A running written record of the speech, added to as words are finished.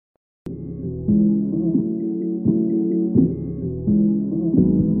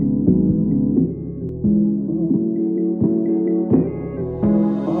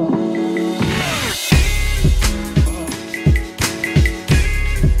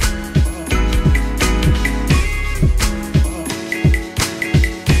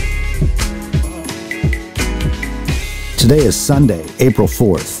Today is Sunday, April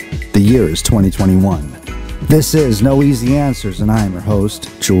 4th. The year is 2021. This is No Easy Answers, and I am your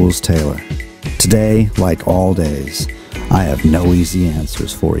host, Jules Taylor. Today, like all days, I have no easy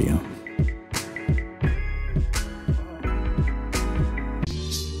answers for you.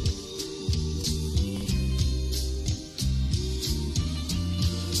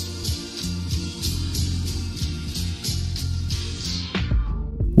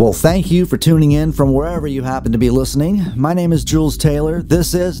 Well, thank you for tuning in from wherever you happen to be listening. My name is Jules Taylor.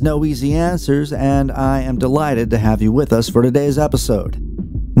 This is No Easy Answers, and I am delighted to have you with us for today's episode.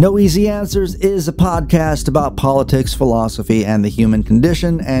 No Easy Answers is a podcast about politics, philosophy, and the human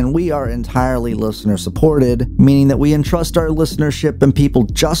condition, and we are entirely listener-supported, meaning that we entrust our listenership and people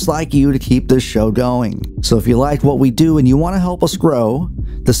just like you to keep this show going. So if you like what we do and you want to help us grow,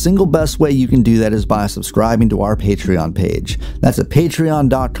 the single best way you can do that is by subscribing to our Patreon page. That's at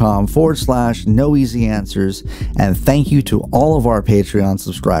patreon.com/noeasyanswers. And thank you to all of our Patreon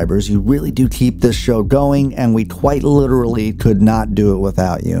subscribers. You really do keep this show going, and we quite literally could not do it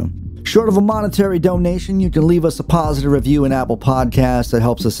without you. Short of a monetary donation, you can leave us a positive review in Apple Podcasts. That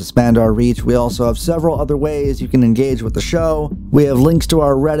helps us expand our reach. We also have several other ways you can engage with the show. We have links to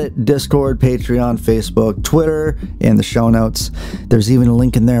our Reddit, Discord, Patreon, Facebook, Twitter in the show notes. There's even a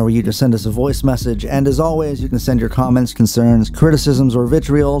link in there where you just send us a voice message. And as always, you can send your comments, concerns, criticisms, or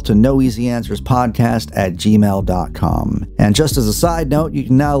vitriol to noeasyanswerspodcast@gmail.com. And just as a side note, you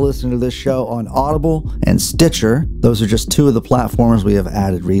can now listen to this show on Audible and Stitcher. Those are just two of the platforms we have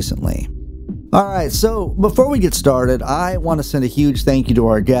added recently. Alright, so before we get started, I want to send a huge thank you to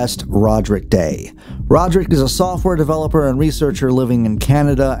our guest, Roderic Day. Roderic is a software developer and researcher living in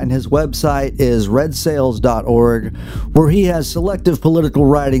Canada, and his website is redsails.org, where he has selective political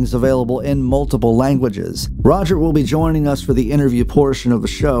writings available in multiple languages. Roderic will be joining us for the interview portion of the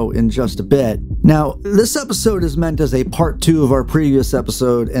show in just a bit. Now, this episode is meant as a part 2 of our previous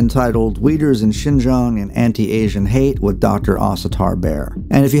episode entitled Uyghurs in Xinjiang and Anti-Asian Hate with Dr. Assatar Bear.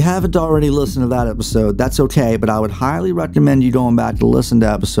 And if you haven't already listened to that episode, that's okay, but I would highly recommend you going back to listen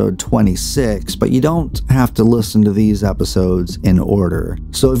to episode 26, but you don't have to listen to these episodes in order.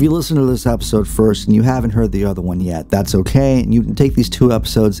 So if you listen to this episode first and you haven't heard the other one yet, that's okay, and you can take these 2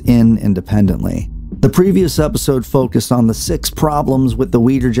 episodes in independently. The previous episode focused on the 6 problems with the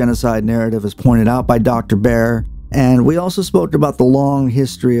Uyghur genocide narrative as pointed out by Dr. Bear, and we also spoke about the long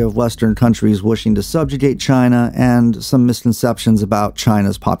history of Western countries wishing to subjugate China and some misconceptions about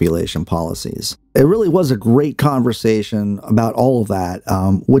China's population policies. It really was a great conversation about all of that,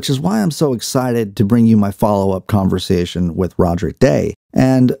 which is why I'm so excited to bring you my follow-up conversation with Roderic Day.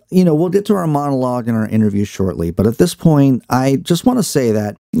 And, we'll get to our monologue and our interview shortly, but at this point, I just want to say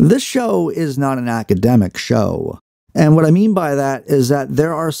that this show is not an academic show. And what I mean by that is that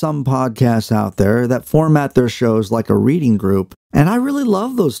there are some podcasts out there that format their shows like a reading group, and I really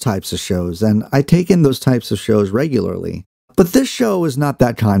love those types of shows, and I take in those types of shows regularly. But this show is not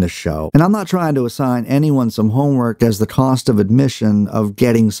that kind of show, and I'm not trying to assign anyone some homework as the cost of admission of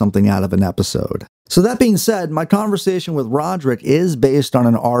getting something out of an episode. So that being said, my conversation with Roderic is based on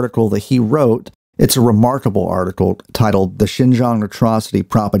an article that he wrote. It's a remarkable article titled The Xinjiang Atrocity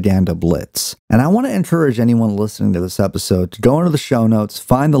Propaganda Blitz. And I want to encourage anyone listening to this episode to go into the show notes,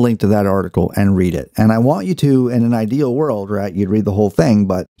 find the link to that article, and read it. And I want you to, in an ideal world, right, you'd read the whole thing,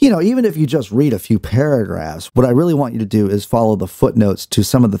 but, even if you just read a few paragraphs, what I really want you to do is follow the footnotes to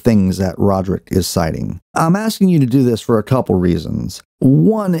some of the things that Roderic is citing. I'm asking you to do this for a couple reasons.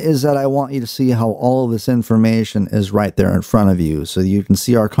 One is that I want you to see how all of this information is right there in front of you, so you can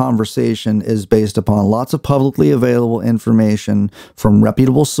see our conversation is based upon lots of publicly available information from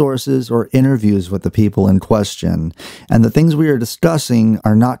reputable sources or interviews with the people in question. And the things we are discussing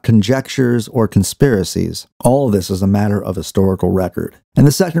are not conjectures or conspiracies. All of this is a matter of historical record. And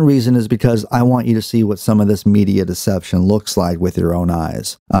the second reason is because I want you to see what some of this media deception looks like with your own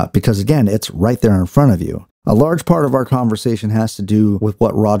eyes. Because again, it's right there in front of you. A large part of our conversation has to do with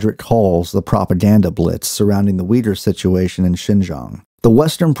what Roderic calls the propaganda blitz surrounding the Uyghur situation in Xinjiang. The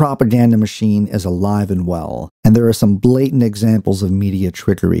Western propaganda machine is alive and well, and there are some blatant examples of media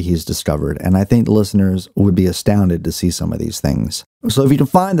trickery he's discovered, and I think listeners would be astounded to see some of these things. So if you can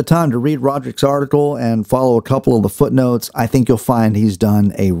find the time to read Roderic's article and follow a couple of the footnotes, I think you'll find he's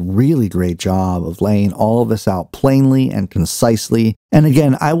done a really great job of laying all of this out plainly and concisely. And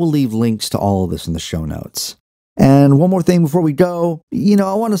again, I will leave links to all of this in the show notes. And one more thing before we go,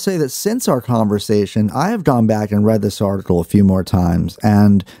 I want to say that since our conversation, I have gone back and read this article a few more times,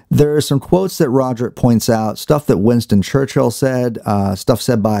 and there are some quotes that Roderic points out, stuff that Winston Churchill said, stuff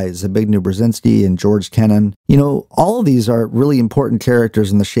said by Zbigniew Brzezinski and George Kennan. All of these are really important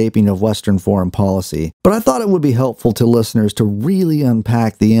characters in the shaping of Western foreign policy, but I thought it would be helpful to listeners to really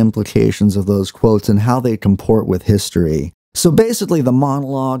unpack the implications of those quotes and how they comport with history. So basically the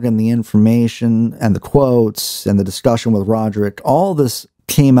monologue and the information and the quotes and the discussion with Roderic, all this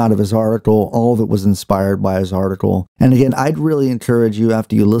came out of his article. All of it was inspired by his article. And again, I'd really encourage you,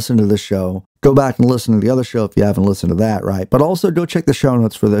 after you listen to this show, go back and listen to the other show if you haven't listened to that, right? But also go check the show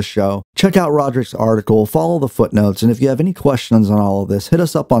notes for this show. Check out Roderic's article, follow the footnotes, and if you have any questions on all of this, hit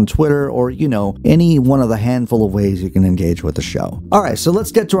us up on Twitter or, any one of the handful of ways you can engage with the show. All right, so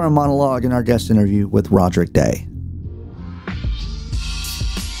let's get to our monologue and our guest interview with Roderic Day.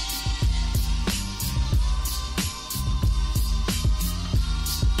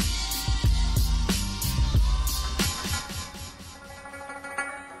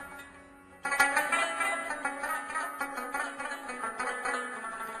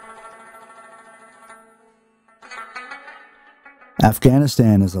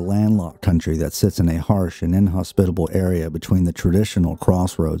 Afghanistan is a landlocked country that sits in a harsh and inhospitable area between the traditional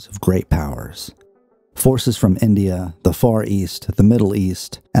crossroads of great powers. Forces from India, the Far East, the Middle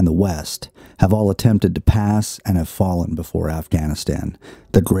East, and the West have all attempted to pass and have fallen before Afghanistan,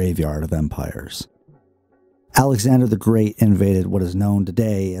 the graveyard of empires. Alexander the Great invaded what is known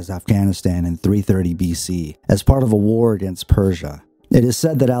today as Afghanistan in 330 BC as part of a war against Persia. It is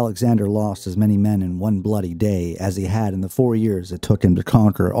said that Alexander lost as many men in one bloody day as he had in the 4 years it took him to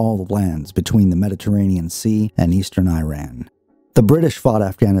conquer all the lands between the Mediterranean Sea and eastern Iran. The British fought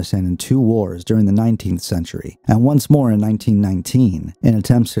Afghanistan in 2 wars during the 19th century, and once more in 1919, in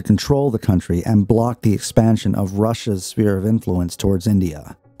attempts to control the country and block the expansion of Russia's sphere of influence towards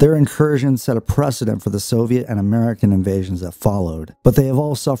India. Their incursions set a precedent for the Soviet and American invasions that followed, but they have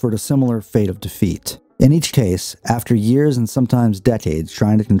all suffered a similar fate of defeat. In each case, after years and sometimes decades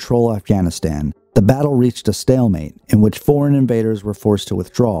trying to control Afghanistan, the battle reached a stalemate in which foreign invaders were forced to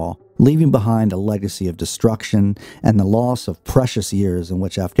withdraw, leaving behind a legacy of destruction and the loss of precious years in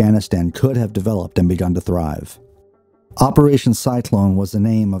which Afghanistan could have developed and begun to thrive. Operation Cyclone was the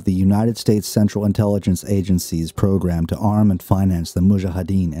name of the United States Central Intelligence Agency's program to arm and finance the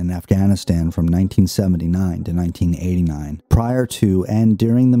Mujahideen in Afghanistan from 1979 to 1989, prior to and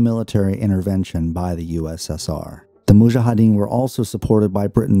during the military intervention by the USSR. The Mujahideen were also supported by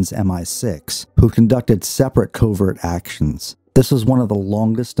Britain's MI6, who conducted separate covert actions. This was one of the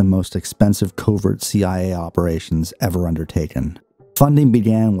longest and most expensive covert CIA operations ever undertaken. Funding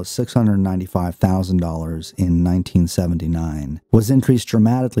began with $695,000 in 1979, was increased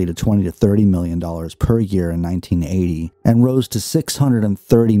dramatically to $20 to $30 million per year in 1980, and rose to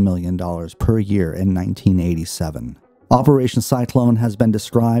 $630 million per year in 1987. Operation Cyclone has been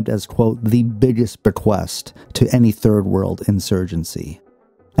described as, quote, the biggest bequest to any third world insurgency.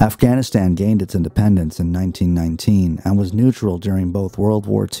 Afghanistan gained its independence in 1919 and was neutral during both World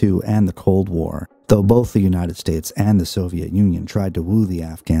War II and the Cold War, though both the United States and the Soviet Union tried to woo the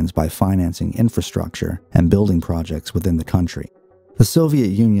Afghans by financing infrastructure and building projects within the country. The Soviet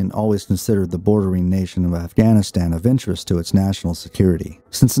Union always considered the bordering nation of Afghanistan of interest to its national security.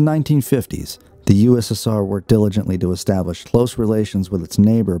 Since the 1950s, the USSR worked diligently to establish close relations with its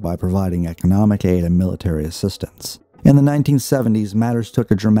neighbor by providing economic aid and military assistance. In the 1970s, matters took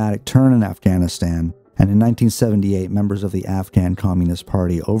a dramatic turn in Afghanistan, and in 1978, members of the Afghan Communist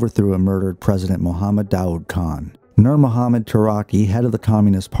Party overthrew and murdered President Mohammad Daoud Khan. Nur Muhammad Taraki, head of the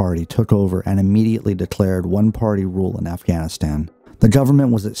Communist Party, took over and immediately declared one-party rule in Afghanistan. The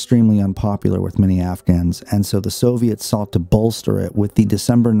government was extremely unpopular with many Afghans, and so the Soviets sought to bolster it with the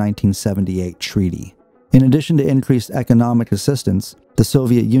December 1978 treaty. In addition to increased economic assistance, the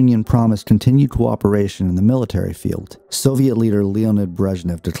Soviet Union promised continued cooperation in the military field. Soviet leader Leonid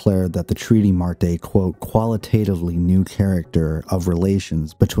Brezhnev declared that the treaty marked a, quote, qualitatively new character of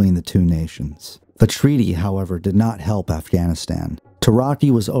relations between the two nations. The treaty, however, did not help Afghanistan. Taraki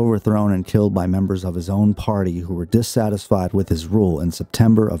was overthrown and killed by members of his own party who were dissatisfied with his rule in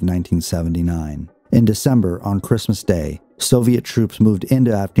September of 1979. In December, on Christmas Day, Soviet troops moved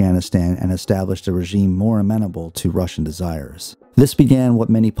into Afghanistan and established a regime more amenable to Russian desires. This began what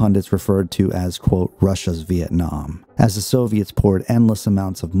many pundits referred to as, quote, Russia's Vietnam, as the Soviets poured endless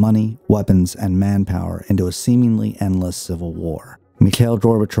amounts of money, weapons, and manpower into a seemingly endless civil war. Mikhail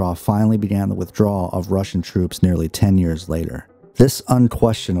Gorbachev finally began the withdrawal of Russian troops nearly 10 years later. This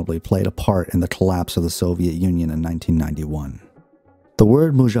unquestionably played a part in the collapse of the Soviet Union in 1991. The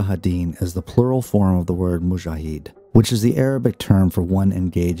word mujahideen is the plural form of the word mujahid, which is the Arabic term for one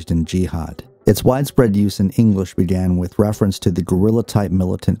engaged in jihad. Its widespread use in English began with reference to the guerrilla-type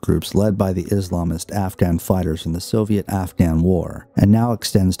militant groups led by the Islamist Afghan fighters in the Soviet-Afghan War, and now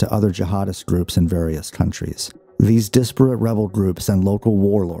extends to other jihadist groups in various countries. These disparate rebel groups and local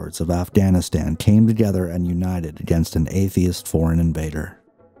warlords of Afghanistan came together and united against an atheist foreign invader.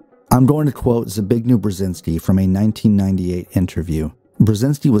 I'm going to quote Zbigniew Brzezinski from a 1998 interview.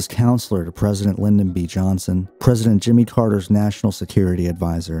 Brzezinski was counselor to President Lyndon B. Johnson, President Jimmy Carter's national security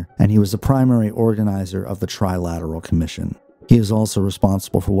advisor, and he was the primary organizer of the Trilateral Commission. He is also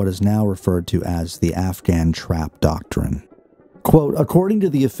responsible for what is now referred to as the Afghan Trap Doctrine. Quote, according to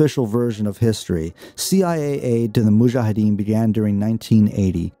the official version of history, CIA aid to the Mujahideen began during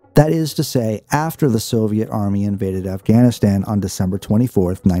 1980, that is to say, after the Soviet army invaded Afghanistan on December 24,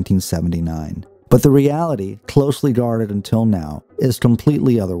 1979. But the reality, closely guarded until now, is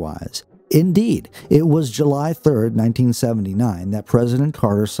completely otherwise. Indeed, it was July 3, 1979, that President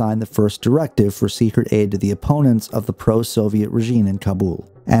Carter signed the first directive for secret aid to the opponents of the pro-Soviet regime in Kabul.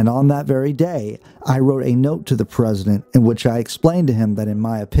 And on that very day, I wrote a note to the president in which I explained to him that, in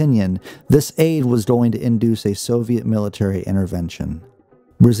my opinion, this aid was going to induce a Soviet military intervention.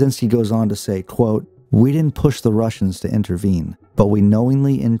 Brzezinski goes on to say, quote, we didn't push the Russians to intervene, but we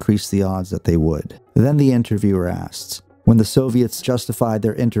knowingly increased the odds that they would. Then the interviewer asks, when the Soviets justified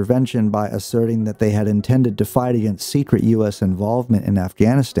their intervention by asserting that they had intended to fight against secret U.S. involvement in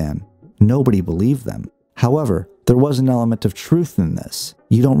Afghanistan, nobody believed them. However, there was an element of truth in this.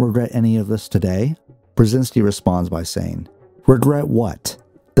 You don't regret any of this today? Brzezinski responds by saying, regret what?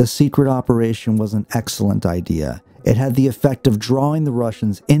 The secret operation was an excellent idea. It had the effect of drawing the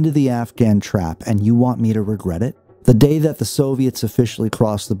Russians into the Afghan trap, and you want me to regret it? The day that the Soviets officially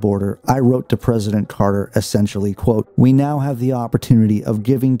crossed the border, I wrote to President Carter essentially, quote, we now have the opportunity of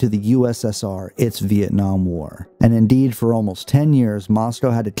giving to the USSR its Vietnam War. And indeed, for almost 10 years, Moscow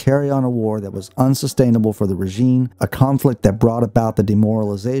had to carry on a war that was unsustainable for the regime, a conflict that brought about the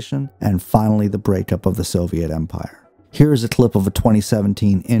demoralization, and finally the breakup of the Soviet Empire. Here is a clip of a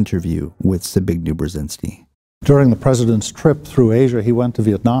 2017 interview with Zbigniew Brzezinski. During the president's trip through Asia, he went to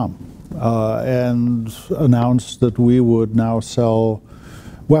Vietnam and announced that we would now sell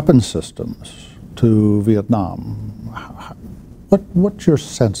weapon systems to Vietnam. What's your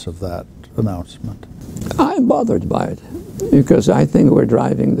sense of that announcement? I'm bothered by it because I think we're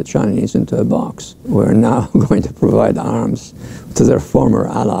driving the Chinese into a box. We're now going to provide arms to their former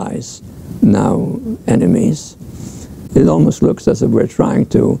allies, now enemies. It almost looks as if we're trying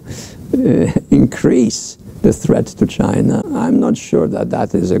to increase the threat to China. I'm not sure that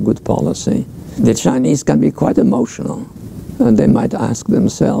that is a good policy. The Chinese can be quite emotional, and they might ask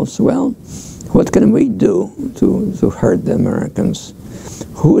themselves, well, what can we do to hurt the Americans?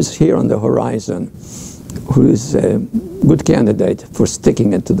 Who is here on the horizon who is a good candidate for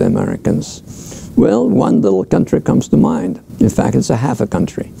sticking it to the Americans? Well, one little country comes to mind. In fact, it's a half a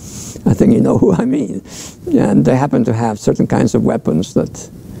country. I think you know who I mean. And they happen to have certain kinds of weapons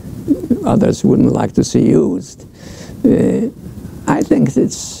that others wouldn't like to see used. I think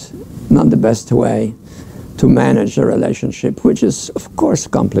it's not the best way to manage a relationship, which is, of course,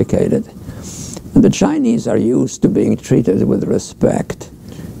 complicated. And the Chinese are used to being treated with respect,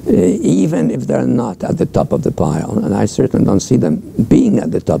 even if they're not at the top of the pile. And I certainly don't see them being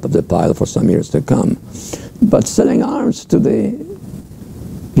at the top of the pile for some years to come. But selling arms to the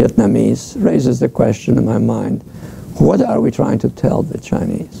Vietnamese raises the question in my mind, what are we trying to tell the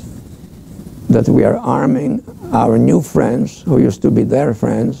Chinese? That we are arming our new friends, who used to be their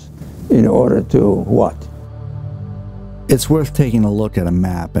friends, in order to what? It's worth taking a look at a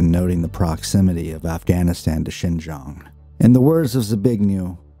map and noting the proximity of Afghanistan to Xinjiang. In the words of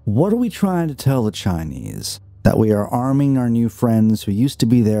Zbigniew, what are we trying to tell the Chinese? That we are arming our new friends who used to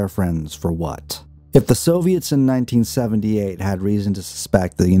be their friends for what? If the Soviets in 1978 had reason to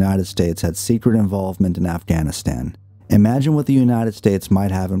suspect the United States had secret involvement in Afghanistan, imagine what the United States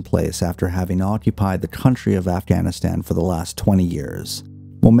might have in place after having occupied the country of Afghanistan for the last 20 years.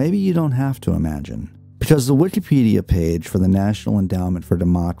 Well, maybe you don't have to imagine, because the Wikipedia page for the National Endowment for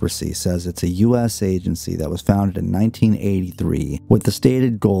Democracy says it's a U.S. agency that was founded in 1983 with the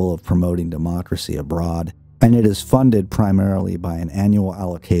stated goal of promoting democracy abroad, and it is funded primarily by an annual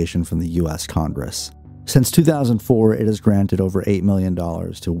allocation from the U.S. Congress. Since 2004, it has granted over $8 million to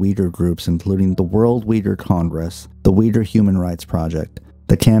Uyghur groups including the World Uyghur Congress, the Uyghur Human Rights Project,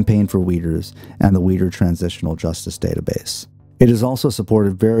 the Campaign for Uyghurs, and the Uyghur Transitional Justice Database. It has also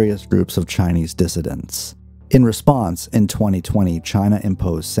supported various groups of Chinese dissidents. In response, in 2020, China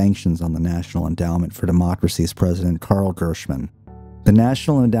imposed sanctions on the National Endowment for Democracy's president Carl Gershman. The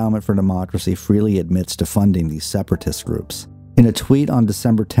National Endowment for Democracy freely admits to funding these separatist groups. In a tweet on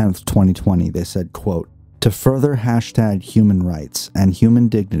December 10th, 2020, they said, quote, "To further hashtag human rights and human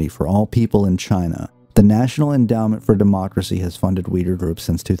dignity for all people in China, the National Endowment for Democracy has funded Uyghur groups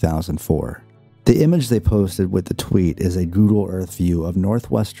since 2004. The image they posted with the tweet is a Google Earth view of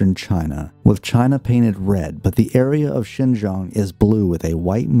northwestern China, with China painted red, but the area of Xinjiang is blue with a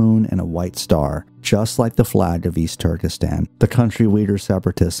white moon and a white star, just like the flag of East Turkestan, the country Uyghur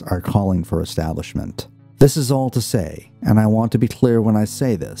separatists are calling for establishment. This is all to say, and I want to be clear when I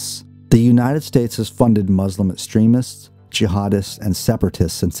say this, the United States has funded Muslim extremists, jihadists, and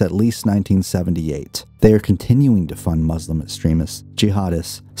separatists since at least 1978. They are continuing to fund Muslim extremists,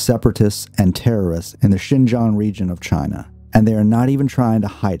 jihadists, separatists, and terrorists in the Xinjiang region of China. And they are not even trying to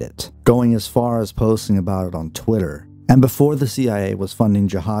hide it, going as far as posting about it on Twitter. And before the CIA was funding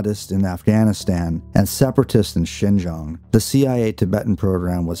jihadists in Afghanistan and separatists in Xinjiang, the CIA Tibetan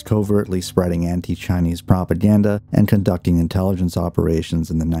program was covertly spreading anti-Chinese propaganda and conducting intelligence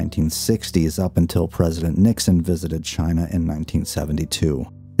operations in the 1960s up until President Nixon visited China in 1972.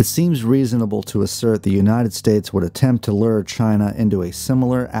 It seems reasonable to assert the United States would attempt to lure China into a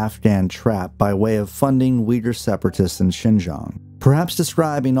similar Afghan trap by way of funding Uyghur separatists in Xinjiang. Perhaps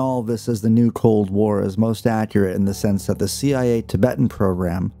describing all of this as the new Cold War is most accurate in the sense that the CIA Tibetan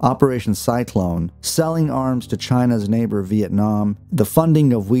program, Operation Cyclone, selling arms to China's neighbor Vietnam, the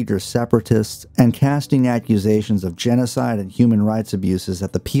funding of Uyghur separatists, and casting accusations of genocide and human rights abuses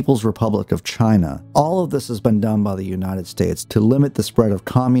at the People's Republic of China. All of this has been done by the United States to limit the spread of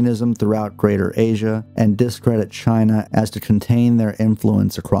communism throughout Greater Asia and discredit China as to contain their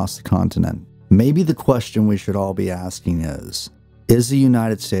influence across the continent. Maybe the question we should all be asking is the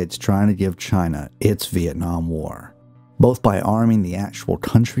United States trying to give China its Vietnam War, both by arming the actual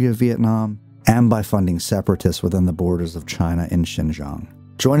country of Vietnam and by funding separatists within the borders of China in Xinjiang?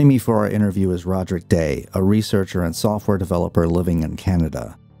 Joining me for our interview is Roderic Day, a researcher and software developer living in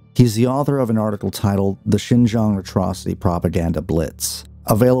Canada. He's the author of an article titled The Xinjiang Atrocity Propaganda Blitz,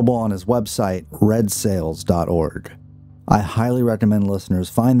 available on his website, redsails.org. I highly recommend listeners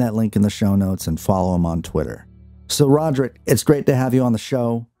find that link in the show notes and follow him on Twitter. So Roderic, it's great to have you on the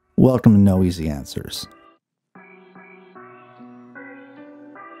show. Welcome to No Easy Answers.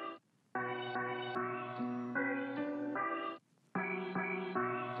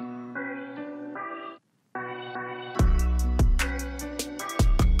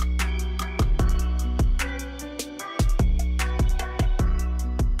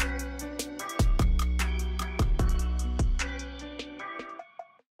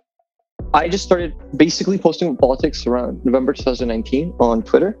 I just started basically posting politics around November 2019 on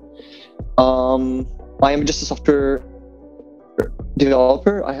Twitter. I am just a software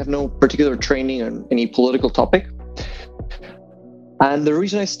developer. I have no particular training on any political topic. And the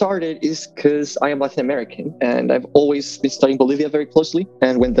reason I started is because I am Latin American and I've always been studying Bolivia very closely.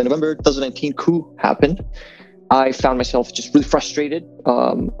 And when the November 2019 coup happened, I found myself just really frustrated.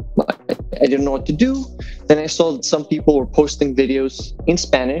 I didn't know what to do. Then I saw that some people were posting videos in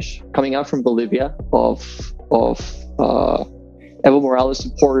Spanish coming out from Bolivia of Evo Morales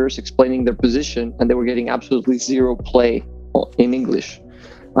supporters explaining their position, and they were getting absolutely zero play in English.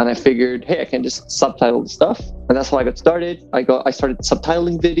 And I figured, hey, I can just subtitle the stuff. And that's how I got started. I started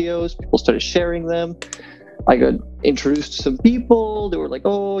subtitling videos. People started sharing them. I got introduced to some people. They were like,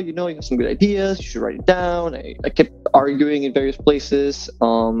 oh, you have some good ideas. You should write it down. I kept arguing in various places.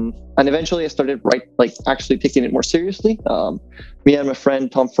 And eventually I started actually taking it more seriously. Me and my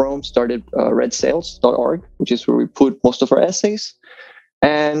friend Tom Frome started redsails.org, which is where we put most of our essays.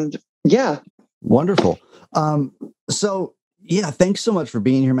 And yeah. Wonderful. So yeah, thanks so much for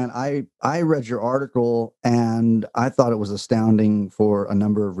being here, man. I read your article and I thought it was astounding for a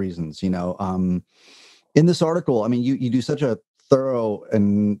number of reasons, in this article, I mean, you do such a thorough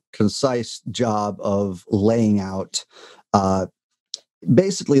and concise job of laying out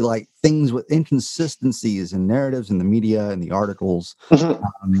basically like things with inconsistencies and narratives in the media and the articles.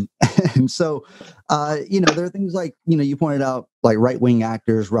 Mm-hmm. And so, there are things like, you pointed out like right-wing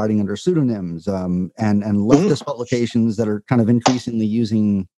actors writing under pseudonyms and leftist publications that are kind of increasingly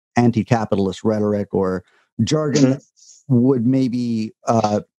using anti-capitalist rhetoric or jargon that would maybe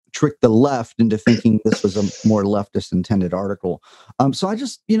trick the left into thinking this was a more leftist intended article. So I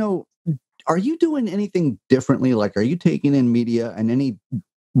just, are you doing anything differently? Like, are you taking in media in any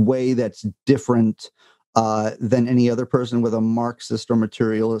way that's different than any other person with a Marxist or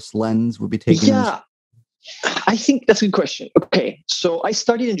materialist lens would be taking? Yeah, I think that's a good question. Okay, so I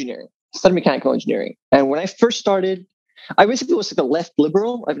studied engineering, studied mechanical engineering. And when I first started, I basically was like a left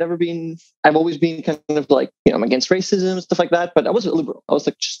liberal. I've always been kind of like, I'm against racism and stuff like that, but I wasn't liberal. I was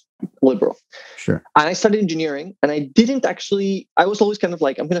like just liberal. Sure. And I started engineering, and I was always kind of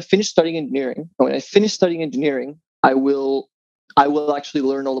like, I'm going to finish studying engineering. And when I finish studying engineering, I will actually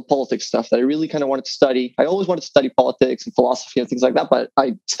learn all the politics stuff that I really kind of wanted to study. I always wanted to study politics and philosophy and things like that, but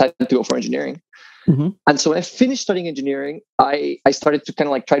I decided to go for engineering. Mm-hmm. And so when I finished studying engineering, I started to kind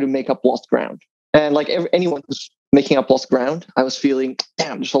of like try to make up lost ground. And like anyone who's making up lost ground, I was feeling,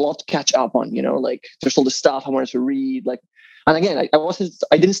 damn, there's a lot to catch up on, like there's all this stuff I wanted to read. Like, and again,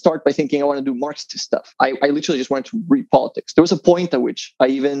 I didn't start by thinking I want to do Marxist stuff. I literally just wanted to read politics. There was a point at which I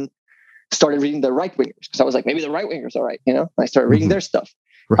even started reading the right wingers because I was like, maybe the right wingers are right, And I started reading their stuff.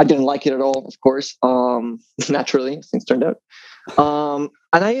 Right. I didn't like it at all, of course. Naturally, as things turned out. And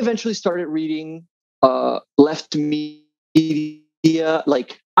I eventually started reading left media.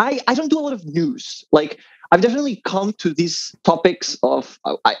 Like, I don't do a lot of news. Like, I've definitely come to these topics of.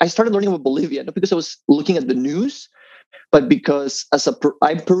 I started learning about Bolivia not because I was looking at the news, but because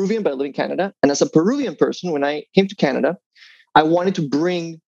I'm Peruvian, but I live in Canada, and as a Peruvian person, when I came to Canada, I wanted to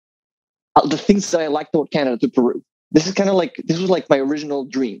bring the things that I liked about Canada to Peru. This was like my original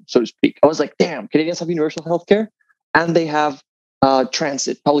dream, so to speak. I was like, damn, Canadians have universal healthcare, and they have public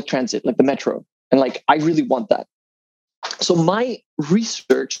transit, like the metro, and like I really want that. So my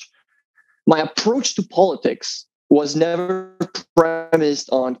approach to politics was never premised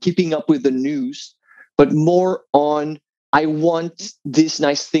on keeping up with the news, but more on I want these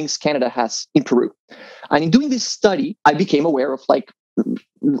nice things Canada has in Peru. And in doing this study, I became aware of like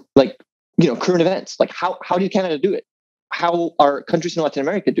current events. Like how did Canada do it? How are countries in Latin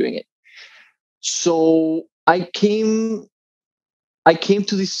America doing it? So I came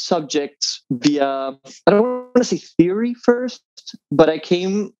to this subject via, I don't want to say theory first, but I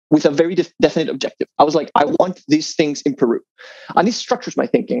came with a very definite objective. I was like, I want these things in Peru. And this structures my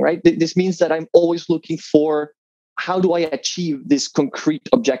thinking, right? This means that I'm always looking for how do I achieve this concrete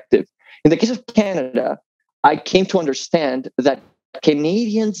objective? In the case of Canada, I came to understand that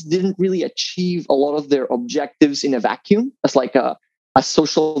Canadians didn't really achieve a lot of their objectives in a vacuum as like a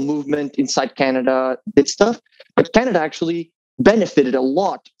social movement inside Canada did stuff. But Canada actually benefited a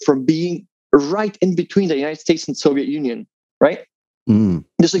lot from being right in between the United States and Soviet Union, right?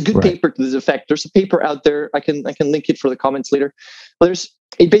 There's a good paper to this effect. There's a paper out there. I can link it for the comments later. But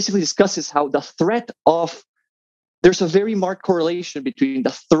it basically discusses how there's a very marked correlation between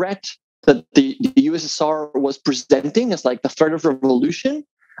the threat that the USSR was presenting as like the threat of revolution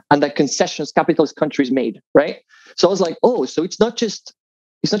and the concessions capitalist countries made, right? So I was like, oh, so it's not just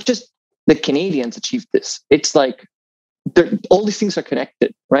the Canadians achieved this. It's like all these things are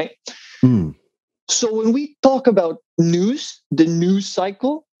connected, right? So when we talk about news, the news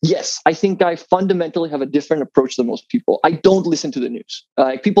cycle, yes, I think I fundamentally have a different approach than most people. I don't listen to the news.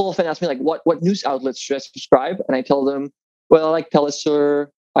 Like people often ask me, like, what news outlets should I subscribe? And I tell them, well, I like Telesur,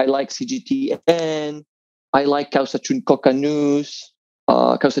 I like CGTN, I like Causachun Coca News,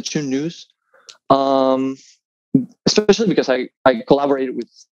 Causachun News, especially because I collaborated with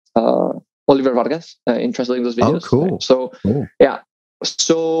Oliver Vargas in translating those videos. Oh, cool. Right? So, cool. Yeah.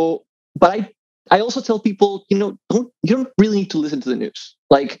 So, but I also tell people, you don't really need to listen to the news.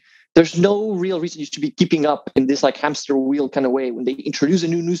 Like, there's no real reason you should be keeping up in this like hamster wheel kind of way when they introduce a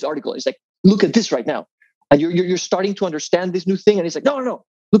new news article. It's like, look at this right now. And you're starting to understand this new thing. And it's like, no,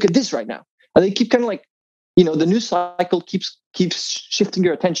 look at this right now. And they keep kind of like, the news cycle keeps shifting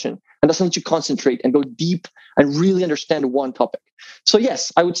your attention and doesn't let you concentrate and go deep and really understand one topic. So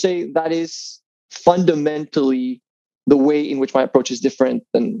yes, I would say that is fundamentally the way in which my approach is different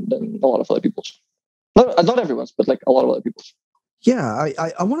than a lot of other people's. Not everyone's, but like a lot of other people's. Yeah,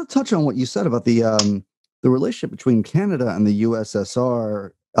 I want to touch on what you said about the relationship between Canada and the USSR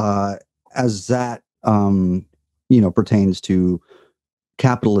as that pertains to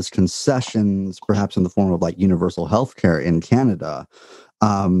capitalist concessions, perhaps in the form of like universal healthcare in Canada.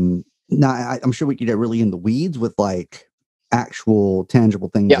 Now, I'm sure we could get really in the weeds with like actual tangible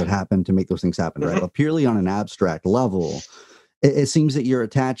things that happen to make those things happen, right? But purely on an abstract level, it seems that you're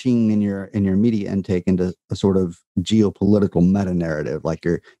attaching in your media intake into a sort of geopolitical meta narrative, like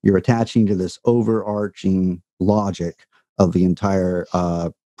you're attaching to this overarching logic of the entire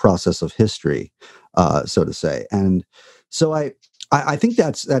process of history, so to say. And so I think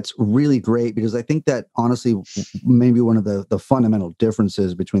that's really great, because I think that honestly, maybe one of the fundamental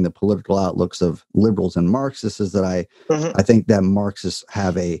differences between the political outlooks of liberals and Marxists is that I think that Marxists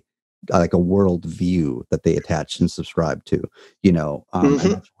have a like a world view that they attach and subscribe to, and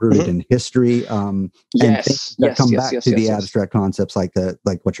that's rooted in history, and things that come back to the abstract concepts like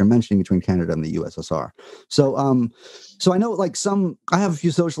what you're mentioning between Canada and the USSR. So, so I know I have a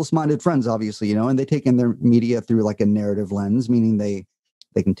few socialist minded friends, obviously, and they take in their media through like a narrative lens, meaning they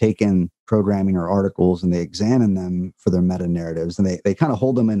can take in programming or articles and they examine them for their meta narratives, and they kind of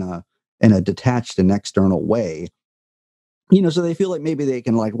hold them in a detached and external way. So they feel like maybe they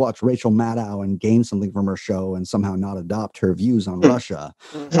can like watch Rachel Maddow and gain something from her show and somehow not adopt her views on Russia.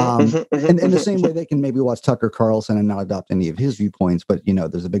 And in the same way, they can maybe watch Tucker Carlson and not adopt any of his viewpoints. But,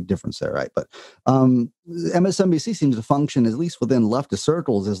 there's a big difference there, right? But MSNBC seems to function, at least within leftist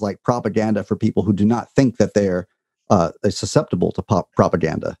circles, as like propaganda for people who do not think that they're susceptible to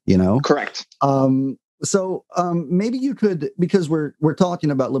propaganda, Correct. So maybe you could, because we're talking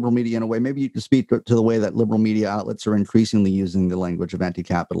about liberal media in a way, maybe you could speak to the way that liberal media outlets are increasingly using the language of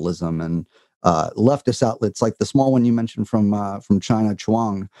anti-capitalism, and leftist outlets like the small one you mentioned from China,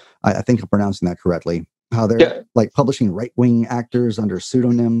 Chuang, I think I'm pronouncing that correctly, how they're like publishing right-wing actors under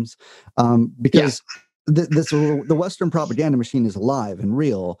pseudonyms, because the Western propaganda machine is alive and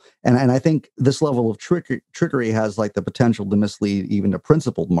real, and I think this level of trickery has like the potential to mislead even a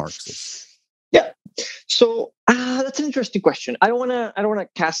principled Marxist. Yeah. So that's an interesting question. I don't want to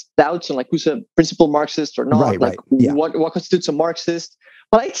cast doubts on like who's a principled Marxist or not. Right. Yeah. What constitutes a Marxist.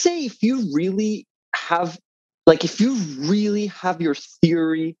 But I'd say if you really have your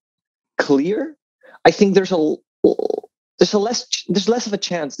theory clear, I think there's less of a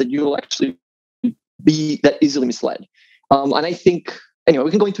chance that you'll actually be that easily misled. And I think anyway,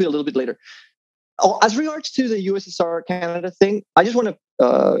 we can go into it a little bit later. As regards to the USSR Canada thing, I just want to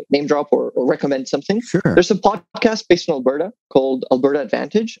name drop or recommend something. Sure. There's a podcast based in Alberta called Alberta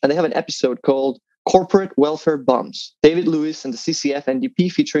Advantage, and they have an episode called Corporate Welfare Bums, David Lewis and the CCF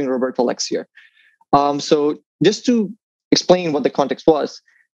NDP featuring Roberto Lexier. So just to explain what the context was,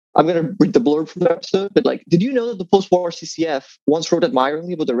 I'm going to read the blurb from the episode, but did you know that the post-war CCF once wrote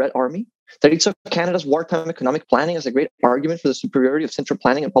admiringly about the Red Army? That it took Canada's wartime economic planning as a great argument for the superiority of central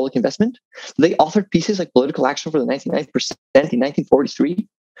planning and public investment? They authored pieces like Political Action for the 99% in 1943?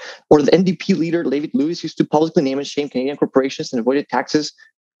 Or the NDP leader David Lewis used to publicly name and shame Canadian corporations and avoided taxes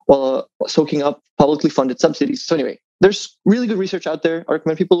while soaking up publicly funded subsidies. So anyway, there's really good research out there. I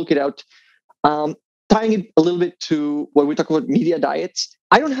recommend people look it out. Tying it a little bit to when we talk about media diets,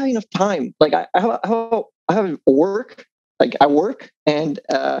 I don't have enough time. I have work. I work, and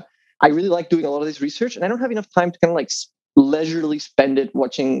I really like doing a lot of this research, and I don't have enough time to kind of leisurely spend it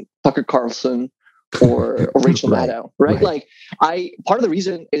watching Tucker Carlson or Rachel Maddow, right? Part of the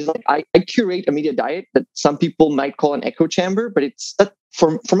reason is I curate a media diet that some people might call an echo chamber, but it's that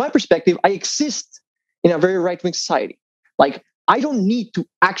from my perspective, I exist in a very right-wing society. I don't need to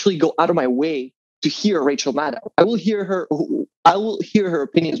actually go out of my way to hear Rachel Maddow. I will hear her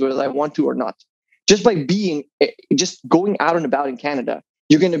opinions whether I want to or not. Just by just going out and about in Canada,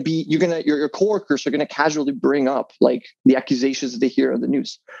 your coworkers are gonna casually bring up the accusations that they hear on the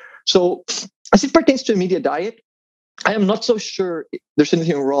news. So as it pertains to a media diet, I am not so sure there's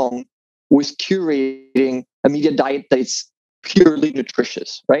anything wrong with curating a media diet that is purely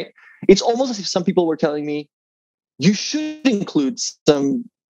nutritious, right? It's almost as if some people were telling me, you should include some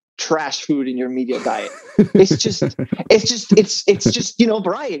trash food in your media diet. It's just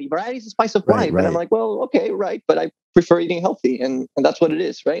variety. Variety is the spice of life. Right. And I'm like, well, okay, right, but I prefer eating healthy, and that's what it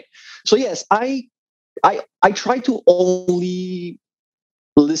is, right? So yes, I try to only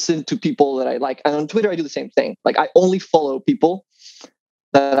listen to people that I like, and on Twitter I do the same thing. I only follow people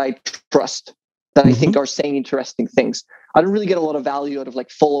that I trust, that I think are saying interesting things. I don't really get a lot of value out of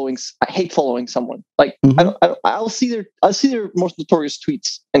following. I hate following someone. I'll see their most notorious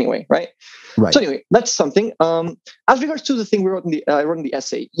tweets anyway, right? Right. So anyway, that's something. As regards to the thing I wrote in the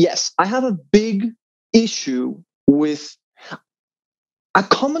essay, yes, I have a big issue with a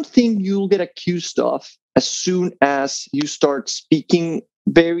common thing you'll get accused of as soon as you start speaking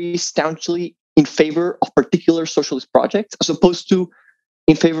very staunchly in favor of particular socialist projects, as opposed to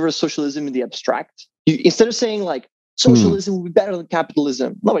in favor of socialism in the abstract. Instead of saying socialism will be better than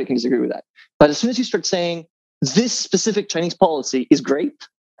capitalism, nobody can disagree with that. But as soon as you start saying this specific Chinese policy is great,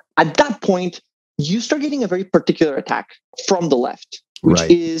 at that point, you start getting a very particular attack from the left, which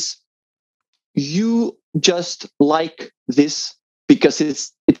is you just like this because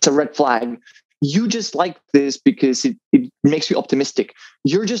it's a red flag. You just like this because it makes you optimistic.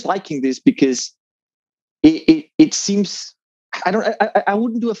 You're just liking this because it seems... I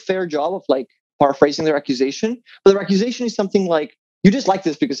wouldn't do a fair job of paraphrasing their accusation, but their accusation is something like, you just like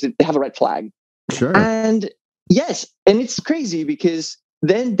this because they have a red flag. Sure. And yes, and it's crazy because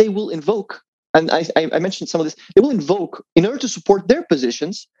then they will invoke, and I mentioned some of this, they will invoke, in order to support their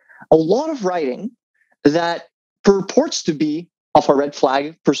positions, a lot of writing that purports to be of a red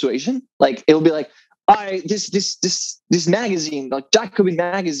flag persuasion. Like it'll be like, this magazine, like Jacobin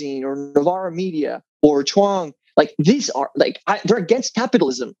magazine or Novara Media or Chuang, like these are like they're against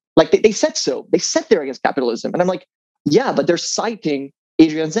capitalism. Like they said so. They said they're against capitalism, and I'm like, yeah, but they're citing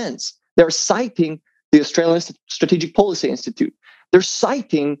Adrian Zenz. They're citing the Australian Strategic Policy Institute. They're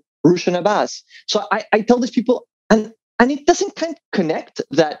citing Rushan Abbas. So I tell these people, and it doesn't kind of connect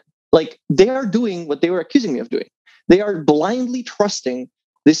that like they are doing what they were accusing me of doing. They are blindly trusting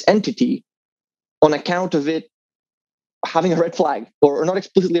this entity on account of it having a red flag, or not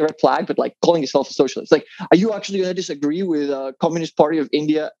explicitly a red flag, but like calling itself a socialist. Like, are you actually going to disagree with Communist Party of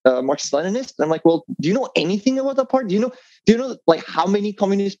India, Marxist-Leninist? And I'm like, well, do you know anything about that party? Do you know like how many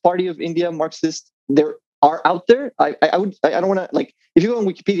Communist Party of India Marxists there are out there? I don't want to, like, if you go on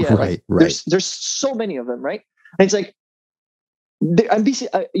Wikipedia, there's so many of them, right? And it's like,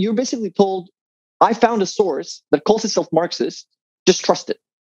 you're basically told, I found a source that calls itself Marxist, just trust it.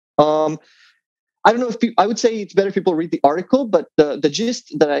 I don't know if I would say it's better if people read the article, but the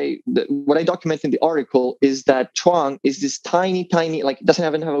gist that what I document in the article is that Chuang is this tiny, like it doesn't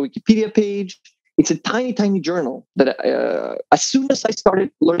even have a Wikipedia page. It's a tiny journal that as soon as I started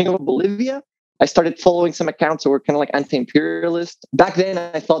learning about Bolivia, I started following some accounts that were kind of like anti-imperialist. Back then,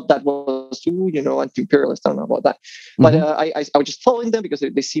 I thought that was, anti-imperialist. I don't know about that. But I was just following them because they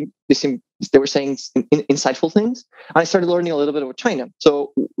were saying insightful things. And I started learning a little bit about China.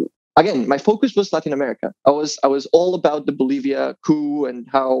 So again, my focus was Latin America. I was all about the Bolivia coup and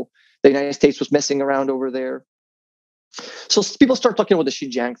how the United States was messing around over there. So people start talking about the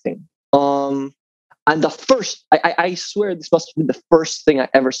Xinjiang thing. And the first, I swear this must have been the first thing I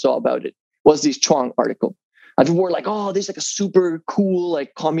ever saw about it, was this Chuang article. And people were like, oh, this is like a super cool,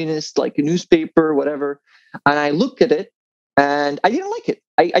 like communist, like a newspaper, whatever. And I looked at it and I didn't like it.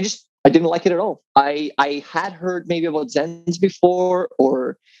 I didn't like it at all. I had heard maybe about Zenz before,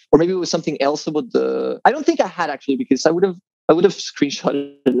 or maybe it was something else about I don't think I had actually, because I would have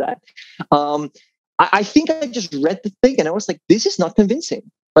screenshotted that. I think I just read the thing and I was like, this is not convincing.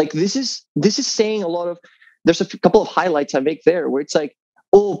 Like this is saying a lot of, there's a couple of highlights I make there where it's like,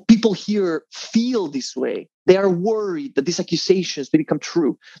 oh, people here feel this way. They are worried that these accusations may become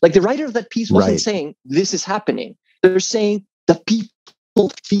true. Like the writer of that piece wasn't saying this is happening. They're saying the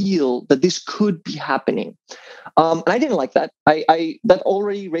people feel that this could be happening. And I didn't like that. That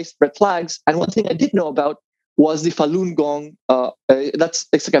already raised red flags. And one thing I did know about was the Falun Gong.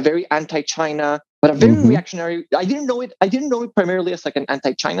 It's like a very anti-China, but a very reactionary. I didn't know it primarily as like an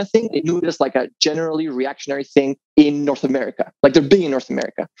anti-China thing. I knew it as like a generally reactionary thing in North America. Like they're big in North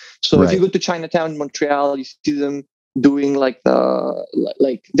America. So if you go to Chinatown, Montreal, you see them doing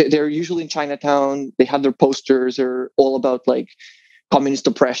they're usually in Chinatown. They have their posters. They're all about like communist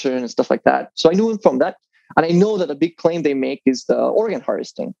oppression and stuff like that. So I knew him from that. And I know that a big claim they make is the organ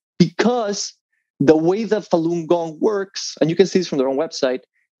harvesting, because the way that Falun Gong works, and you can see this from their own website,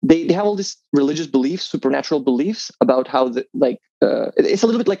 they have all these religious beliefs, supernatural beliefs about how it's a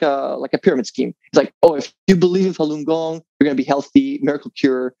little bit like a pyramid scheme. It's like, oh, if you believe in Falun Gong, you're going to be healthy, miracle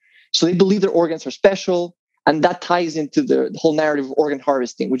cure. So they believe their organs are special, and that ties into the whole narrative of organ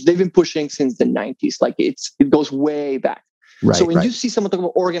harvesting, which they've been pushing since the 90s. Like it goes way back. So when you see someone talk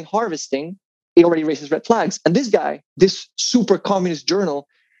about organ harvesting, it already raises red flags. And this guy, this super communist journal,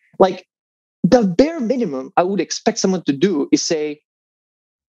 like the bare minimum I would expect someone to do is say,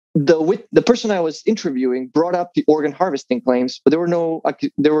 the person I was interviewing brought up the organ harvesting claims, but there was no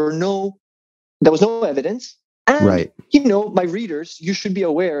evidence. And my readers, you should be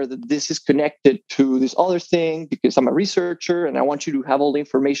aware that this is connected to this other thing because I'm a researcher and I want you to have all the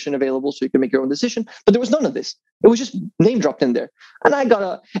information available so you can make your own decision. But there was none of this. It was just name dropped in there. And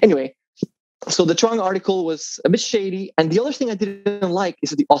anyway. So the Chuang article was a bit shady. And the other thing I didn't like is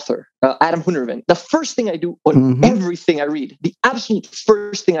the author, Adam Hunnerven. The first thing I do on everything I read, the absolute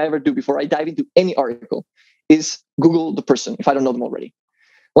first thing I ever do before I dive into any article is Google the person if I don't know them already.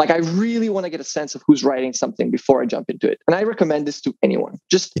 Like I really want to get a sense of who's writing something before I jump into it. And I recommend this to anyone.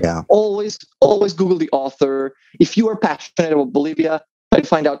 Just always Google the author. If you are passionate about Bolivia, try to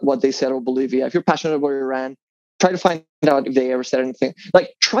find out what they said about Bolivia. If you're passionate about Iran, try to find out if they ever said anything.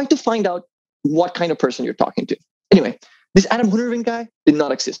 Like try to find out what kind of person you're talking to. Anyway, this Adam Hunnerven guy did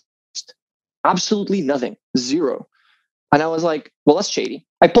not exist. Absolutely nothing. Zero. And I was like, well, that's shady.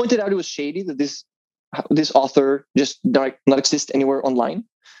 I pointed out it was shady that this author just not exist anywhere online.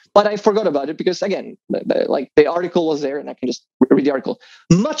 But I forgot about it because, again, the article was there and I can just read the article.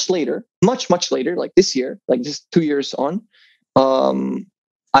 Much later, like this year, like just 2 years on,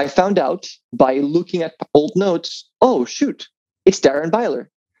 I found out by looking at old notes, oh, shoot, it's Darren Byler.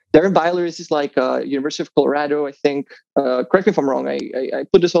 Darren Byler is this like University of Colorado, I think. Correct me if I'm wrong. I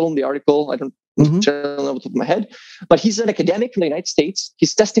put this all in the article. I don't know off the top of my head. But he's an academic from the United States.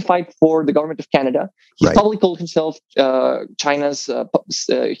 He's testified for the government of Canada. He's probably called himself China's,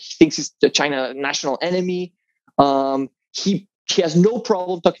 he thinks he's the China national enemy. He has no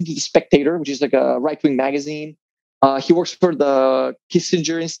problem talking to The Spectator, which is like a right-wing magazine. He works for the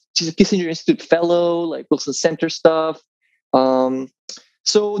Kissinger Institute fellow, like Wilson Center stuff.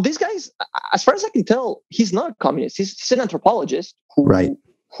 So this guy's, as far as I can tell, he's not a communist. He's an anthropologist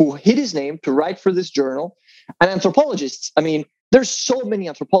who hid his name to write for this journal. And anthropologists, I mean, there's so many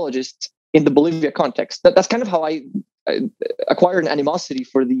anthropologists in the Bolivia context. That's kind of how I acquired an animosity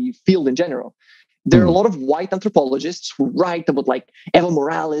for the field in general. There are a lot of white anthropologists who write about like Evo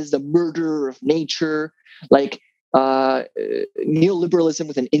Morales, the murderer of nature, like neoliberalism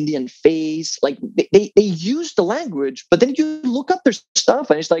with an Indian face. Like they use the language, but then you look up their stuff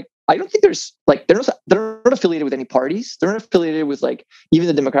and it's like, I don't think there's like, they're not affiliated with any parties. They're not affiliated with like even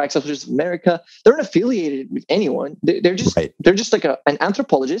the Democratic Socialists of America. They're not affiliated with anyone. They're just like an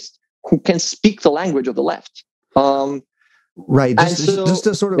anthropologist who can speak the language of the left. Right. Just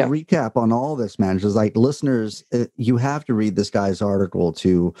to sort of recap on all this, man, just like listeners, you have to read this guy's article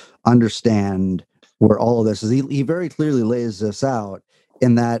to understand where all of this is. He very clearly lays this out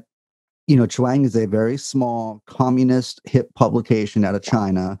in that, you know, Chuang is a very small communist hip publication out of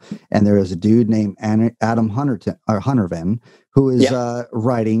China. And there is a dude named Adam Huntervan who is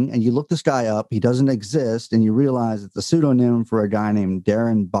writing, and you look this guy up, he doesn't exist. And you realize it's a pseudonym for a guy named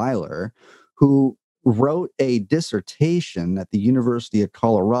Darren Byler, who wrote a dissertation at the University of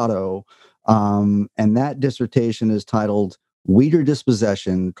Colorado. And that dissertation is titled Weeder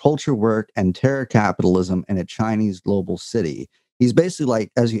Dispossession, Culture Work, and Terror Capitalism in a Chinese Global City. He's basically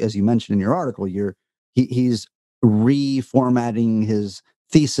like, as you mentioned in your article, he's reformatting his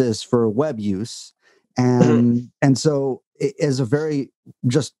thesis for web use. And so it is a very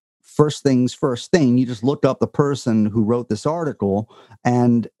just first thing, you just look up the person who wrote this article,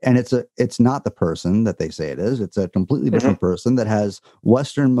 and it's not the person that they say it is. It's a completely different person that has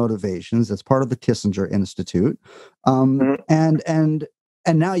Western motivations. That's part of the Kissinger Institute.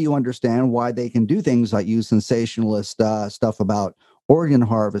 And now you understand why they can do things like use sensationalist stuff about organ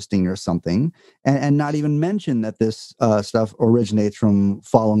harvesting or something, and not even mention that this stuff originates from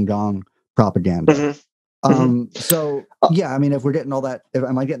Falun Gong propaganda. So yeah, I mean, if we're getting all that,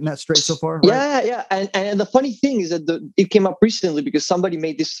 am I getting that straight so far? Right? Yeah. And the funny thing is that it came up recently because somebody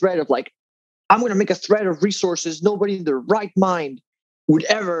made this thread of like, I'm going to make a thread of resources nobody in their right mind would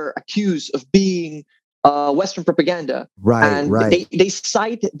ever accuse of being Western propaganda. They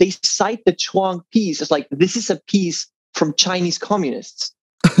cite the Chuang piece as like, this is a piece from Chinese communists.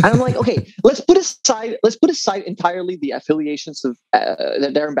 And I'm like, okay, let's put aside entirely the affiliations of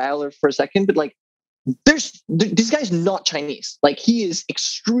Darren Byler for a second, but like, this guy's not Chinese. Like, he is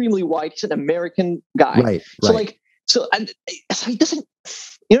extremely white. He's an American guy. So he doesn't,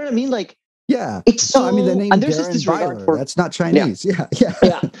 you know what I mean? Like, yeah, it's so, I mean, the name and there's Darren this disregard Byler, for, that's not Chinese. Yeah.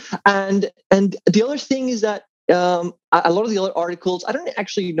 And the other thing is that a lot of the other articles, I don't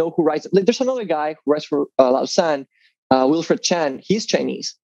actually know who writes. Like, there's another guy who writes for Lausanne, Wilfred Chan. He's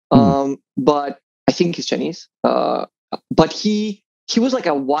Chinese, but I think he's Chinese. But he was like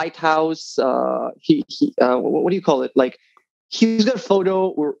a White House. What do you call it? Like, he's got a photo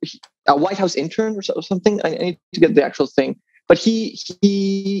or a White House intern or something. I need to get the actual thing. But he's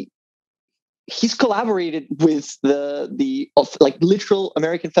collaborated with the like literal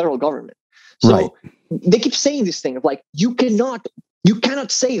American federal government. So they keep saying this thing of like, you cannot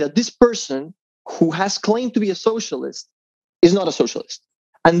say that this person who has claimed to be a socialist is not a socialist.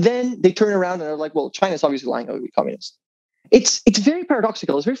 And then they turn around and are like, well, China's obviously lying about being communist. It's very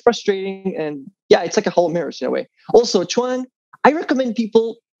paradoxical. It's very frustrating. And yeah, it's like a hollow mirror in a way. Also, Chuang, I recommend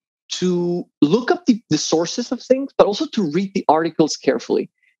people to look up the sources of things, but also to read the articles carefully.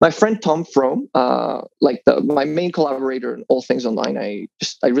 My friend Tom Frome, my main collaborator in all things online, I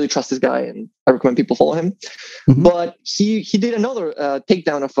really trust this guy, and I recommend people follow him. But he did another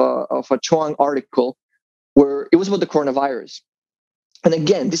takedown of a Chuang article where it was about the coronavirus. And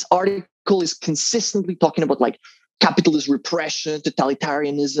again, this article is consistently talking about like capitalist repression,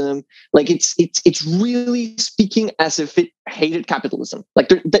 totalitarianism. Like it's really speaking as if it hated capitalism. Like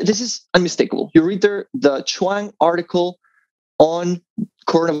this is unmistakable. You read the Chuang article on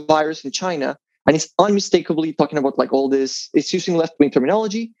coronavirus in China, and it's unmistakably talking about like all this. It's using left-wing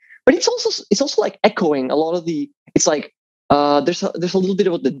terminology, but it's also like echoing a lot of the. It's like there's a little bit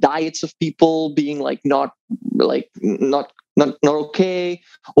about the diets of people being like not not okay,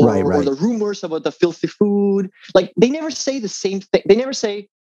 or, Right. or the rumors about the filthy food. Like they never say the same thing. They never say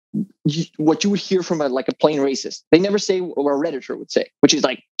what you would hear from a plain racist. They never say what a Redditor would say, which is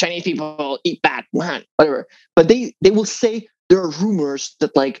like Chinese people eat bat, whatever. But they will say there are rumors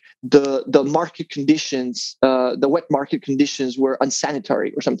that like the market conditions, the wet market conditions were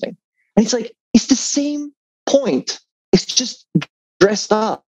unsanitary or something. And it's like, it's the same point. It's just dressed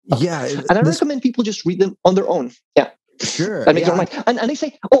up. Yeah. And I recommend people just read them on their own. Yeah. Sure. And make their mind. And they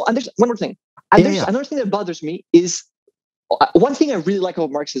say, oh, and there's one more thing. And there's another thing that bothers me is one thing I really like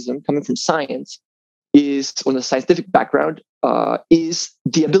about Marxism coming from science is, on the scientific background, is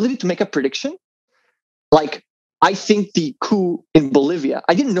the ability to make a prediction. Like, I think the coup in Bolivia,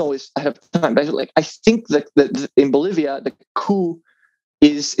 I didn't know this ahead of time, but I think that in Bolivia, the coup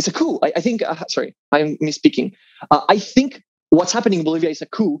it's a coup. I think, sorry, I'm misspeaking. I think what's happening in Bolivia is a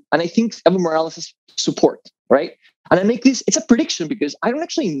coup, and I think Evo Morales' support, right? And I make this, it's a prediction because I don't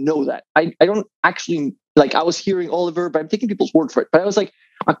actually know that. I don't actually, I was hearing Oliver, but I'm taking people's word for it. But I was like,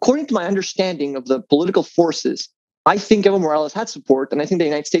 according to my understanding of the political forces, I think Evo Morales had support, and I think the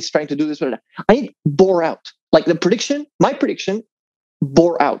United States is trying to do this. I bore out. Like the prediction, my prediction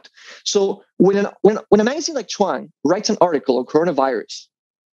bore out. So when a magazine like Chuang writes an article on coronavirus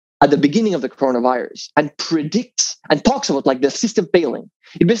at the beginning of the coronavirus and predicts and talks about like the system failing,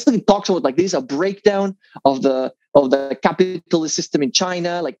 it basically talks about like this is a breakdown of the capitalist system in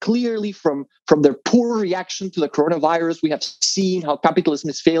China. Like clearly from their poor reaction to the coronavirus, we have seen how capitalism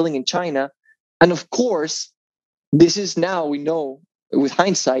is failing in China. And of course, this is now we know with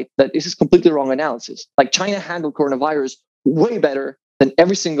hindsight that this is completely wrong analysis. Like China handled coronavirus way better than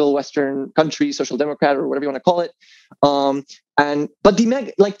every single Western country, social democrat or whatever you want to call it. But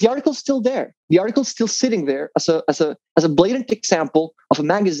the article's still there. The article's still sitting there as a blatant example of a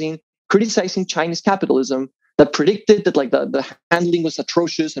magazine criticizing Chinese capitalism that predicted that like the handling was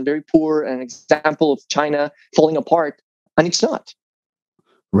atrocious and very poor, and an example of China falling apart, and it's not.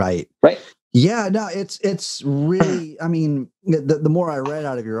 Right. Yeah, no, it's really, I mean, the more I read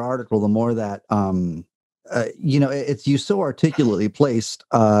out of your article, the more that, it's you so articulately placed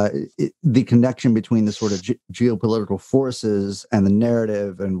the connection between the sort of geopolitical forces and the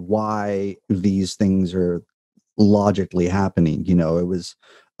narrative and why these things are logically happening. It was,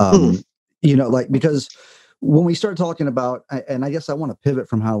 because when we start talking about, and I guess I want to pivot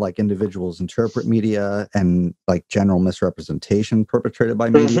from how like individuals interpret media and like general misrepresentation perpetrated by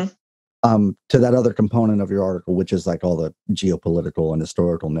media. To that other component of your article, which is like all the geopolitical and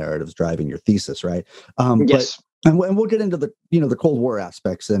historical narratives driving your thesis, right? Yes. And we'll get into the the Cold War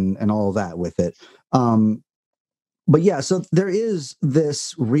aspects and all of that with it. But yeah, so there is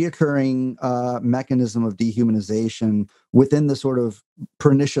this reoccurring mechanism of dehumanization within the sort of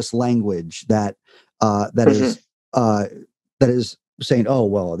pernicious language that is saying, oh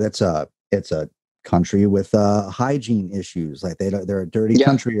well, it's a country with hygiene issues, like they're a dirty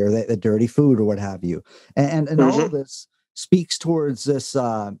country, or they dirty food, or what have you, and all of this speaks towards this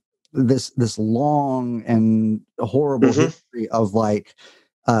this long and horrible history of like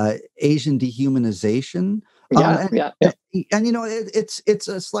Asian dehumanization. And it's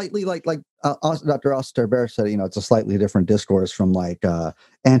a slightly like Dr. Osterberg said, it's a slightly different discourse from like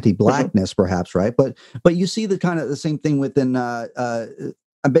anti-blackness, perhaps, right? But you see the kind of the same thing within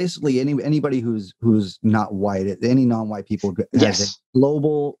basically anybody who's not white, any non-white people has a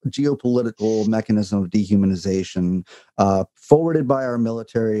global geopolitical mechanism of dehumanization forwarded by our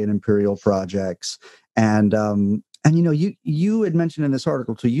military and imperial projects. And you had mentioned in this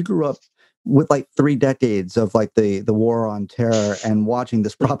article too, you grew up with like 3 decades of like the war on terror and watching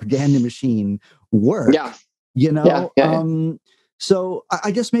this propaganda machine work. So I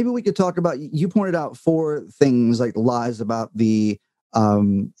guess maybe we could talk about, you pointed out 4 things, like lies about the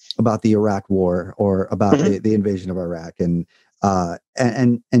Iraq War, or about the invasion of Iraq, and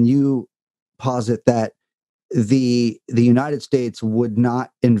you posit that the United States would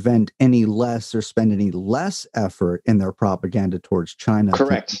not invent any less or spend any less effort in their propaganda towards China,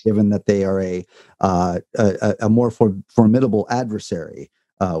 correct, given that they are a more formidable adversary.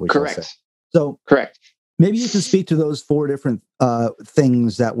 Correct. So correct. Maybe you can speak to those 4 different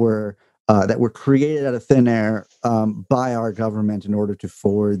things that were created out of thin air by our government in order to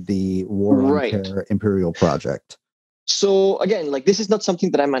forward the war on terror imperial project. So again, like this is not something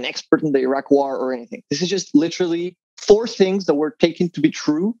that I'm an expert in the Iraq War or anything. This is just literally 4 things that were taken to be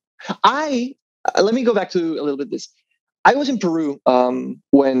true. Let me go back to a little bit this. I was in Peru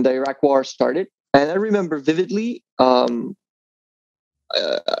when the Iraq War started, and I remember vividly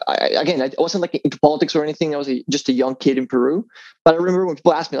I wasn't like into politics or anything. I was just a young kid in Peru. But I remember when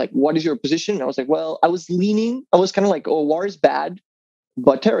people asked me like, "What is your position?" And I was like, "Well, I was kind of like, oh, war is bad,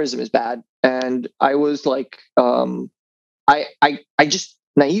 but terrorism is bad." And I was like, I just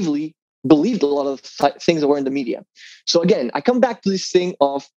naively believed a lot of things that were in the media. So again, I come back to this thing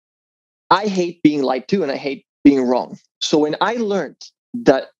of I hate being lied to and I hate being wrong. So when I learned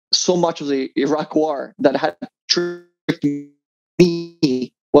that so much of the Iraq war that had tricked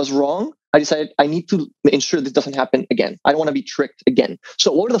me was wrong, I decided I need to ensure this doesn't happen again. I don't want to be tricked again.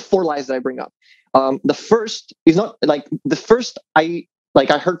 So what are the 4 lies that I bring up? The first is not like the first I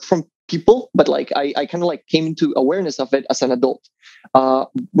heard from people, but like I kind of like came into awareness of it as an adult,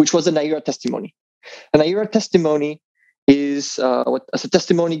 which was the Naira testimony. The Naira testimony is as a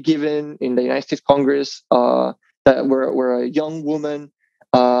testimony given in the United States Congress, that where a young woman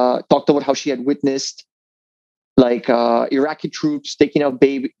talked about how she had witnessed like Iraqi troops taking out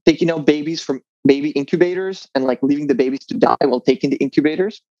babies from baby incubators and like leaving the babies to die while taking the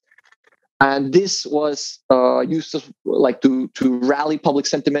incubators. And this was used to rally public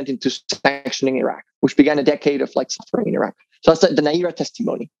sentiment into sanctioning Iraq, which began a decade of like suffering in Iraq. So that's the Naira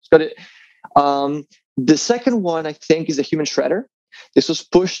testimony. Got it. The second one, I think, is the human shredder. This was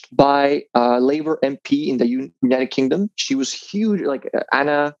pushed by a Labour MP in the United Kingdom. She was huge, like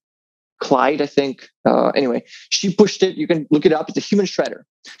Anna Clyde, I think. Anyway, she pushed it. You can look it up. It's a human shredder.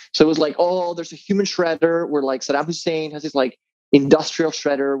 So it was like, oh, there's a human shredder where like Saddam Hussein has this like industrial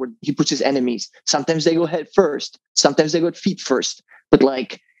shredder where he puts his enemies. Sometimes they go head first. Sometimes they go feet first. But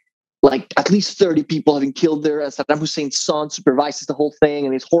like at least 30 people have been killed there. And Saddam Hussein's son supervises the whole thing,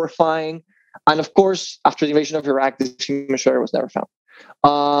 and it's horrifying. And of course, after the invasion of Iraq, this human shredder was never found.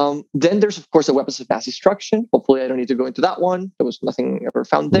 Then there's, of course, the weapons of mass destruction. Hopefully, I don't need to go into that one. There was nothing ever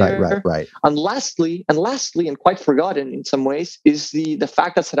found there. Right. And lastly, and quite forgotten in some ways, is the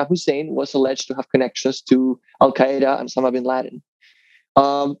fact that Saddam Hussein was alleged to have connections to Al Qaeda and Osama bin Laden.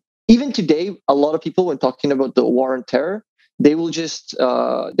 Even today, a lot of people, when talking about the war on terror, they will just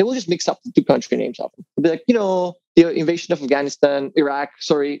mix up the 2 country names of them. They'll be like, the invasion of Afghanistan.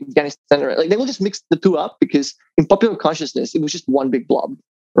 Like they will just mix the 2 up because in popular consciousness, it was just one big blob,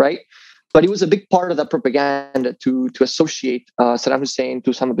 right? But it was a big part of that propaganda to associate Saddam Hussein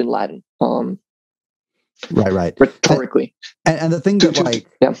to Osama bin Laden. Right. Rhetorically. And the thing that the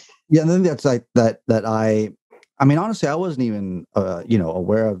thing that's like that I mean, honestly, I wasn't even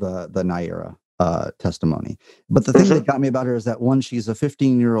aware of the Naira testimony. But the thing that got me about her is that one, she's a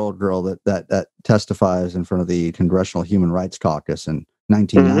 15-year-old girl that testifies in front of the Congressional Human Rights Caucus in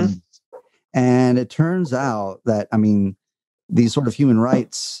 1990. And it turns out that, I mean, these sort of human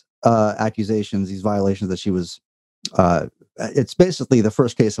rights accusations, these violations that she was, it's basically the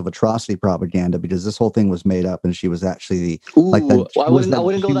first case of atrocity propaganda, because this whole thing was made up and she was actually I wouldn't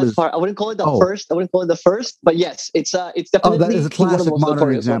go that far. I wouldn't call it the first. I wouldn't call it the first, but yes, it's definitely that is a classic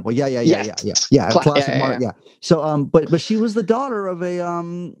modern example. Yeah. Classic. So, but she was the daughter of a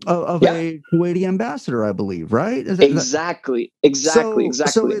Kuwaiti ambassador, I believe, right? Exactly.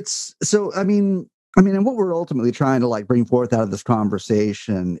 So I mean, and what we're ultimately trying to like bring forth out of this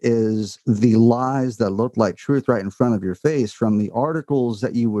conversation is the lies that look like truth right in front of your face from the articles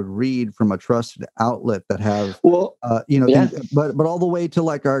that you would read from a trusted outlet that have, but all the way to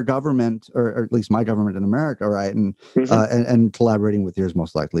like our government, or at least my government in America, right? And and collaborating with yours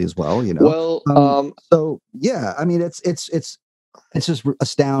most likely as well, so yeah, I mean, it's just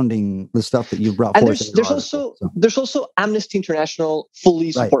astounding the stuff that you brought forth. And there's also Amnesty International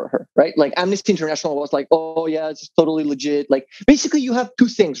fully support her, right? Like Amnesty International was like, oh yeah, it's totally legit. Like basically you have 2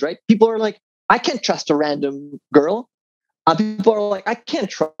 things, right? People are like, I can't trust a random girl. People are like, I can't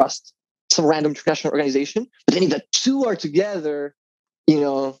trust some random international organization. But then if the 2 are together,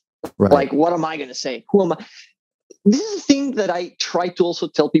 like what am I going to say? Who am I? This is a thing that I try to also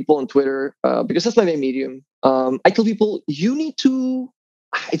tell people on Twitter, because that's my main medium. I tell people, you need to,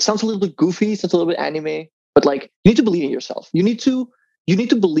 it sounds a little bit goofy, it sounds a little bit anime, but like, you need to believe in yourself. You need to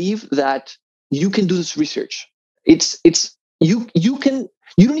believe that you can do this research. You don't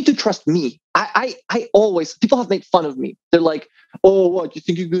need to trust me. I always, people have made fun of me. They're like, oh, what, you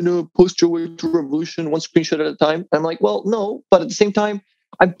think you're going to post your way to revolution one screenshot at a time? And I'm like, well, no, but at the same time,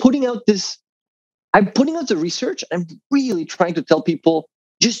 I'm putting out the research. I'm really trying to tell people,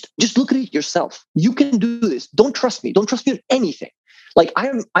 just look at it yourself. You can do this. Don't trust me. Don't trust me on anything. Like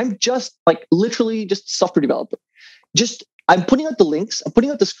I'm just like literally just a software developer. I'm putting out the links. I'm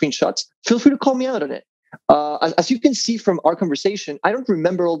putting out the screenshots. Feel free to call me out on it. As you can see from our conversation, I don't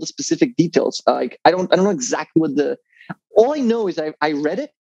remember all the specific details. Like I don't know exactly all I know is I read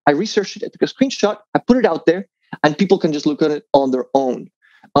it. I researched it. I took a screenshot. I put it out there. and people can just look at it on their own.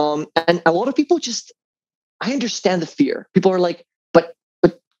 And a lot of people I understand the fear. People are like, but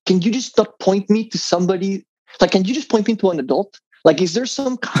can you just not point me to somebody? Like, can you just point me to an adult? Like, is there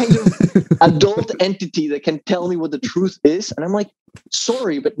some kind of adult entity that can tell me what the truth is? And I'm like,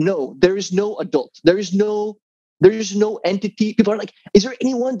 sorry, but no, there is no adult. There is no entity. People are like, is there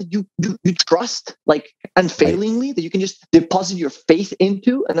anyone that you trust, like, unfailingly, that you can just deposit your faith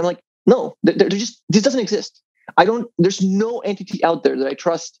into? And I'm like, no, this doesn't exist. There's no entity out there that I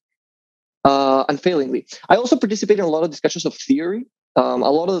trust unfailingly. I also participate in a lot of discussions of theory. A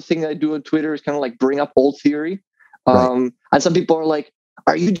lot of the thing I do on Twitter is kind of like bring up old theory. And some people are like,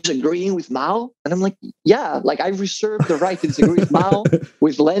 are you disagreeing with Mao? And I'm like, yeah, like I reserve the right to disagree with Mao,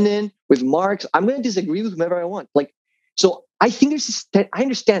 with Lenin, with Marx. I'm going to disagree with whomever I want. Like, so I think I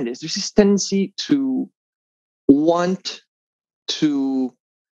understand this. There's this tendency to want to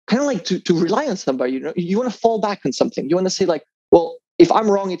kind of like to rely on somebody. You know, you want to fall back on something. You want to say like, well, if I'm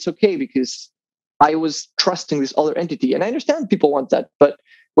wrong, it's okay because I was trusting this other entity. And I understand people want that. But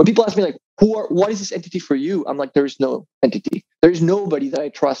when people ask me like, what is this entity for you? I'm like, there is no entity. There is nobody that I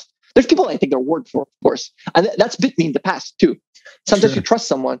trust. There's people I take their word for, of course. And that's bit me in the past too. Sometimes you trust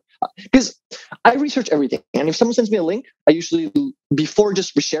someone because I research everything. And if someone sends me a link, I usually, before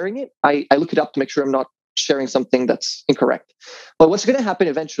just sharing it, I look it up to make sure I'm not sharing something that's incorrect. But what's going to happen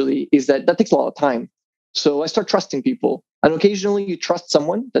eventually is that takes a lot of time. So I start trusting people. And occasionally you trust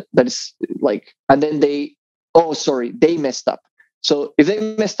someone that is like, and then they messed up. So if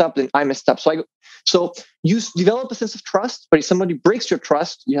they messed up, then I messed up. So you develop a sense of trust, but if somebody breaks your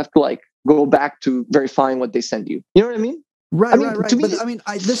trust, you have to like go back to verifying what they send you. You know what I mean? Right. But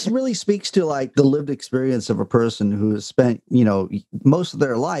this really speaks to like the lived experience of a person who has spent, most of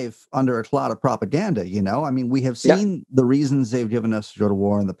their life under a cloud of propaganda. I mean, we have seen the reasons they've given us to go to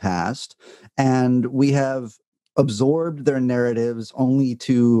war in the past, and we have absorbed their narratives only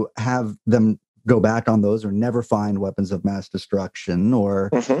to have them go back on those or never find weapons of mass destruction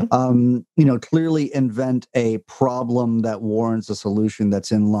or, clearly invent a problem that warrants a solution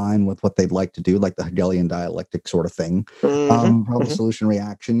that's in line with what they'd like to do, like the Hegelian dialectic sort of thing, problem solution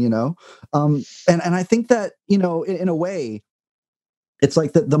reaction, and I think that, in a way, it's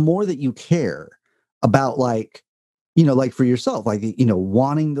like the more that you care about like, like for yourself, like,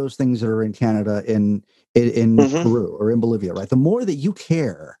 wanting those things that are in Canada, in Peru or in Bolivia, right? The more that you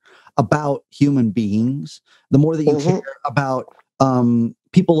care about human beings, the more that you care about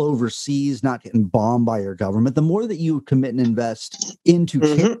people overseas not getting bombed by your government, the more that you commit and invest into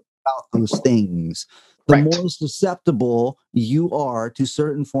caring about those things, the more susceptible you are to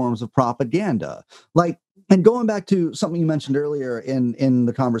certain forms of propaganda. Like, and going back to something you mentioned earlier in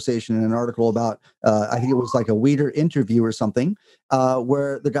the conversation, in an article about, I think it was like a Weider interview or something,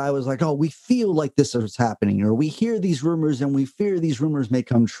 where the guy was like, oh, we feel like this is happening, or we hear these rumors and we fear these rumors may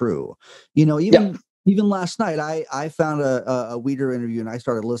come true. Even last night, I found a Weider interview and I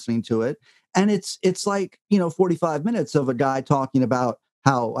started listening to it. And it's like, 45 minutes of a guy talking about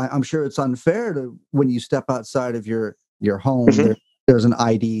how I'm sure it's unfair to when you step outside of your home, there's an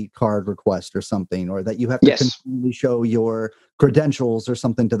ID card request or something, or that you have to continually show your credentials or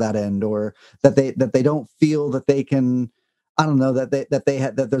something to that end, or that they don't feel that they can, I don't know,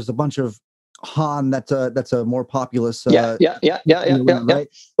 that there's a bunch of Han that's a more populous right.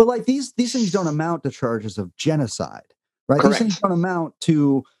 But like these things don't amount to charges of genocide, right? Correct. These things don't amount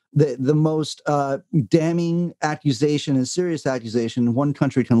to the most damning accusation and serious accusation one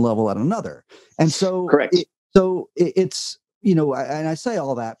country can level at another. And so it's and I say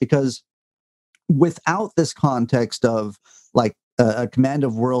all that because without this context of like a command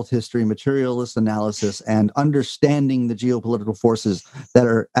of world history, materialist analysis, and understanding the geopolitical forces that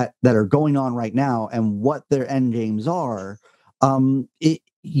are going on right now and what their end games are,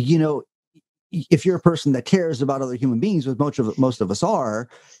 if you're a person that cares about other human beings, which most of us are,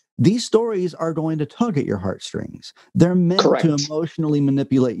 these stories are going to tug at your heartstrings. They're meant to emotionally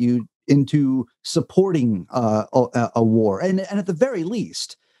manipulate you into supporting a war, and at the very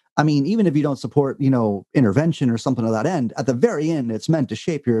least, I mean, even if you don't support, intervention or something to that end, at the very end, it's meant to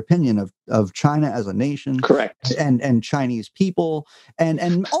shape your opinion of China as a nation, and Chinese people,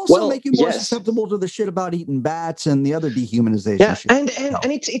 and also make you more susceptible to the shit about eating bats and the other dehumanization shit.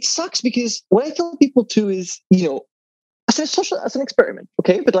 And it sucks because what I tell people too is, as an experiment,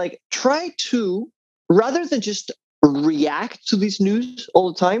 okay, but like try to, rather than just react to this news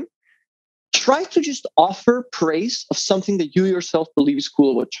all the time, try to just offer praise of something that you yourself believe is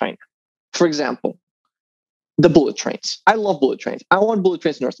cool about China. For example, the bullet trains. I love bullet trains. I want bullet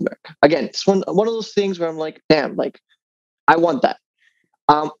trains in North America. Again, it's one of those things where I'm like, damn, like I want that.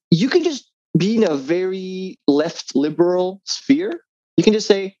 You can just be in a very left liberal sphere, you can just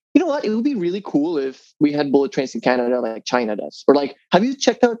say, you know what, it would be really cool if we had bullet trains in Canada like China does. Or like, have you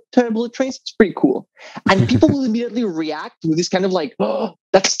checked out China bullet trains? It's pretty cool. And people will immediately react with this kind of like, oh,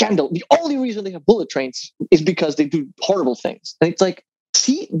 that's scandal. The only reason they have bullet trains is because they do horrible things. And it's like,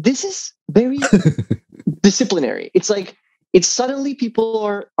 see, this is very disciplinary. It's like, it's suddenly people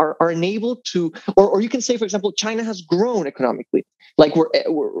are enabled to, or you can say, for example, China has grown economically. Like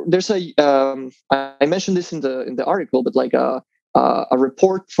there's a, I mentioned this in the article, but like a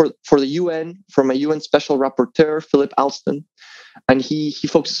report for the UN from a UN special rapporteur, Philip Alston, and he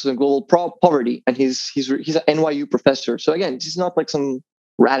focuses on global poverty, and he's an NYU professor. So again, he's not like some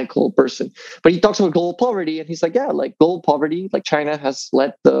radical person, but he talks about global poverty, and he's like, yeah, like global poverty, like China has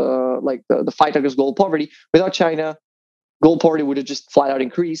led the fight against global poverty. Without China, global poverty would have just flat out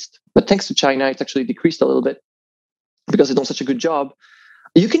increased. But thanks to China, it's actually decreased a little bit because they've done such a good job.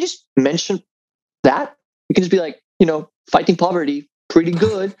 You can just mention that. You can just be like, fighting poverty, pretty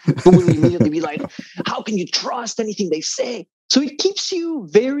good. But we'll immediately be like, how can you trust anything they say? So it keeps you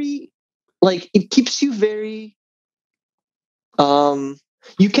very, you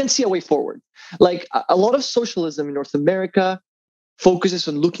can see a way forward. Like a lot of socialism in North America focuses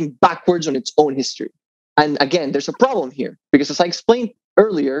on looking backwards on its own history. And again, there's a problem here because, as I explained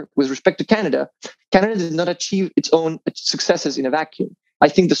earlier, with respect to Canada, Canada did not achieve its own successes in a vacuum. I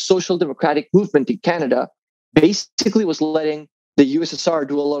think the social democratic movement in Canada basically was letting the USSR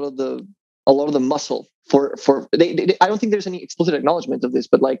do a lot of the muscle for they I don't think there's any explicit acknowledgement of this,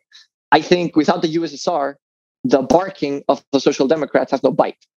 but like I think without the USSR, the barking of the Social Democrats has no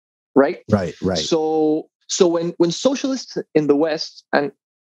bite, right? Right. So when socialists in the West, and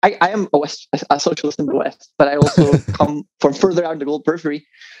I am a socialist in the West, but I also come from further out in the global periphery.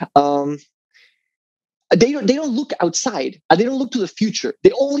 They don't look outside. They don't look to the future.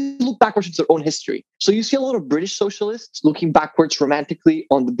 They only look backwards into their own history. So you see a lot of British socialists looking backwards romantically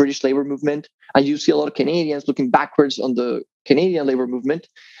on the British labor movement, and you see a lot of Canadians looking backwards on the Canadian labor movement.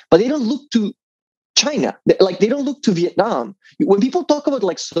 But they don't look to China. They don't look to Vietnam. When people talk about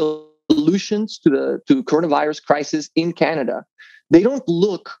like solutions to coronavirus crisis in Canada, they don't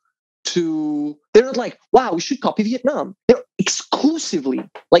look to, they're not like, wow, we should copy Vietnam. They're exclusively,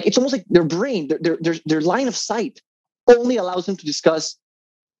 like, it's almost like their brain, their line of sight only allows them to discuss,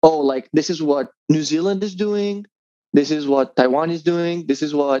 oh, like, this is what New Zealand is doing. This is what Taiwan is doing. This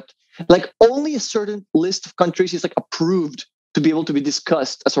is what, like, only a certain list of countries is like approved to be able to be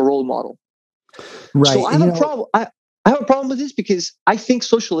discussed as a role model. Right. So I have a problem. I have a problem with this because I think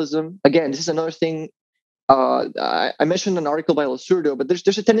socialism, again, this is another thing. I mentioned an article by Losurdo, but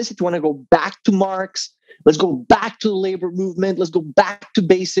there's a tendency to want to go back to Marx. Let's go back to the labor movement. Let's go back to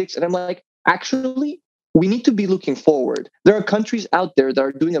basics. And I'm like, actually, we need to be looking forward. There are countries out there that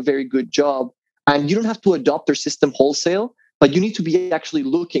are doing a very good job, and you don't have to adopt their system wholesale, but you need to be actually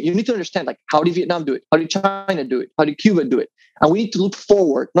looking. You need to understand, like, how did Vietnam do it? How did China do it? How did Cuba do it? And we need to look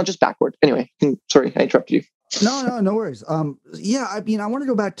forward, not just backward. Anyway, sorry, I interrupted you. No worries. Yeah, I mean, I want to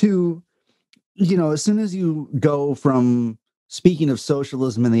go back to, as soon as you go from speaking of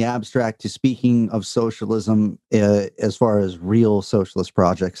socialism in the abstract to speaking of socialism as far as real socialist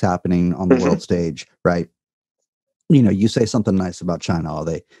projects happening on the world stage, right? You say something nice about China.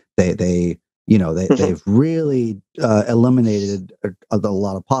 They've really eliminated a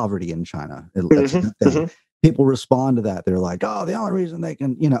lot of poverty in China. That's a good thing. People respond to that. They're like, oh, the only reason they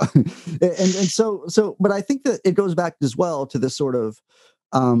can, and so, but I think that it goes back as well to this sort of,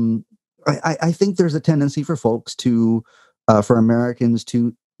 I think there's a tendency for folks to, for Americans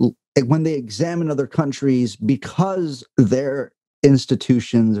to, when they examine other countries, because their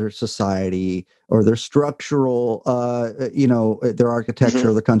institutions or society or their structural, their architecture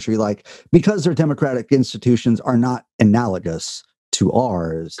of the country, like, because their democratic institutions are not analogous to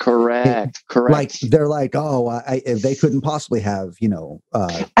ours. Correct. Like, they're like, oh, they couldn't possibly have, and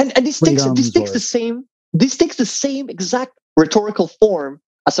this takes the same exact rhetorical form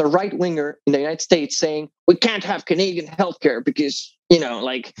as a right winger in the United States saying we can't have Canadian healthcare because they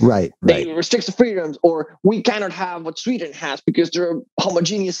restrict the freedoms, or we cannot have what Sweden has because they're a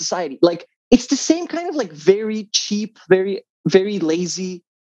homogeneous society. Like, it's the same kind of like very cheap, very very lazy.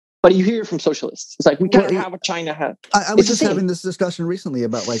 But you hear it from socialists. It's like, we can't have what China had. I was just having this discussion recently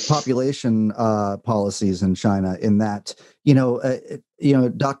about like population policies in China, in that,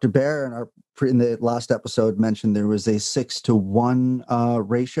 Dr. Bear in the last episode mentioned there was a 6-to-1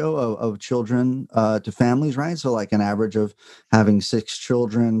 ratio of children to families, right? So like an average of having 6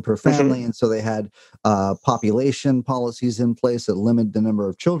 children per family. And so they had population policies in place that limit the number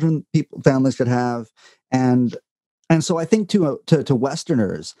of children families could have. And so I think to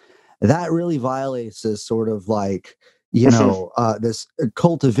Westerners, that really violates this sort of like, this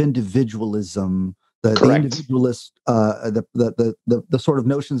cult of individualism, the Correct. individualist, the sort of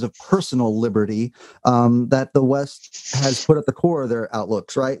notions of personal liberty that the West has put at the core of their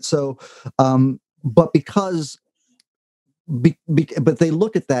outlooks, right? So, but because but they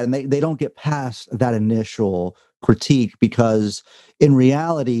look at that and they don't get past that initial critique, because in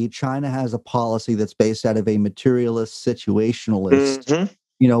reality, China has a policy that's based out of a materialist, situationalist.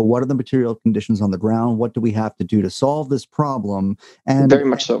 What are the material conditions on the ground? What do we have to do to solve this problem? And Very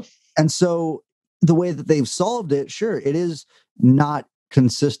much so. And so the way that they've solved it, sure, it is not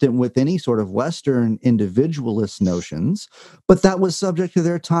consistent with any sort of Western individualist notions, but that was subject to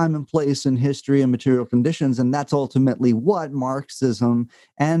their time and place in history and material conditions. And that's ultimately what Marxism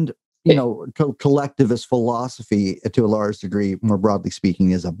and, collectivist philosophy, to a large degree, more broadly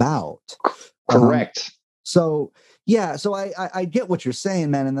speaking, is about. Correct. So I get what you're saying,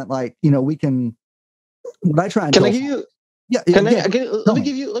 man. And that, like, we can, what I try and Can I give you, yeah, let me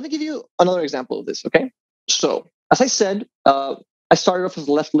give you another example of this. Okay. So as I said, I started off as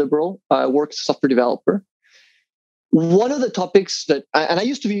a left liberal. I worked as a software developer. One of the topics that, and I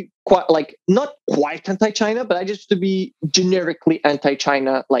used to be not quite anti-China, but I used to be generically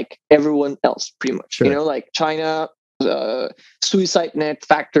anti-China, like everyone else, pretty much. Sure. Like China, suicide net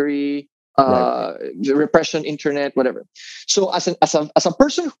factory, repression, internet, whatever. So as a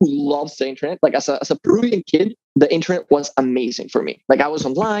person who loves the internet, like as a Peruvian kid, the internet was amazing for me. Like I was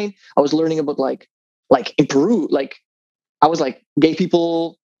online, I was learning about like in Peru, like I was like, gay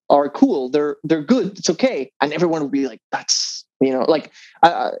people are cool, they're good, it's okay, and everyone would be like, that's I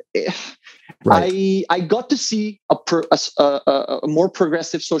got to see a more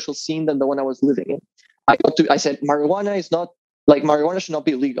progressive social scene than the one I was living in. I said marijuana should not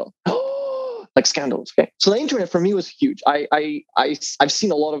be illegal. Like scandals. Okay, so the internet for me was huge. I've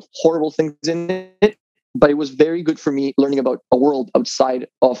seen a lot of horrible things in it, but it was very good for me learning about a world outside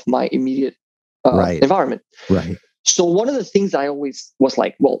of my immediate environment. Right. So one of the things I always was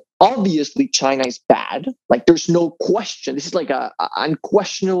like, well, obviously China is bad. Like there's no question. This is like a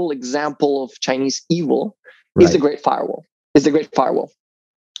unquestionable example of Chinese evil. Right. Is the Great Firewall.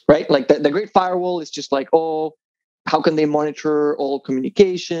 Right? Like the Great Firewall is just like, oh, how can they monitor all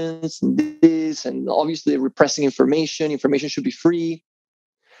communications and this, and obviously repressing information. Information should be free.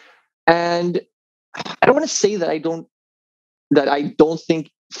 And I don't want to say that I don't think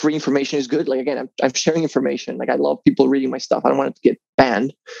free information is good. Like again, I'm sharing information. Like I love people reading my stuff. I don't want it to get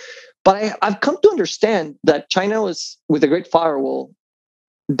banned. But I've come to understand that China was, with the Great Firewall,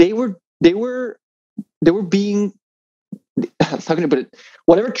 they were being, how can I put it?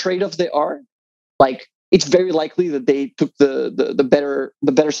 Whatever trade-offs they are, like it's very likely that they took the better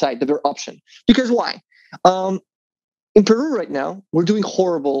side, the better option. Because why? In Peru right now, we're doing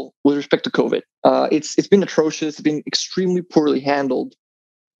horrible with respect to COVID. It's been atrocious. It's been extremely poorly handled.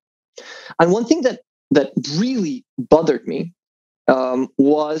 And one thing that really bothered me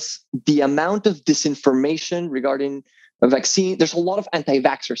was the amount of disinformation regarding a vaccine. There's a lot of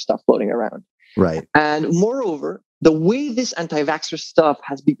anti-vaxxer stuff floating around. Right. And moreover, the way this anti-vaxxer stuff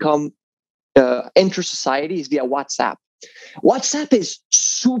has become enter society is via WhatsApp. WhatsApp is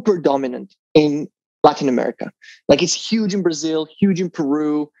super dominant in Latin America. Like it's huge in Brazil, huge in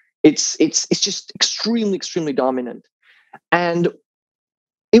Peru. It's just extremely, extremely dominant. And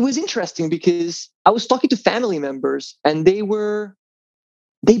it was interesting because I was talking to family members and they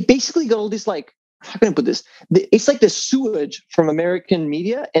basically got all this, like, how can I put this? It's like the sewage from American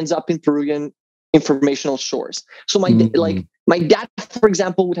media ends up in Peruvian informational shores. So my dad, for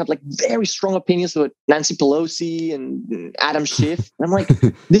example, would have like very strong opinions about Nancy Pelosi and Adam Schiff. And I'm like,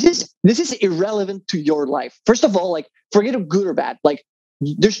 this is irrelevant to your life. First of all, like, forget if good or bad. Like,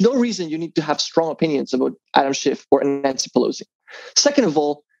 there's no reason you need to have strong opinions about Adam Schiff or Nancy Pelosi. Second of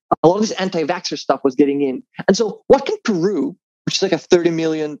all, a lot of this anti-vaxxer stuff was getting in. And so what can Peru, which is like a 30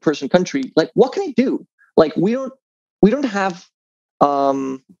 million person country, like what can it do? Like we don't have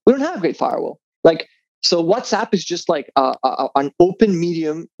a Great Firewall. Like, so WhatsApp is just like an open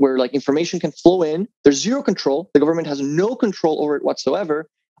medium where like information can flow in. There's zero control. The government has no control over it whatsoever.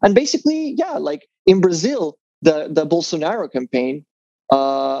 And basically, yeah, like in Brazil, the Bolsonaro campaign,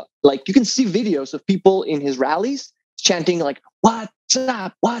 like you can see videos of people in his rallies chanting like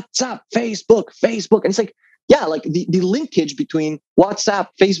WhatsApp, Facebook. And it's like, yeah, like the linkage between WhatsApp,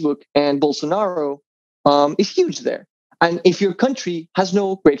 Facebook, and Bolsonaro is huge there. And if your country has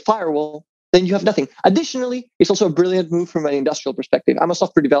no Great Firewall, then you have nothing. Additionally, it's also a brilliant move from an industrial perspective. I'm a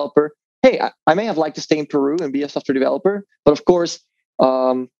software developer. Hey, I may have liked to stay in Peru and be a software developer, but of course,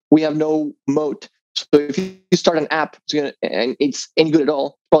 we have no moat So if you start an app and it's any good at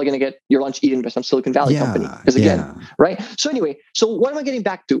all, probably going to get your lunch eaten by some Silicon Valley company. Because again, right? So anyway, so what am I getting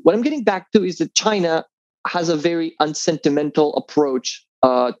back to? What I'm getting back to is that China has a very unsentimental approach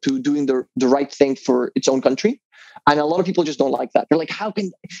to doing the right thing for its own country. And a lot of people just don't like that. They're like, how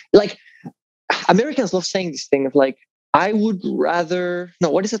can, like, Americans love saying this thing of like, I would rather, no,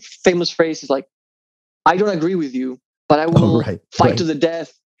 what is that famous phrase? Is like, I don't agree with you, but I will fight to the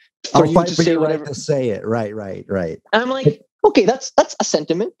death for you to say whatever. To say it. Right. And I'm like, okay, that's a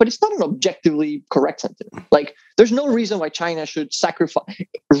sentiment, but it's not an objectively correct sentiment. Like, there's no reason why China should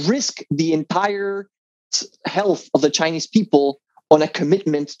risk the entire health of the Chinese people on a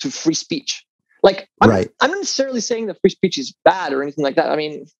commitment to free speech. Like, I'm not necessarily saying that free speech is bad or anything like that. I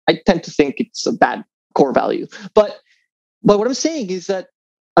mean, I tend to think it's a bad core value. But what I'm saying is that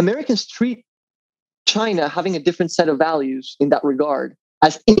Americans treat China having a different set of values in that regard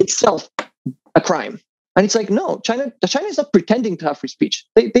as in itself a crime. And it's like, no, China is not pretending to have free speech.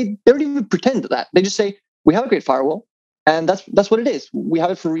 They don't even pretend to that. They just say, we have a Great Firewall, and that's what it is. We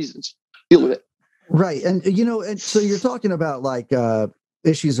have it for reasons. Deal with it. Right. And, and so you're talking about like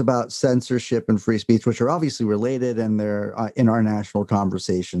issues about censorship and free speech, which are obviously related, and they're in our national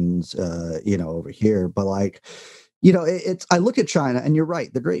conversations, over here. But like, I look at China, and you're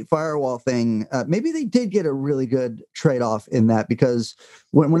right. The Great Firewall thing, maybe they did get a really good trade-off in that, because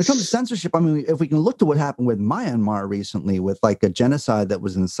when it comes to censorship, I mean, if we can look to what happened with Myanmar recently, with like a genocide that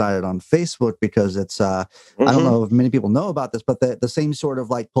was incited on Facebook, because it's, I don't know if many people know about this, but the same sort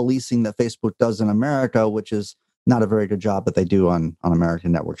of like policing that Facebook does in America, which is not a very good job that they do on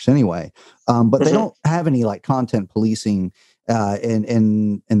American networks anyway. But they don't have any like content policing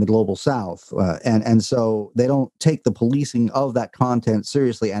in the global South, and so they don't take the policing of that content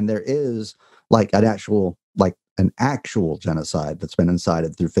seriously. And there is like an actual genocide that's been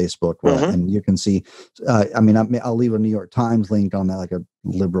incited through Facebook, and you can see. I'll leave a New York Times link on that, like a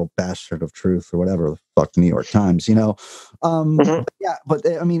liberal bastard of truth or whatever the fuck New York Times, But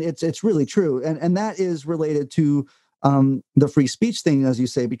I mean, it's really true, and that is related to the free speech thing, as you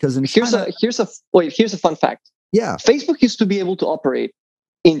say, because here's a fun fact. Yeah. Facebook used to be able to operate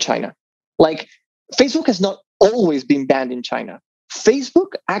in China. Like, Facebook has not always been banned in China.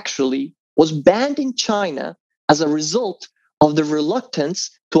 Facebook actually was banned in China as a result of the reluctance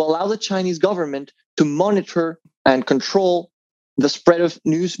to allow the Chinese government to monitor and control the spread of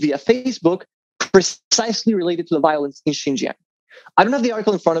news via Facebook, precisely related to the violence in Xinjiang. I don't have the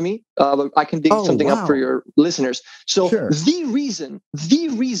article in front of me, but I can dig something up for your listeners. So the reason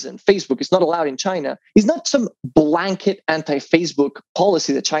Facebook is not allowed in China is not some blanket anti-Facebook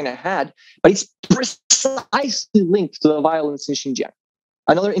policy that China had, but it's precisely linked to the violence in Xinjiang.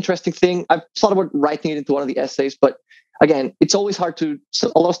 Another interesting thing, I've thought about writing it into one of the essays, but again, it's always hard to,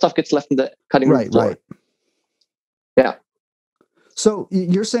 a lot of stuff gets left in the cutting room floor. Right. Yeah. So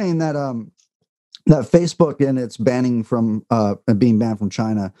you're saying that that Facebook and its banning from being banned from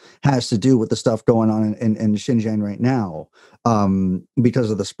China has to do with the stuff going on in Xinjiang right now,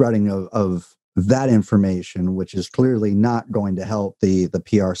 because of the spreading of that information, which is clearly not going to help the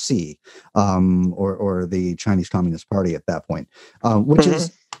PRC or the Chinese Communist Party at that point, which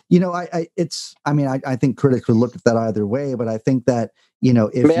is, I think critics would look at that either way, but I think that,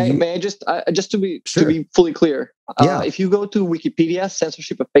 if may I just to be fully clear, if you go to Wikipedia,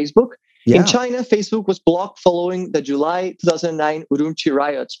 censorship of Facebook, in China, Facebook was blocked following the July 2009 Urumqi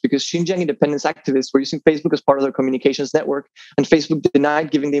riots because Xinjiang independence activists were using Facebook as part of their communications network, and Facebook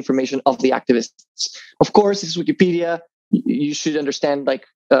denied giving the information of the activists. Of course, this is Wikipedia. You should understand, like,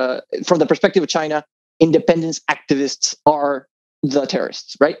 from the perspective of China, independence activists are the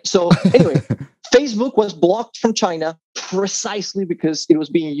terrorists, right? So anyway, Facebook was blocked from China precisely because it was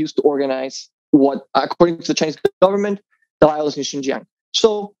being used to organize what, according to the Chinese government, the violence in Xinjiang.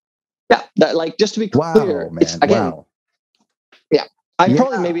 So yeah, that, like, just to be clear, it's again,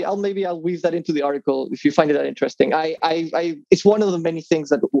 I'll weave that into the article if you find it that interesting. It's one of the many things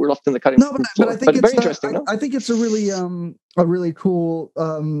that were left in the cutting room floor. But I think it's very interesting. I think it's a really cool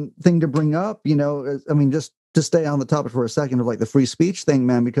thing to bring up. I mean, just to stay on the topic for a second of like the free speech thing,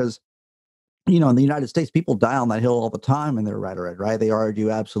 man, because in the United States, people die on that hill all the time in their rhetoric, right? They argue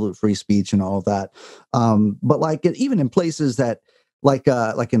absolute free speech and all of that. But like even in places that, like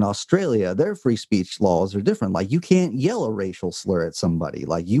in Australia, their free speech laws are different. Like, you can't yell a racial slur at somebody.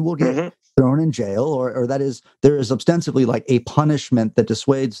 Like, you will get thrown in jail, or there is ostensibly like a punishment that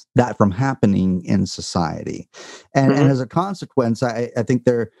dissuades that from happening in society. And as a consequence, I think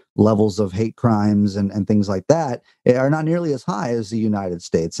their levels of hate crimes and things like that are not nearly as high as the United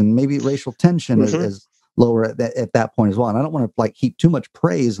States. And maybe racial tension is lower at that point as well. And I don't want to like heap too much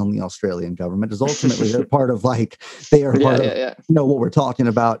praise on the Australian government, because ultimately they're part of they are part of what we're talking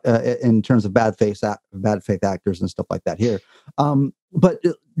about in terms of bad faith actors and stuff like that here. But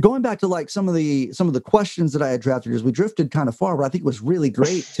going back to like some of the questions that I had drafted, as we drifted kind of far, but I think it was really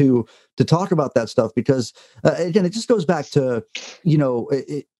great to talk about that stuff, because again, it just goes back to,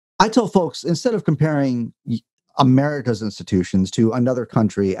 I tell folks, instead of comparing America's institutions to another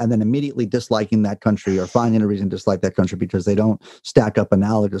country and then immediately disliking that country or finding a reason to dislike that country because they don't stack up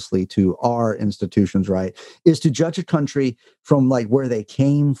analogously to our institutions, right, is to judge a country from like where they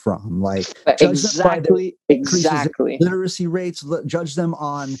came from, like exactly literacy rates, judge them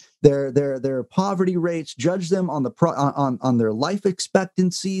on their poverty rates, judge them on on their life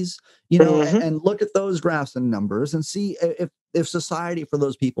expectancies, and look at those graphs and numbers and see if society for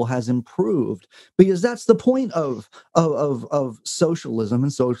those people has improved, because that's the point of socialism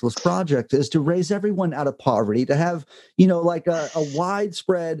and socialist projects, is to raise everyone out of poverty, to have like a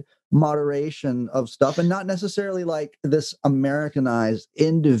widespread moderation of stuff, and not necessarily like this Americanized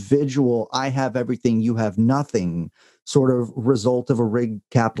individual, I have everything, you have nothing sort of result of a rigged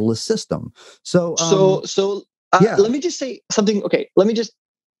capitalist system. So let me just say something. Okay, let me just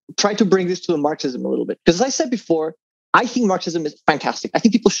try to bring this to the Marxism a little bit, because as I said before, I think Marxism is fantastic. I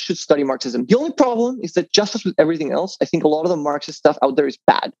think people should study Marxism. The only problem is that, just as with everything else, I think a lot of the Marxist stuff out there is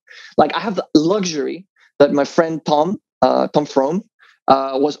bad. Like, I have the luxury that my friend Tom Frome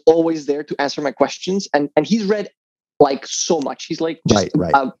was always there to answer my questions, and he's read like so much. He's like just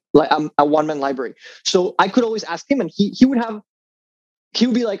a one-man library. So I could always ask him, and he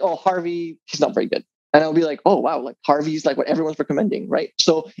would be like, "Oh, Harvey, he's not very good." And I'll be like, "Oh, wow, like Harvey's like what everyone's recommending, right?"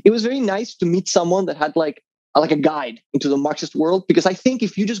 So it was very nice to meet someone that had like a guide into the Marxist world, because I think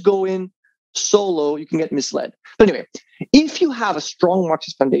if you just go in solo, you can get misled. But anyway, if you have a strong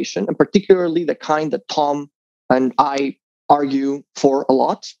Marxist foundation, and particularly the kind that Tom and I argue for a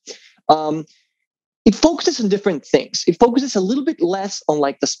lot, it focuses on different things. It focuses a little bit less on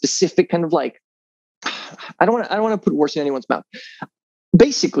like the specific kind of like, I don't want to put words in anyone's mouth.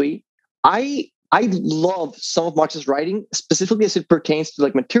 Basically, I love some of Marx's writing, specifically as it pertains to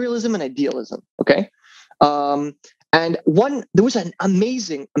like materialism and idealism. Okay. And there was an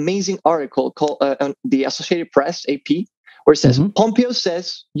amazing article called on the Associated Press, AP, where it says, Pompeo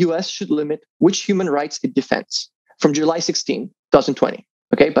says U.S. should limit which human rights it defends, from July 16, 2020.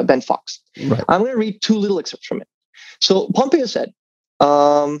 Okay, by Ben Fox. Right. I'm going to read two little excerpts from it. So Pompeo said,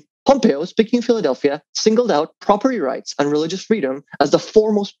 Pompeo, speaking in Philadelphia, singled out property rights and religious freedom as the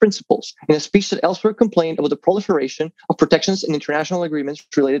foremost principles in a speech that elsewhere complained about the proliferation of protections in international agreements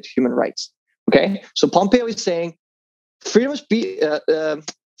related to human rights. Okay, so Pompeo is saying freedom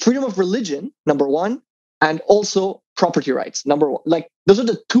of religion, number one, and also property rights, number one. Like, those are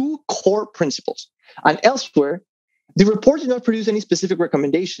the two core principles. And elsewhere, the report did not produce any specific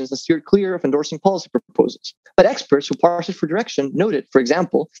recommendations and steered clear of endorsing policy proposals. But experts who parsed for direction noted, for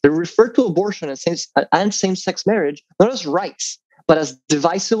example, they referred to abortion and same-sex marriage not as rights, but as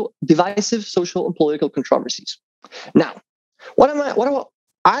divisive social and political controversies. Now,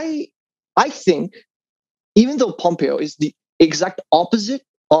 I think, even though Pompeo is the exact opposite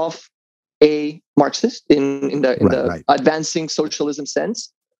of a Marxist in the advancing socialism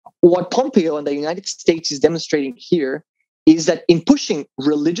sense, what Pompeo and the United States is demonstrating here is that in pushing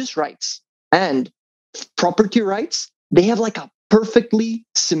religious rights and property rights, they have like a perfectly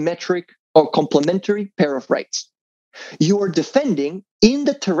symmetric or complementary pair of rights. You are defending in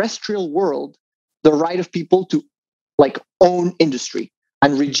the terrestrial world the right of people to like own industry,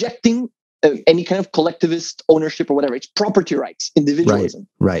 and rejecting any kind of collectivist ownership or whatever. It's property rights, individualism.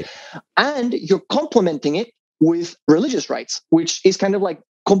 Right. And you're complementing it with religious rights, which is kind of like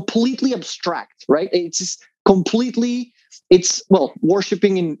completely abstract, right? It's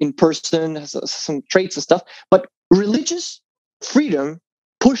worshiping in person has some traits and stuff, but religious freedom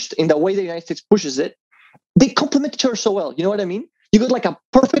pushed in the way the United States pushes it, they complement each other so well. You know what I mean? You got like a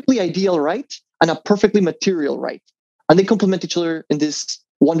perfectly ideal right and a perfectly material right, and they complement each other in this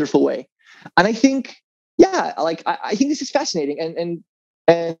wonderful way. And I think, I think this is fascinating,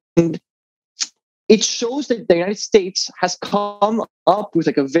 and it shows that the United States has come up with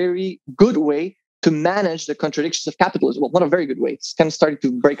like a very good way to manage the contradictions of capitalism. Well, not a very good way. It's kind of starting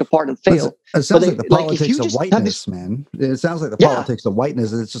to break apart and fail. It sounds like the politics of whiteness, man. It sounds like the politics of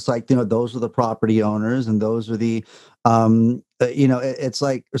whiteness. It's just like, those are the property owners, and those are the, it's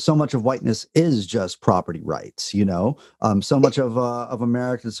like so much of whiteness is just property rights. So much of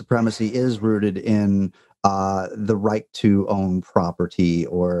American supremacy is rooted in the right to own property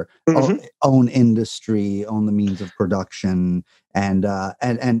or own industry, own the means of production.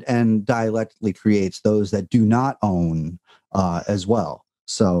 and dialectically creates those that do not own as well.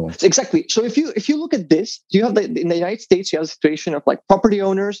 So exactly. So if you look at this, you have in the United States, you have a situation of like property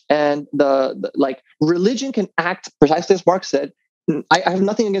owners, and the like religion can act precisely as Marx said. I have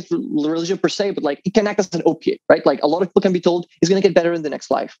nothing against religion per se, but like it can act as an opiate, right? Like a lot of people can be told it's going to get better in the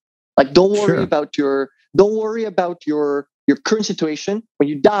next life. Like don't worry about your current situation. When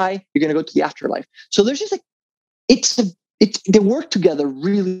you die, you're going to go to the afterlife. So there's just like they work together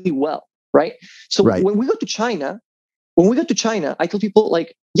really well, right? So when we go to China, I tell people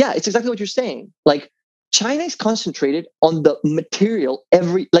like, yeah, it's exactly what you're saying. Like China is concentrated on the material.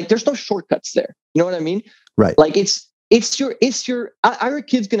 There's no shortcuts there. You know what I mean? Right. Like our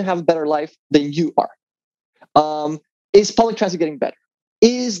kid's gonna have a better life than you are. Is public transit getting better?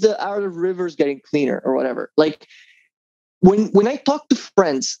 Is our rivers getting cleaner or whatever? Like when I talk to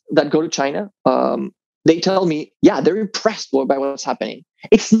friends that go to China, they tell me, yeah, they're impressed by what's happening.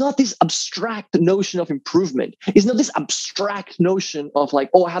 It's not this abstract notion of improvement. It's not this abstract notion of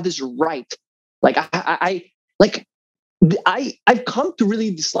like, oh, I have this right. Like I've come to really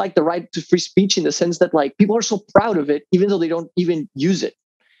dislike the right to free speech in the sense that like people are so proud of it, even though they don't even use it.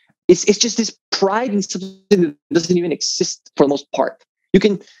 It's just this pride in something that doesn't even exist for the most part. You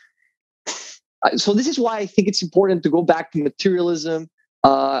can. So this is why I think it's important to go back to materialism,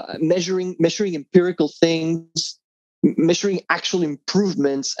 measuring empirical things, measuring actual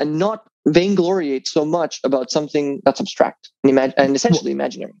improvements, and not vaingloriate so much about something that's abstract and essentially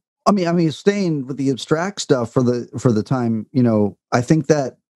imaginary. I mean, staying with the abstract stuff for the time, I think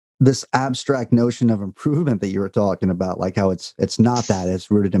that this abstract notion of improvement that you were talking about, like how it's not that,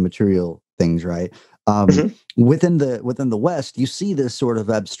 it's rooted in material things, right? Within the West, you see this sort of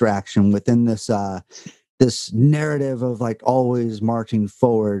abstraction within this this narrative of like always marching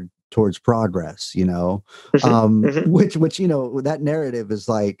forward towards progress, which that narrative is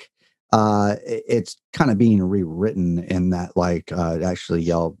like it's kind of being rewritten in that like actually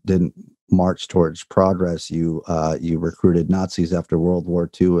y'all didn't march towards progress. You recruited Nazis after World War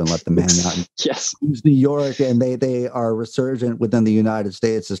II and let them hang out in New York, and they are resurgent within the United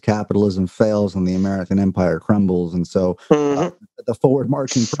States as capitalism fails and the American empire crumbles. And so the forward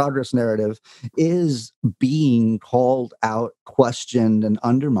marching progress narrative is being called out, questioned, and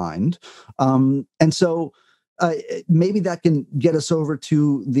undermined. And so maybe that can get us over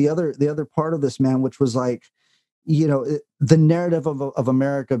to the other part of this, man, which was like, the narrative of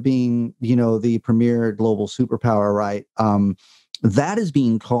America being, the premier global superpower, right? That is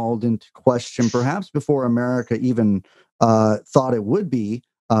being called into question, perhaps before America even thought it would be,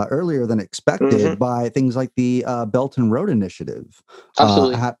 earlier than expected, by things like the Belt and Road Initiative.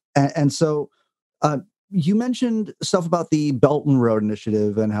 Absolutely. And so you mentioned stuff about the Belt and Road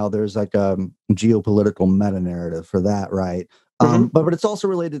Initiative and how there's like a geopolitical meta-narrative for that, right? But it's also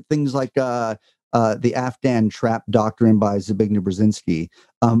related to things like the Afghan Trap Doctrine by Zbigniew Brzezinski.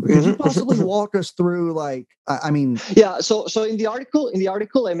 Could you possibly walk us through, like, Yeah. So in the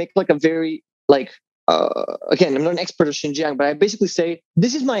article, I make like a very like again, I'm not an expert of Xinjiang, but I basically say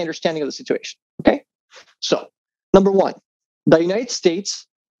this is my understanding of the situation. Okay. So number one, the United States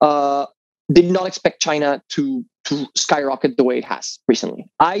did not expect China to skyrocket the way it has recently.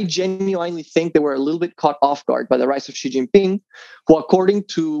 I genuinely think they were a little bit caught off guard by the rise of Xi Jinping, who, according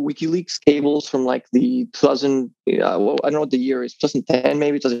to WikiLeaks cables from like the 2000, I don't know what the year is, 2010,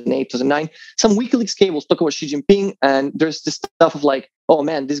 maybe 2008, 2009, some WikiLeaks cables talk about Xi Jinping, and there's this stuff of like, oh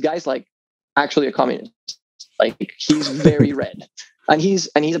man, this guy's like actually a communist. Like he's very red, and he's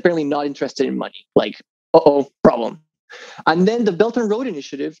apparently not interested in money. Like, problem. And then the Belt and Road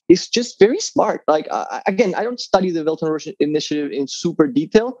Initiative is just very smart. Like, again, I don't study the Belt and Road Initiative in super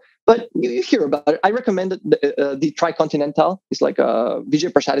detail, but you hear about it. I recommend that the Tricontinental is like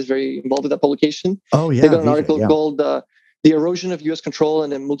Vijay Prasad is very involved with that publication. Oh, yeah. They got an article called The Erosion of U.S. Control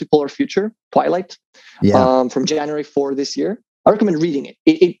and a Multipolar Future, Twilight, from January 4 this year. I recommend reading it.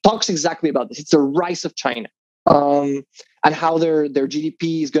 It talks exactly about this. It's the rise of China. And how their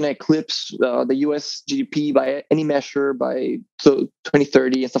GDP is going to eclipse the US GDP by any measure by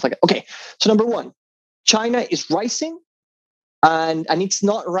 2030 and stuff like that. Okay, so number one, China is rising, and it's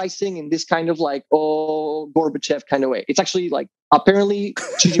not rising in this kind of like, Gorbachev kind of way. It's actually like, apparently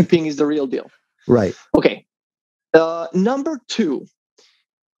Xi Jinping is the real deal. Right. Okay. Number two,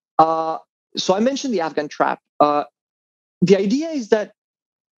 so I mentioned the Afghan trap. The idea is that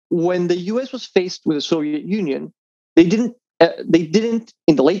when the US was faced with the Soviet Union, they didn't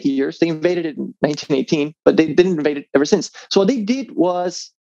in the late years. They invaded it in 1918, but they didn't invade it ever since. So what they did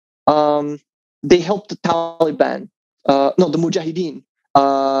was they helped the Taliban, the Mujahideen,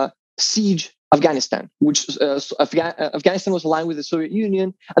 siege Afghanistan, which Afghanistan was aligned with the Soviet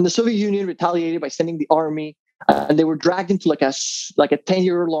Union, and the Soviet Union retaliated by sending the army, and they were dragged into like a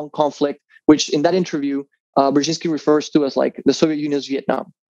 10-year-long conflict, which in that interview, Brzezinski refers to as like the Soviet Union's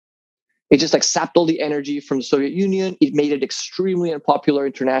Vietnam. It just like sapped all the energy from the Soviet Union. It made it extremely unpopular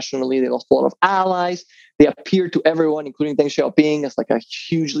internationally. They lost a lot of allies. They appeared to everyone, including Deng Xiaoping, as like a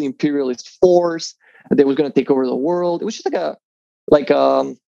hugely imperialist force that was going to take over the world. It was just like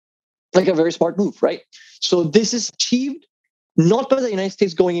a very smart move, right? So this is achieved not by the United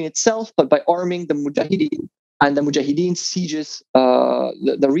States going in itself, but by arming the Mujahideen, and the Mujahideen sieges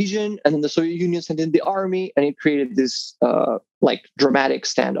the region, and then the Soviet Union sent in the army, and it created this like dramatic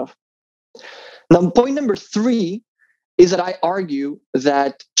standoff. Now, point number 3 is that I argue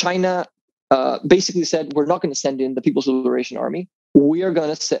that China basically said, we're not going to send in the People's Liberation Army. We're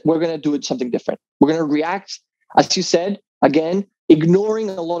going to do it something different. We're going to react, as you said, again, ignoring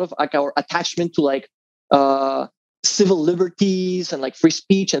a lot of like our attachment to like civil liberties and like free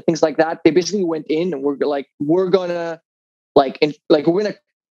speech and things like that. They basically went in and we're gonna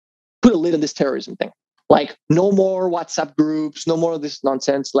put a lid on this terrorism thing. Like, no more WhatsApp groups, no more of this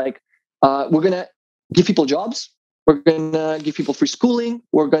nonsense. Like, we're gonna give people jobs. We're gonna give people free schooling.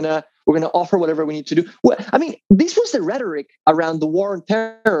 We're gonna offer whatever we need to do. Well, I mean, this was the rhetoric around the war on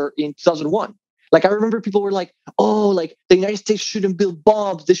terror in 2001. Like, I remember people were like, oh, like the United States shouldn't build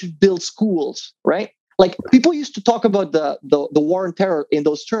bombs, they should build schools, right? Like, people used to talk about the war on terror in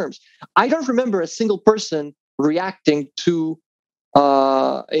those terms. I don't remember a single person reacting to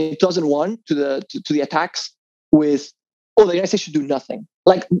in 2001 to the attacks with, oh, the United States should do nothing.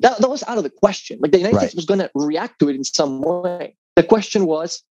 Like, that was out of the question. Like, the United States was going to react to it in some way. The question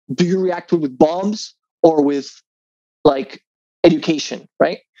was, do you react to it with bombs or with like education,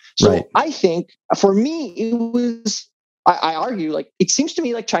 right? So I think for me, it was, I argue, like, it seems to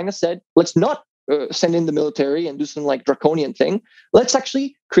me like China said, let's not send in the military and do some like draconian thing. Let's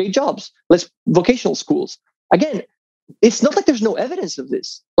actually create jobs. Let's vocational schools. Again, it's not like there's no evidence of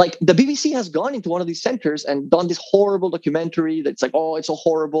this. Like, the BBC has gone into one of these centers and done this horrible documentary that's like, oh, it's so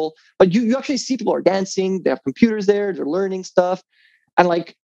horrible. But you actually see people are dancing. They have computers there. They're learning stuff. And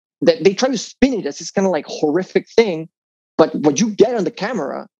like, they try to spin it as this kind of like horrific thing. But what you get on the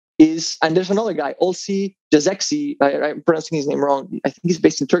camera is, and there's another guy, Olsi Jazeksi, I'm pronouncing his name wrong. I think he's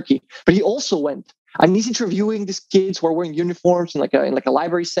based in Turkey, but he also went and he's interviewing these kids who are wearing uniforms in like a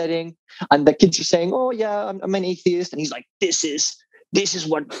library setting, and the kids are saying, "Oh yeah, I'm an atheist," and he's like, "This is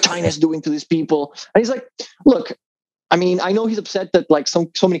what China's doing to these people," and he's like, "Look, I mean, I know he's upset that like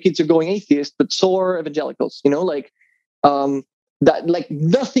so many kids are going atheist, but so are evangelicals, you know, like that, like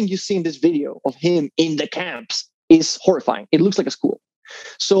nothing you see in this video of him in the camps is horrifying. It looks like a school."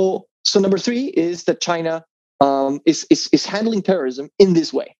 So number 3 is that China is handling terrorism in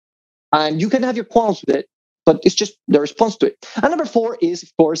this way. And you can have your qualms with it, but it's just the response to it. And number 4 is,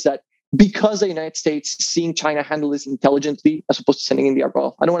 of course, that because the United States is seeing China handle this intelligently, as opposed to sending in the army.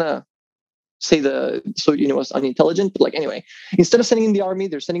 Well, I don't want to say the Soviet Union was unintelligent, but like, anyway, instead of sending in the army,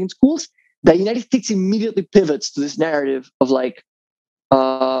 they're sending in schools. The United States immediately pivots to this narrative of like,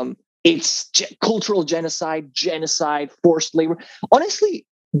 it's cultural genocide, forced labor. Honestly,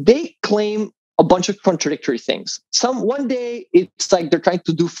 they claim a bunch of contradictory things. One day it's like they're trying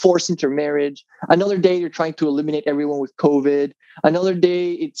to do forced intermarriage. Another day they're trying to eliminate everyone with COVID. Another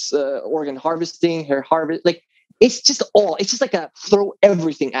day it's organ harvesting, hair harvest. Like, it's just like a throw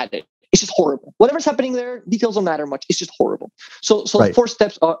everything at it. It's just horrible. Whatever's happening there, details don't matter much. It's just horrible. So the 4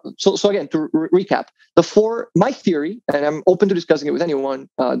 steps are, so again, to recap, my theory, and I'm open to discussing it with anyone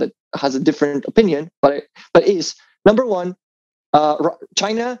that has a different opinion, but is, number 1,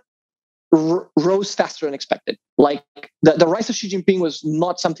 China rose faster than expected. Like, the rise of Xi Jinping was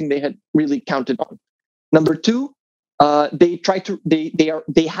not something they had really counted on. Number 2, they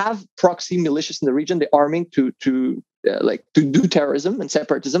have proxy militias in the region. They're arming to do terrorism and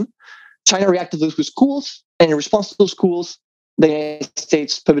separatism. China reacted to those with schools, and in response to those schools, the United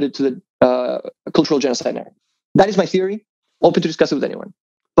States pivoted to the cultural genocide narrative. That is my theory. Open to discuss it with anyone,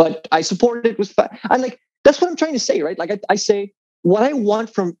 but I support it with and like, that's what I'm trying to say, right? Like, I say what I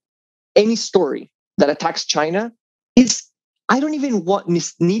want from any story that attacks China is, I don't even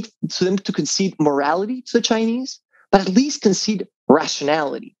need to them to concede morality to the Chinese, but at least concede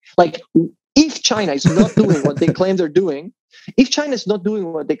rationality. Like, if China is not doing what they claim they're doing,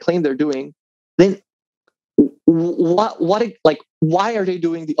 then why are they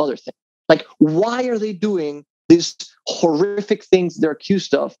doing the other thing? Like, why are they doing these horrific things they're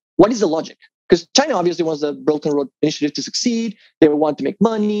accused of? What is the logic? Because China obviously wants the Belt and Road Initiative to succeed. They want to make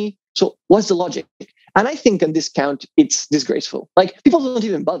money. So what's the logic? And I think on this count, it's disgraceful. Like, people don't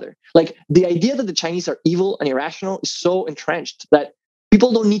even bother. Like, the idea that the Chinese are evil and irrational is so entrenched that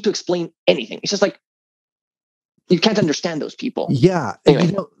people don't need to explain anything. It's just like, you can't understand those people. Yeah.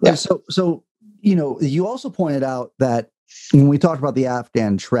 Anyway, yeah. So, you also pointed out that when we talked about the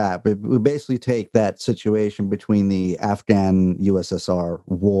Afghan trap, we basically take that situation between the Afghan USSR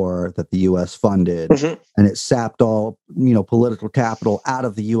war that the U.S. funded, and it sapped all, political capital out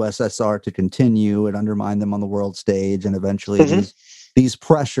of the USSR to continue. It undermined them on the world stage, and eventually these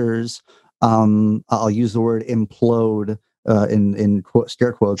pressures, I'll use the word implode in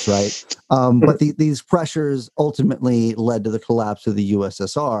scare quotes, right? But these pressures ultimately led to the collapse of the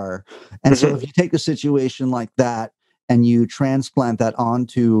USSR. And so if you take a situation like that, and you transplant that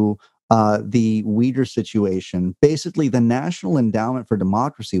onto the Uyghur situation, basically the National Endowment for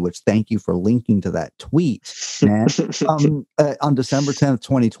Democracy, which thank you for linking to that tweet, man, on December 10th,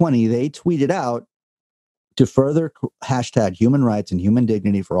 2020, they tweeted out, to further hashtag human rights and human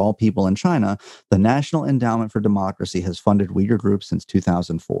dignity for all people in China, the National Endowment for Democracy has funded Uyghur groups since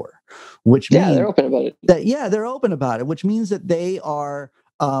 2004, which means they're open about it. They're open about it, which means that they are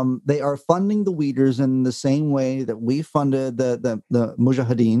funding the Uyghurs in the same way that we funded the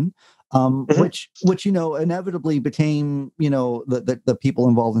Mujahideen, which inevitably became the people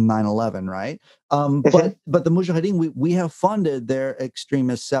involved in 9/11, right? But the Mujahideen, we have funded their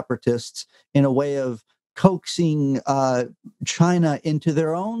extremist separatists in a way of coaxing China into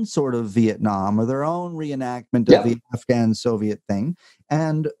their own sort of Vietnam or their own reenactment of the Afghan Soviet thing,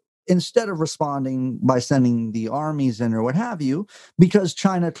 and instead of responding by sending the armies in or what have you, because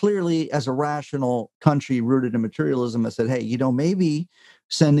China clearly, as a rational country rooted in materialism, has said, hey, maybe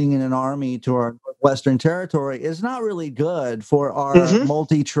sending in an army to our Western territory is not really good for our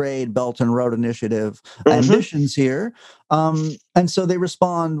multi-trade Belt and Road Initiative ambitions here. And so they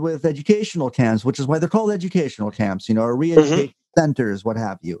respond with educational camps, which is why they're called educational camps, or re-education centers, what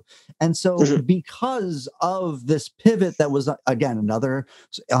have you. And so because of this pivot that was, again, another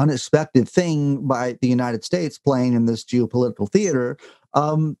unexpected thing by the United States playing in this geopolitical theater,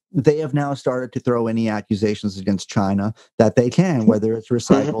 they have now started to throw any accusations against China that they can, whether it's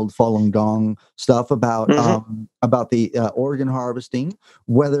recycled Falun Gong stuff about the organ harvesting,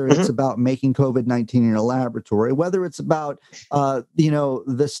 whether it's about making COVID-19 in a laboratory, whether it's about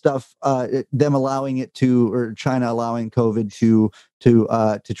this stuff, them allowing it to, or China allowing COVID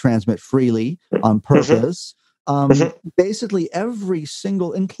to transmit freely on purpose. Basically every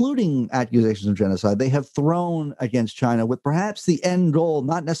single, including accusations of genocide, they have thrown against China, with perhaps the end goal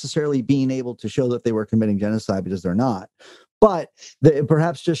not necessarily being able to show that they were committing genocide, because they're not, but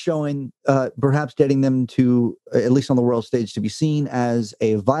perhaps just showing, perhaps getting them to, at least on the world stage, to be seen as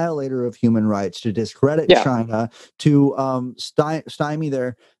a violator of human rights, to discredit China, to stymie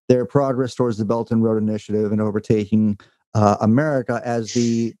their progress towards the Belt and Road Initiative and overtaking America as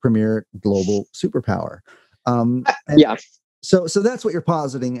the premier global superpower. So that's what you're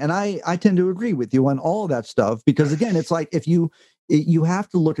positing, and I tend to agree with you on all of that stuff, because again, it's like, if you have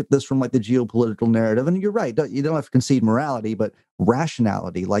to look at this from like the geopolitical narrative, and you're right, you don't have to concede morality, but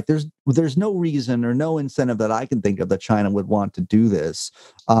rationality. Like there's no reason or no incentive that I can think of that China would want to do this,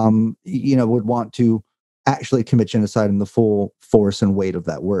 would want to actually commit genocide in the full force and weight of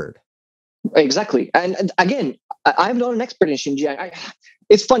that word. Exactly. And again, I'm not an expert in Xinjiang.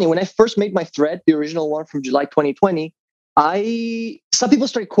 It's funny, when I first made my thread, the original one from July 2020, some people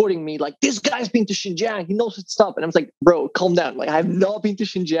started quoting me like, this guy's been to Xinjiang, he knows his stuff. And I was like, bro, calm down. Like, I have not been to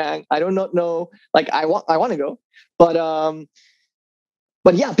Xinjiang. I do not know. Like, I want to go. But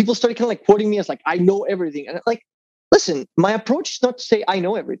yeah, people started kind of like quoting me as like, I know everything. And like, listen, my approach is not to say I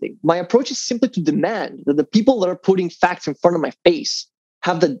know everything. My approach is simply to demand that the people that are putting facts in front of my face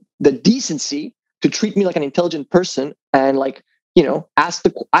have the decency to treat me like an intelligent person, and like, ask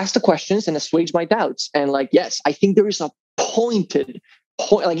the questions and assuage my doubts. And like, yes, I think there is a pointed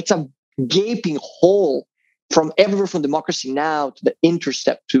point, like it's a gaping hole from everywhere, from Democracy Now! To The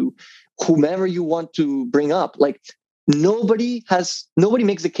Intercept to whomever you want to bring up. Like, nobody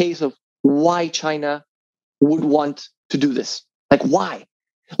makes the case of why China would want to do this. Like, why?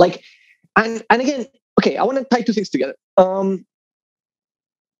 Like, and again, okay, I want to tie two things together.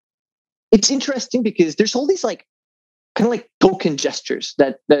 It's interesting because there's all these like kind of like token gestures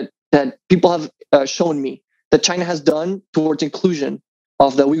that people have shown me that China has done towards inclusion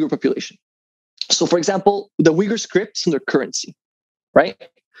of the Uyghur population. So, for example, the Uyghur script is in their currency, right?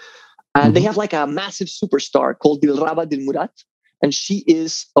 And they have like a massive superstar called Dilraba Dilmurat, and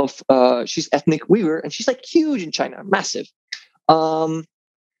she's ethnic Uyghur, and she's like huge in China, massive. And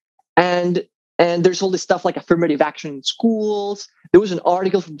there's all this stuff like affirmative action in schools. There was an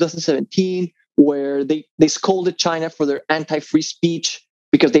article from 2017 where they scolded China for their anti-free speech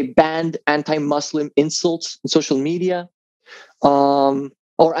because they banned anti-Muslim insults on social media, or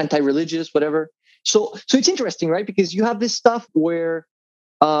anti-religious, whatever. So it's interesting, right? Because you have this stuff where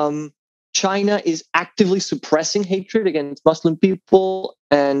China is actively suppressing hatred against Muslim people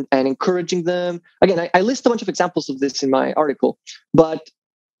and encouraging them. Again, I list a bunch of examples of this in my article, but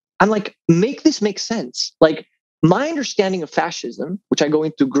I'm like, make this make sense. Like, my understanding of fascism, which I go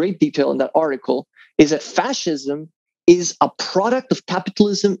into great detail in that article, is that fascism is a product of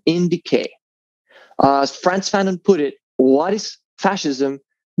capitalism in decay. As Frantz Fanon put it, what is fascism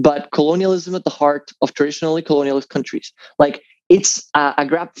but colonialism at the heart of traditionally colonialist countries? Like, it's a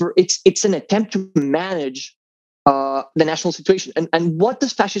grab for it's an attempt to manage the national situation. And what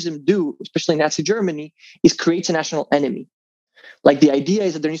does fascism do, especially in Nazi Germany, is creates a national enemy. Like, the idea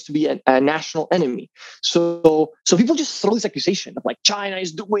is that there needs to be a national enemy. So people just throw this accusation of like China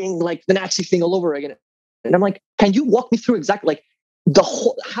is doing like the Nazi thing all over again. And I'm like, can you walk me through exactly like the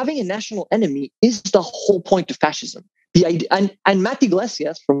whole having a national enemy is the whole point of fascism? The idea, and Matt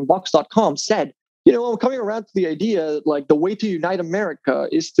Iglesias from Vox.com said, I'm coming around to the idea like the way to unite America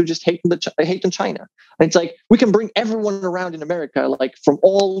is to just hate on China. And it's like, we can bring everyone around in America, like from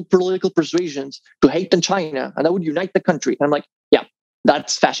all political persuasions, to hate on China, and that would unite the country. And I'm like, yeah,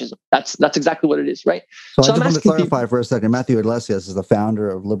 that's fascism. That's exactly what it is, right? So I just want to clarify for a second. Matthew Iglesias is the founder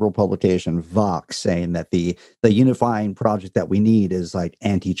of liberal publication Vox, saying that the unifying project that we need is like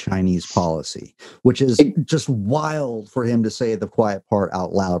anti-Chinese policy, which is just wild for him to say the quiet part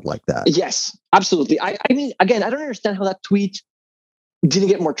out loud like that. Yes, absolutely. I mean, again, I don't understand how that tweet didn't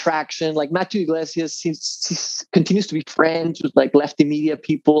get more traction. Like, Matthew Iglesias continues to be friends with like lefty media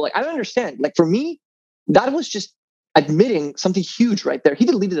people. Like, I don't understand. Like, for me, that was just admitting something huge right there. He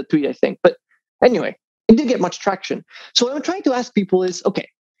deleted the tweet, I think. But anyway, it didn't get much traction. So what I'm trying to ask people is, okay,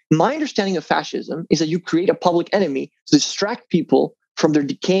 my understanding of fascism is that you create a public enemy to distract people from their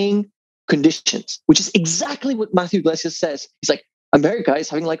decaying conditions, which is exactly what Matthew Iglesias says. He's like, America is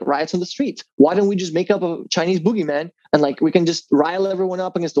having like riots on the streets. Why don't we just make up a Chinese boogeyman and like we can just rile everyone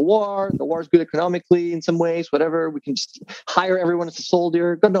up against the war? The war is good economically in some ways, whatever. We can just hire everyone as a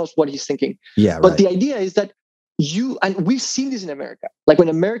soldier. God knows what he's thinking. Yeah, right. But the idea is that and we've seen this in America. Like, when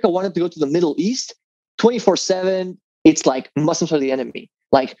America wanted to go to the Middle East, 24/7, it's like Muslims are the enemy.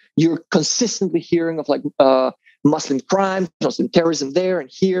 Like, you're consistently hearing of like Muslim crimes, Muslim terrorism there and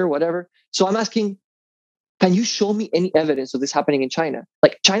here, whatever. So I'm asking, can you show me any evidence of this happening in China?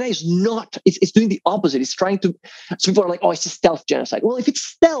 Like, China is not, it's doing the opposite. It's trying to, so people are like, oh, it's a stealth genocide. Well, if it's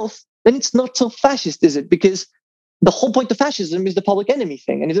stealth, then it's not so fascist, is it? Because the whole point of fascism is the public enemy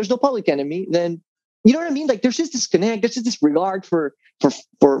thing. And if there's no public enemy, then, you know what I mean? Like, there's just disconnect. There's just this regard for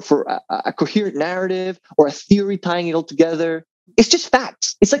a coherent narrative or a theory tying it all together. It's just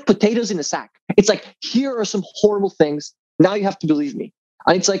facts. It's like potatoes in a sack. It's like, here are some horrible things. Now you have to believe me.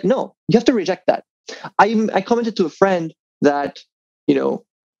 And it's like, no, you have to reject that. I commented to a friend that,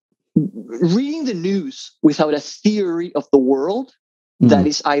 reading the news without a theory of the world that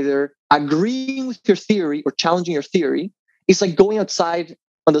is either agreeing with your theory or challenging your theory is like going outside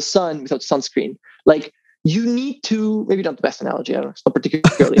on the sun without sunscreen. Like, you need to, maybe not the best analogy, I don't know, it's not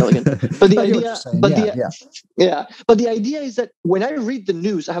particularly elegant, but the idea, but the idea is that when I read the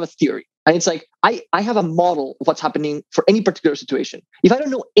news, I have a theory, and it's like, I have a model of what's happening for any particular situation. If I don't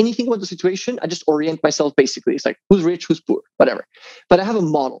know anything about the situation, I just orient myself basically. It's like, who's rich, who's poor, whatever. But I have a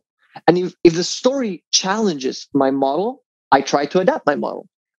model. And if the story challenges my model, I try to adapt my model.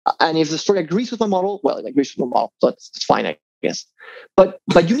 And if the story agrees with my model, well, it agrees with my model. So it's fine, I guess. But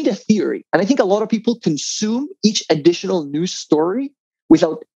you need a theory. And I think a lot of people consume each additional news story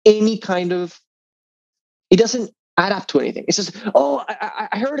without any kind of, it doesn't add up to anything. It's just, oh,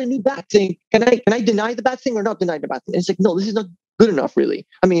 I heard a new bad thing. Can I deny the bad thing or not deny the bad thing? And it's like, no, this is not good enough, really.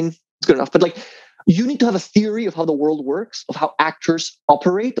 I mean, it's good enough. But like, you need to have a theory of how the world works, of how actors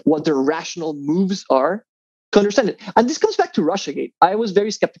operate, what their rational moves are, to understand it. And this comes back to Russiagate. I was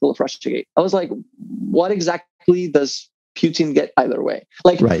very skeptical of Russiagate. I was like, what exactly does Putin get either way?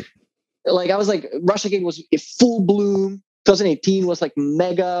 Like, right. Like, I was like, Russiagate was a full bloom. 2018 was like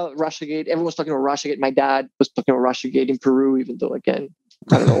mega Russiagate. Everyone was talking about Russiagate. My dad was talking about Russiagate in Peru, even though, again,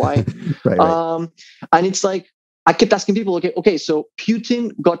 I don't know why. Right. And it's like, I kept asking people, okay, so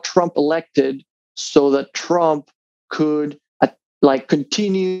Putin got Trump elected so that Trump could like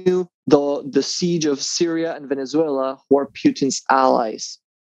continue the siege of Syria and Venezuela, who are Putin's allies.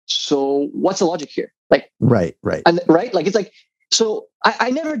 So what's the logic here? Like, right. And right, like, it's like, so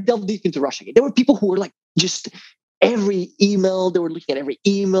I never delved deep into Russiagate. There were people who were like, just every email, they were looking at every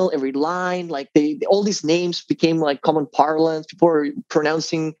email, every line, like all these names became like common parlance. People were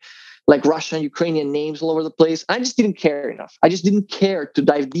pronouncing like Russian and Ukrainian names all over the place. I just didn't care enough. I just didn't care to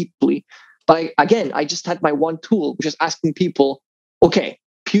dive deeply. But I just had my one tool, which is asking people, okay,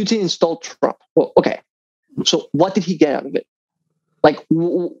 Putin installed Trump. Well, okay, so what did he get out of it?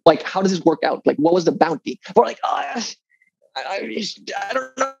 Like, how does this work out? Like, what was the bounty? Or like, I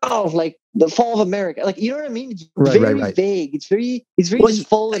don't know, like the fall of America. Like, you know what I mean? It's very vague. It's very just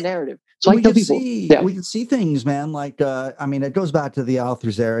follow the narrative. So I tell people, we can see things, man. Like, I mean, it goes back to the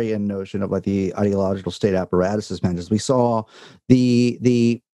Althusserian notion of like the ideological state apparatuses, man. As we saw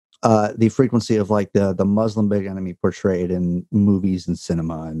the frequency of like the Muslim big enemy portrayed in movies and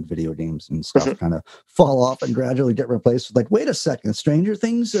cinema and video games and stuff kind of fall off and gradually get replaced with like, wait a second, Stranger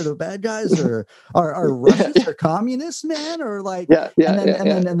Things are the bad guys, or are Russians or communists, man, or like and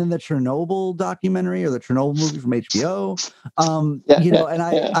then the Chernobyl documentary or the Chernobyl movie from HBO.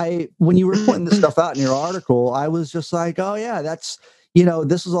 I when you were pointing this stuff out in your article, I was just like, oh yeah, that's,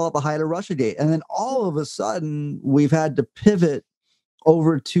 this was all at the height of Russiagate, and then all of a sudden we've had to pivot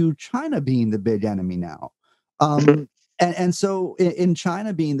over to China being the big enemy now. And so in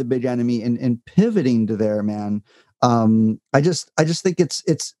China being the big enemy and pivoting to there, man, I just think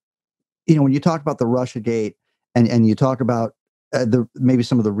it's when you talk about the Russiagate and you talk about maybe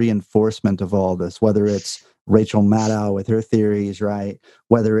some of the reinforcement of all this, whether it's Rachel Maddow with her theories, right?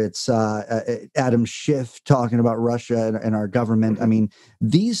 Whether it's Adam Schiff talking about Russia and our government. I mean,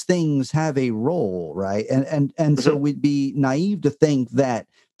 these things have a role, right? And so we'd be naive to think that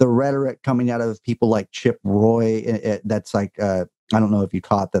the rhetoric coming out of people like Chip Roy, that's like, I don't know if you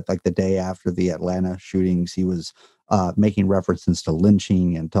caught that, like the day after the Atlanta shootings, he was making references to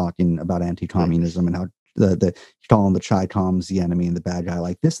lynching and talking about anti-communism and how calling the Chi-Coms the enemy and the bad guy.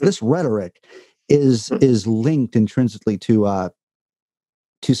 Like this rhetoric is linked intrinsically to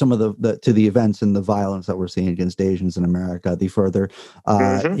some of the events and the violence that we're seeing against Asians in America, the further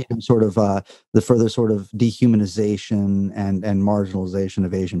sort of dehumanization and marginalization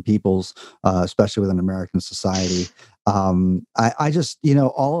of Asian peoples, especially within American society. I just,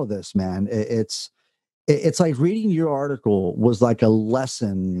 all of this, man, it's like reading your article was like a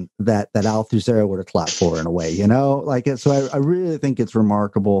lesson that Althusser would have clapped for in a way, like it. So I really think it's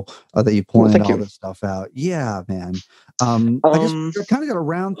remarkable that you pointed all this stuff out. Yeah, man. I just kind of got to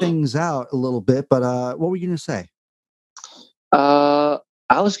round things out a little bit, but what were you going to say? I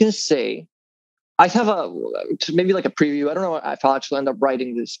was going to say, I have maybe like a preview. I don't know if I'll actually end up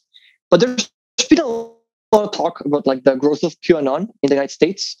writing this, but there's been a lot of talk about like the growth of QAnon in the United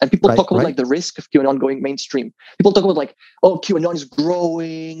States, and people talk about like the risk of QAnon going mainstream. People talk about like, oh, QAnon is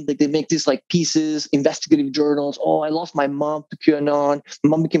growing. Like they make these like pieces, investigative journals. Oh, I lost my mom to QAnon. My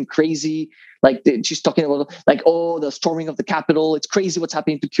mom became crazy. Like she's talking about like, oh, the storming of the Capitol. It's crazy what's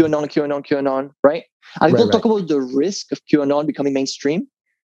happening to QAnon, right? And people talk about the risk of QAnon becoming mainstream.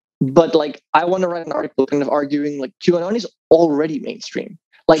 But like, I want to write an article kind of arguing like QAnon is already mainstream.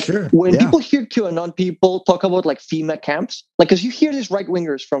 Like when people hear QAnon, people talk about like FEMA camps, like, because you hear these right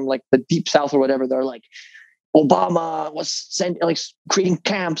wingers from like the deep South or whatever, they're like, Obama was creating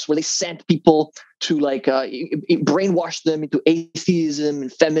camps where they sent people to like brainwash them into atheism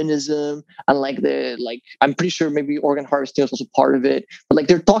and feminism, and I'm pretty sure maybe organ harvesting was also part of it. But like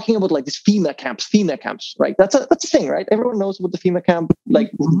they're talking about like these FEMA camps, right? That's a thing, right? Everyone knows about the FEMA camp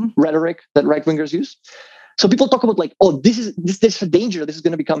rhetoric that right wingers use. So people talk about like, oh, this is a danger. This is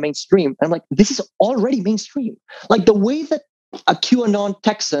going to become mainstream. And I'm like, this is already mainstream. Like the way that a QAnon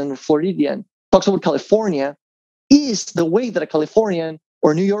Texan or Floridian talks about California is the way that a Californian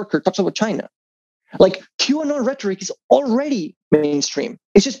or New Yorker talks about China. Like QAnon rhetoric is already mainstream.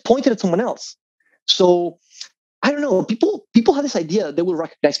 It's just pointed at someone else. So I don't know. People have this idea that they will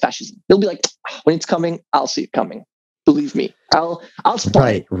recognize fascism. They'll be like, when it's coming, I'll see it coming. Believe me, I'll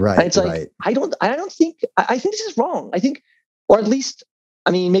spot it. Right. And it's like, I think this is wrong. I think, or at least,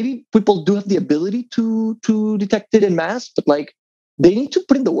 I mean, maybe people do have the ability to detect it en masse, but like they need to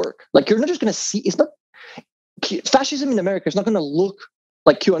put in the work. Like you're not just going to see, it's not, fascism in America is not going to look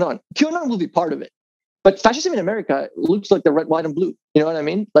like QAnon. QAnon will be part of it. But fascism in America looks like the red, white, and blue. You know what I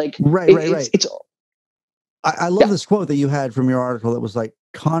mean? Like, right. I love this quote that you had from your article that was like,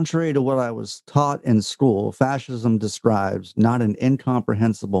 contrary to what I was taught in school, fascism describes not an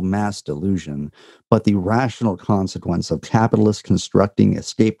incomprehensible mass delusion, but the rational consequence of capitalists constructing a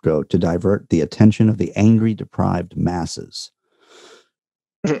scapegoat to divert the attention of the angry, deprived masses.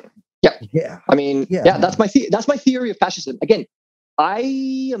 Yeah. I mean, that's my theory of fascism. Again,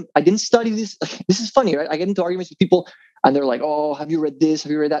 I didn't study this. This is funny, right? I get into arguments with people and they're like, oh, have you read this?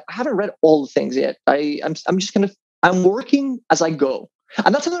 Have you read that? I haven't read all the things yet. I'm working as I go.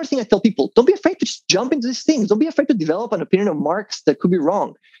 And that's another thing I tell people. Don't be afraid to just jump into these things. Don't be afraid to develop an opinion of Marx that could be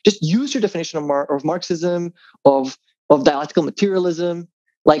wrong. Just use your definition of Marxism, of dialectical materialism.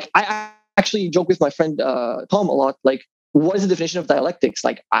 Like, I actually joke with my friend Tom a lot. Like, what is the definition of dialectics?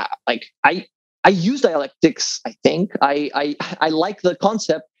 Like, I use dialectics. I think I like the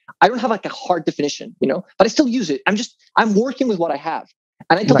concept. I don't have like a hard definition, but I still use it. I'm working with what I have.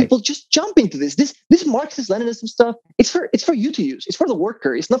 And I tell people, just jump into this. This Marxist Leninism stuff, it's for you to use. It's for the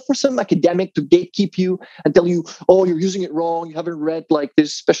worker. It's not for some academic to gatekeep you and tell you, oh, you're using it wrong. You haven't read like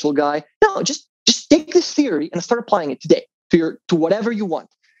this special guy. No, just take this theory and start applying it today to whatever you want.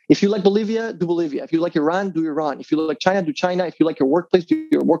 If you like Bolivia, do Bolivia. If you like Iran, do Iran. If you like China, do China. If you like your workplace, do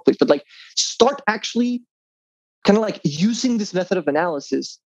your workplace. But like, start actually kind of like using this method of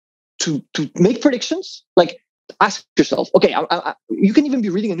analysis to make predictions. Like, ask yourself, okay, you can even be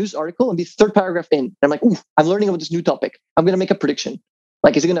reading a news article and be third paragraph in. And I'm like, ooh, I'm learning about this new topic. I'm going to make a prediction.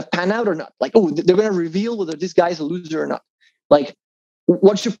 Like, is it going to pan out or not? Like, oh, they're going to reveal whether this guy is a loser or not. Like,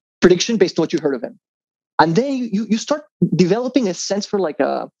 what's your prediction based on what you heard of him? And then you start developing a sense for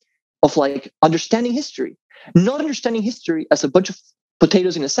of understanding history. Not understanding history as a bunch of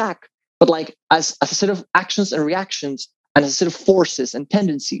potatoes in a sack, but like as a set of actions and reactions and as a set of forces and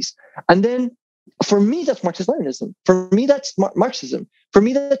tendencies. And then for me, that's Marxist-Leninism. For me, that's Marxism. For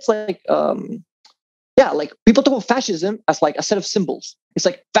me, that's like, like people talk about fascism as like a set of symbols. It's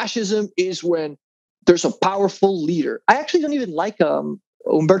like fascism is when there's a powerful leader. I actually don't even like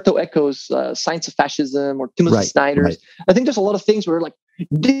Umberto Eco's Science of Fascism or Timothy Snyder's. Right. I think there's a lot of things where like,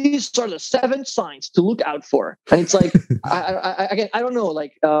 these are the 7 signs to look out for. And it's like, I don't know,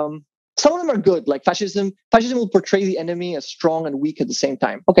 like, some of them are good. Like fascism will portray the enemy as strong and weak at the same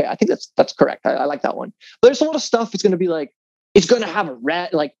time. Okay, I think that's correct. I like that one. But there's a lot of stuff. It's going to be like, it's going to have a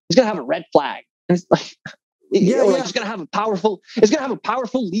red flag. And it's like, it's going to have a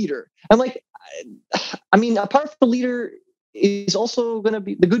powerful leader. I'm like, I mean, a powerful leader is also going to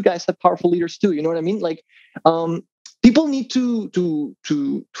be, the good guys have powerful leaders too. You know what I mean? Like, people need to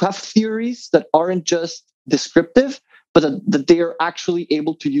have theories that aren't just descriptive, but that they are actually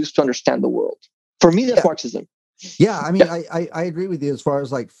able to use to understand the world. For me, that's Marxism. Yeah, I mean, I agree with you as far as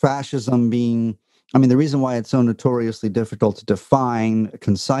like fascism being, I mean, the reason why it's so notoriously difficult to define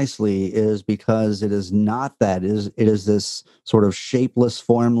concisely is because it is not that. It is this sort of shapeless,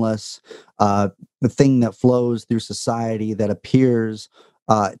 formless thing that flows through society that appears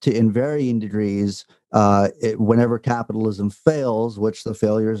in varying degrees whenever capitalism fails, which the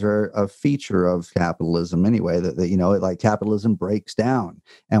failures are a feature of capitalism anyway, that like capitalism breaks down.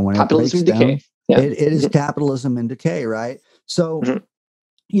 And when capitalism it breaks down, it is capitalism in decay, right? So,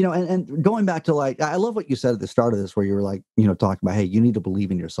 and going back to like, I love what you said at the start of this, where you were like, talking about, hey, you need to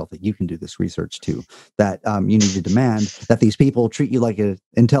believe in yourself that you can do this research too, that you need to demand that these people treat you like an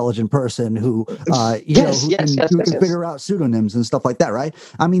intelligent person who, who can figure out pseudonyms and stuff like that, right?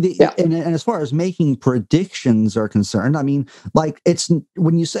 I mean, and as far as making predictions are concerned, I mean, like it's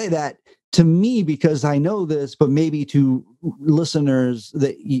when you say that to me, because I know this, but maybe to listeners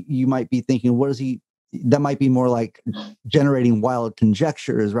that you might be thinking, what is he? That might be more like generating wild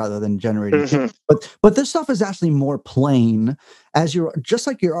conjectures rather than generating. But this stuff is actually more plain, as just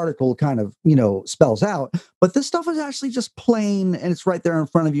like your article kind of spells out. But this stuff is actually just plain, and it's right there in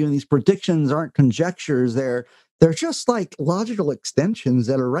front of you. And these predictions aren't conjectures; they're just like logical extensions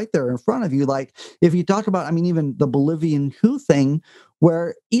that are right there in front of you. Like if you talk about, I mean, even the Bolivian coup thing,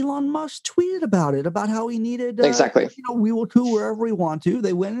 where Elon Musk tweeted about how he needed exactly. We will coup wherever we want to.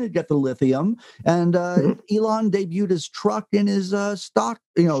 They went and get the lithium, and Elon debuted his truck, and his stock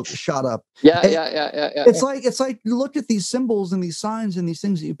shot up. It's like you look at these symbols and these signs and these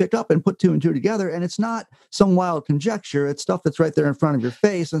things that you pick up and put 2 and 2 together, and it's not some wild conjecture. It's stuff that's right there in front of your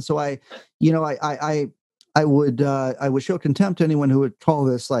face. And so I would show contempt to anyone who would call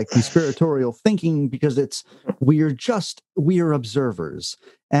this like conspiratorial thinking, because we are observers.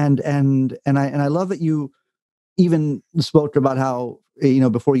 And I love that you even spoke about how,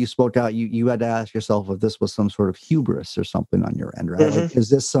 before you spoke out, you had to ask yourself if this was some sort of hubris or something on your end, right? Like, is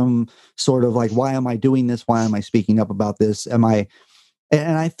this some sort of like, why am I doing this? Why am I speaking up about this? And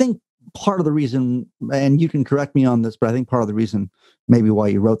I think part of the reason, and you can correct me on this, but I think part of the reason maybe why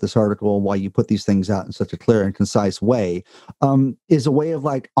you wrote this article, why you put these things out in such a clear and concise way, is a way of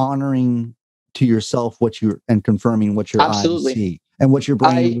like honoring to yourself and confirming what your eyes see and what your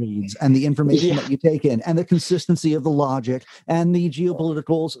brain reads and the information that you take in and the consistency of the logic and the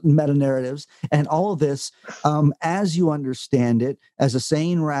geopolitical meta narratives and all of this, as you understand it, as a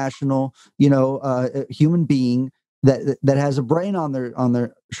sane, rational, human being that has a brain on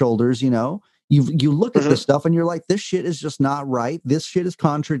their shoulders, you look at this stuff and you're like, this shit is just not right. This shit is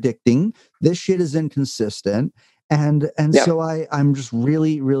contradicting. This shit is inconsistent. And so I'm just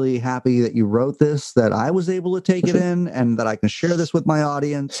really, really happy that you wrote this, that I was able to take it in, and that I can share this with my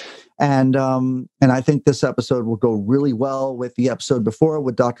audience. And I think this episode will go really well with the episode before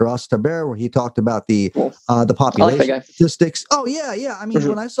with Dr. Ostaber, where he talked about the population statistics. Oh yeah. I mean,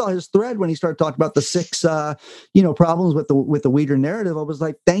 when I saw his thread, when he started talking about the 6 problems with the Uyghur narrative, I was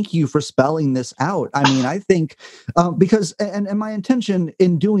like, thank you for spelling this out. I mean, I think because my intention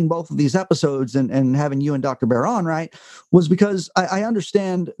in doing both of these episodes and having you and Dr. Bear on, right, was because I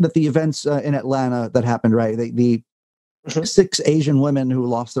understand that the events in Atlanta that happened, right, the 6 Asian women who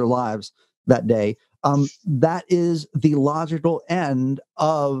lost their lives that day, that is the logical end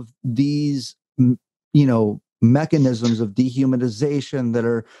of these, mechanisms of dehumanization that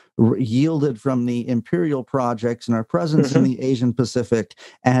are yielded from the imperial projects and our presence in the Asian Pacific,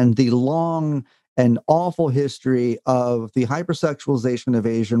 and the long and awful history of the hypersexualization of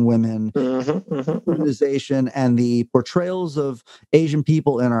Asian women, humanization, and the portrayals of Asian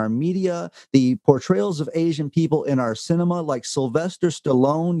people in our media, the portrayals of Asian people in our cinema, like Sylvester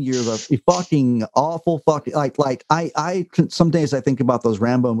Stallone. You're the fucking awful fucking like I some days I think about those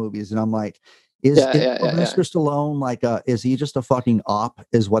Rambo movies and I'm like, Is Sylvester Stallone like is he just a fucking op?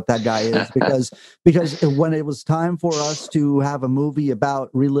 Is what that guy is? Because when it was time for us to have a movie about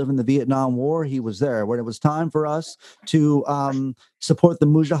reliving the Vietnam War, he was there. When it was time for us to support the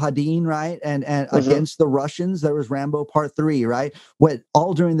Mujahideen, right, and against the Russians, there was Rambo Part 3, right? What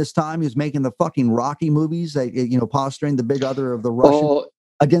all during this time he was making the fucking Rocky movies, posturing the big other of the Russians.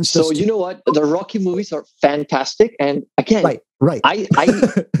 Against so you know what, the Rocky movies are fantastic, and again, right. I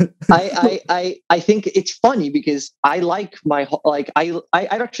think it's funny because I like I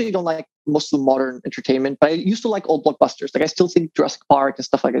actually don't like most of the modern entertainment, but I used to like old blockbusters. Like I still think Jurassic Park and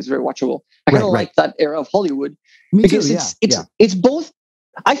stuff like that is very watchable. I kind of like that era of Hollywood. Me because too, it's both.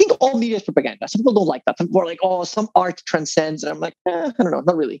 I think all media is propaganda. Some people don't like that. Some people are like, oh, some art transcends. And I'm like, I don't know,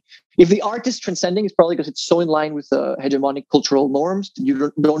 not really. If the art is transcending, it's probably because it's so in line with the hegemonic cultural norms that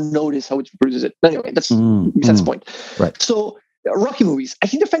you don't notice how it reproduces it. But anyway, that's the point. Right. So Rocky movies, I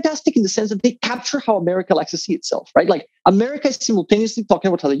think they're fantastic in the sense that they capture how America likes to see itself, right? Like America is simultaneously talking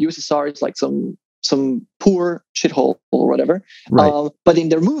about how the USSR is like some poor shithole or whatever. Right. But in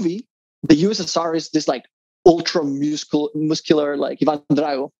their movie, the USSR is this like ultra muscular like Ivan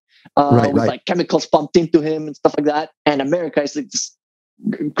Drago with like chemicals pumped into him and stuff like that, and America is like this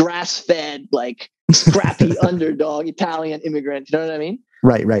grass-fed like scrappy underdog Italian immigrant. You know what I mean?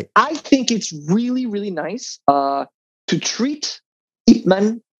 Right. I think it's really, really nice to treat Ip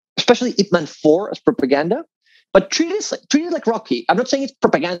Man, especially Ip Man 4, as propaganda, but treat it like Rocky. I'm not saying it's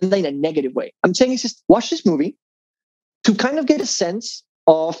propaganda in a negative way. I'm saying it's just watch this movie to kind of get a sense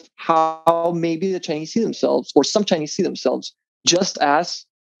of how maybe the Chinese see themselves, or some Chinese see themselves, just as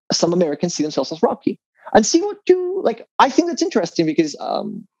some Americans see themselves as Rocky, and see what you like. I think that's interesting because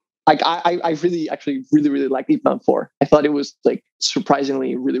I really really liked Ip Man 4. I thought it was like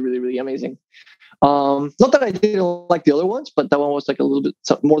surprisingly really, really, really amazing. Not that I didn't like the other ones, but that one was like a little bit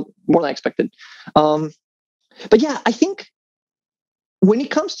more than I expected. But yeah, I think when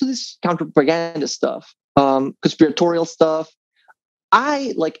it comes to this counter propaganda stuff, conspiratorial stuff,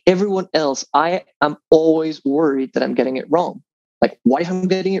 I, like everyone else, I am always worried that I'm getting it wrong. Like, what if I'm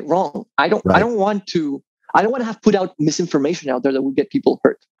getting it wrong? I don't want to have put out misinformation out there that will get people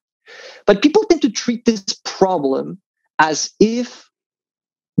hurt. But people tend to treat this problem as if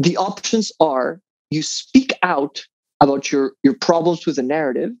the options are you speak out about your problems with the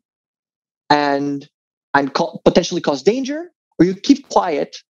narrative and potentially cause danger, or you keep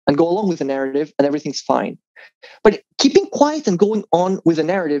quiet and go along with the narrative and everything's fine. But keeping quiet and going on with the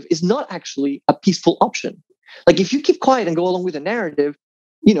narrative is not actually a peaceful option. Like if you keep quiet and go along with the narrative,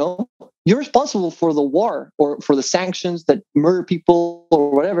 you're responsible for the war or for the sanctions that murder people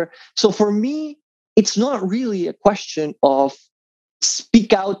or whatever. So for me, it's not really a question of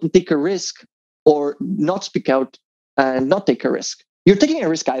speak out and take a risk or not speak out and not take a risk. You're taking a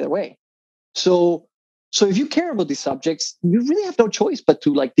risk either way. So if you care about these subjects, you really have no choice but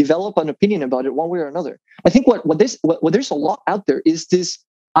to like develop an opinion about it one way or another. I think what there's a lot out there is this.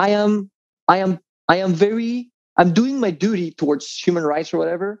 I'm doing my duty towards human rights or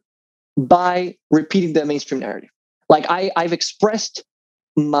whatever by repeating the mainstream narrative. Like I've expressed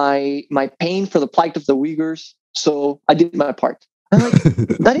my pain for the plight of the Uyghurs, so I did my part. And like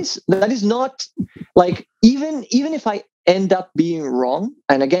that is not like even if I end up being wrong.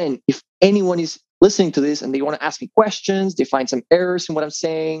 And again, if anyone is listening to this and they want to ask me questions, they find some errors in what I'm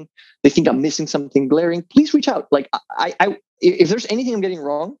saying, they think I'm missing something glaring, please reach out. Like I if there's anything I'm getting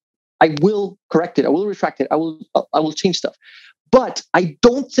wrong, I will correct it. I will retract it. I will change stuff. But I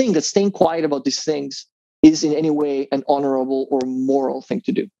don't think that staying quiet about these things is in any way an honorable or moral thing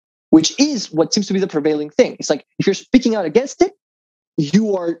to do, which is what seems to be the prevailing thing. It's like, if you're speaking out against it,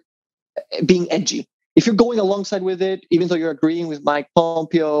 you are being edgy. If you're going alongside with it, even though you're agreeing with Mike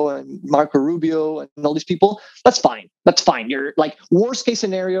Pompeo and Marco Rubio and all these people, that's fine. That's fine. You're like, worst case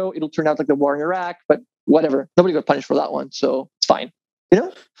scenario, it'll turn out like the war in Iraq, but whatever. Nobody got punished for that one. So it's fine. You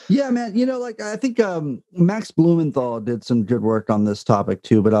know? Yeah, man. Like I think Max Blumenthal did some good work on this topic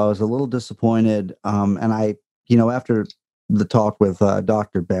too, but I was a little disappointed. And I, after the talk with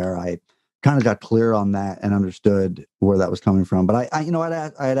Dr. Bear, I kind of got clear on that and understood where that was coming from. But I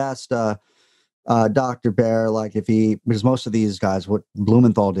had asked Dr. Bear, like, because most of these guys, what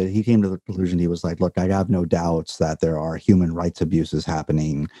Blumenthal did, he came to the conclusion, he was like, look, I have no doubts that there are human rights abuses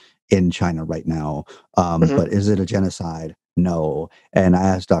happening in China right now. But is it a genocide? No. And I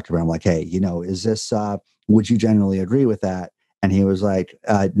asked Dr. Bear, I'm like, hey, is this, would you generally agree with that? And he was like,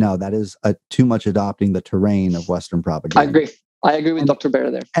 no, that is too much adopting the terrain of Western propaganda. I agree with Dr.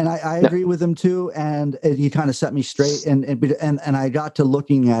 Bear there. And I agree with him too. And he kind of set me straight. And I got to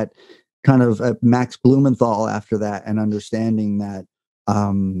looking at kind of Max Blumenthal after that and understanding that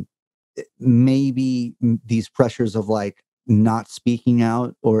maybe these pressures of like not speaking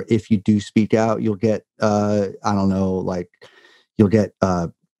out, or if you do speak out, you'll get you'll get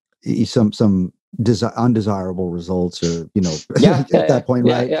some undesirable results, or at that point,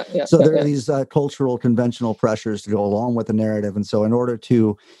 right? So there are these cultural conventional pressures to go along with the narrative, and so in order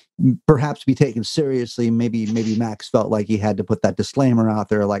to perhaps be taken seriously, maybe Max felt like he had to put that disclaimer out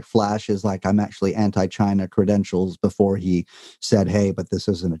there, like flashes, like I'm actually anti-China credentials, before he said, hey, but this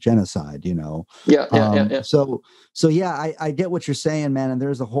isn't a genocide, So yeah, I get what you're saying, man. And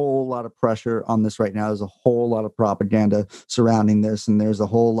there's a whole lot of pressure on this right now. There's a whole lot of propaganda surrounding this, and there's a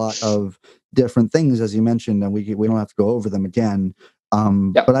whole lot of different things, as you mentioned, and we don't have to go over them again.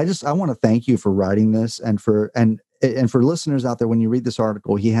 But I want to thank you for writing this, and for listeners out there, when you read this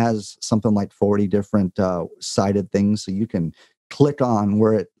article, he has something like 40 different cited things, so you can click on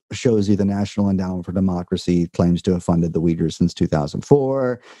where it shows you the National Endowment for Democracy claims to have funded the Uyghurs since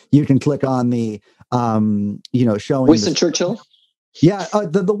 2004. You can click on the showing Winston Churchill. Yeah,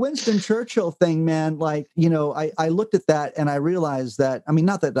 the Winston Churchill thing, man, like, I looked at that and I realized that, I mean,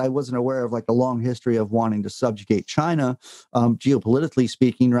 not that I wasn't aware of like a long history of wanting to subjugate China, geopolitically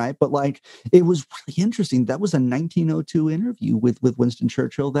speaking, right? But like, it was really interesting. That was a 1902 interview with Winston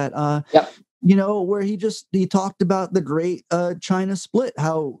Churchill that, where he talked about the great China split,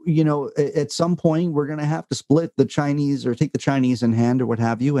 how, at some point we're going to have to split the Chinese, or take the Chinese in hand, or what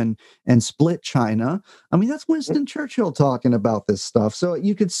have you, and split China. I mean, that's Winston Churchill talking about this stuff. So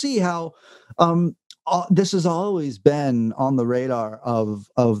you could see how this has always been on the radar of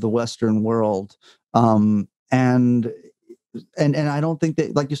the Western world. And I don't think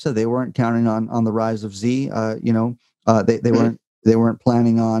that, like you said, they weren't counting on the rise of Z. They weren't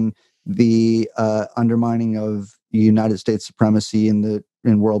planning on the undermining of United States supremacy in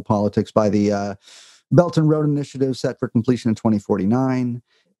world politics by the Belt and Road Initiative set for completion in 2049.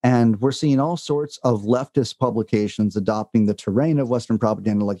 And we're seeing all sorts of leftist publications adopting the terrain of Western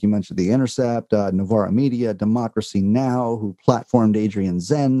propaganda, like you mentioned, The Intercept, Novara Media, Democracy Now!, who platformed Adrian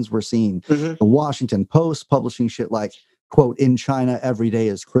Zenz. We're seeing the Washington Post publishing shit like, quote, in China every day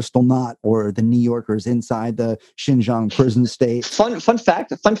is crystal knot, or the New Yorkers inside the Xinjiang prison state. Fun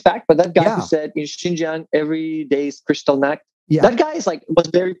fact, but that guy who said in Xinjiang every day is crystal knot, that guy was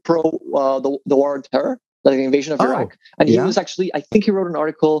very pro the war on terror, like the invasion of Iraq. And he was actually, I think he wrote an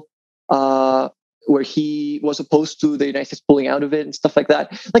article where he was opposed to the United States pulling out of it and stuff like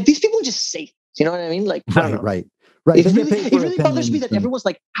that. Like, these people just say, you know what I mean? Like, I don't know. Right. It really bothers me that everyone's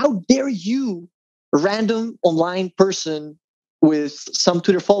like, how dare you, random online person with some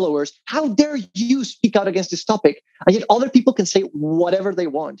Twitter followers, how dare you speak out against this topic? And yet other people can say whatever they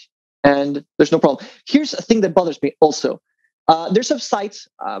want, and there's no problem. Here's a thing that bothers me also. There's some sites,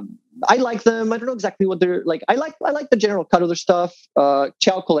 I like them. I don't know exactly what they're like. I like the general cut of their stuff.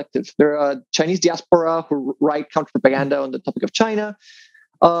 Chao Collective. They're a Chinese diaspora who write counter-propaganda on the topic of China.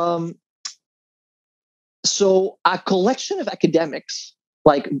 So a collection of academics,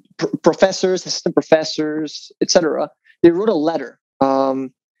 like professors, assistant professors, etc., they wrote a letter,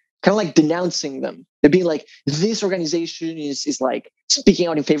 kind of like denouncing them. They're being like, this organization is like speaking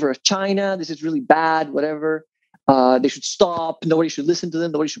out in favor of China. This is really bad, whatever. They should stop. Nobody should listen to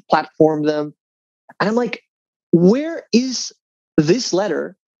them. Nobody should platform them. And I'm like, where is this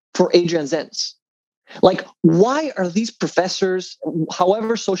letter for Adrian Zenz? Like, why are these professors,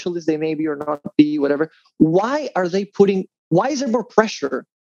 however socialist they may be or not be, whatever, why is there more pressure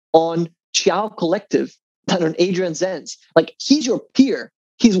on Chiao Collective than on Adrian Zenz. Like, he's your peer.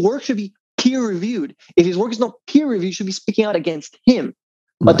 His work should be peer reviewed. If his work is not peer reviewed, you should be speaking out against him.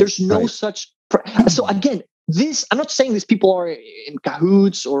 But there's no such. So again, I'm not saying these people are in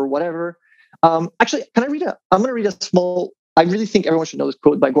cahoots or whatever. Actually, can I read I'm going to read a small. I really think everyone should know this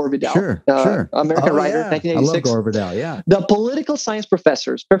quote by Gore Vidal. Sure. American writer, 1986. I love Gore Vidal, yeah. The political science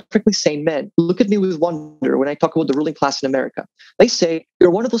professors, perfectly sane men, look at me with wonder when I talk about the ruling class in America. They say,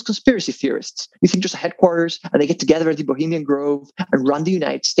 you're one of those conspiracy theorists. You think there's a headquarters and they get together at the Bohemian Grove and run the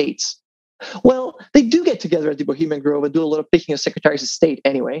United States. Well, they do get together at the Bohemian Grove and do a lot of picking of secretaries of state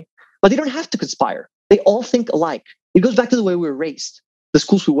anyway, but they don't have to conspire. They all think alike. It goes back to the way we were raised, the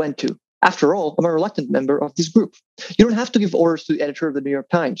schools we went to. After all, I'm a reluctant member of this group. You don't have to give orders to the editor of the New York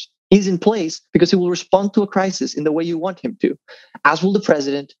Times. He's in place because he will respond to a crisis in the way you want him to, as will the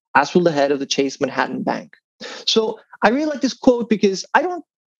president, as will the head of the Chase Manhattan Bank. So I really like this quote because I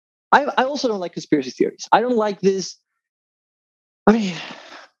also don't like conspiracy theories. I don't like this. I mean,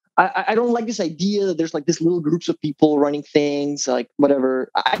 I don't like this idea that there's like these little groups of people running things, like whatever.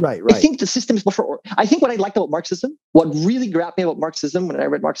 I think the system is much more. I think what I liked about Marxism, what really grabbed me about Marxism when I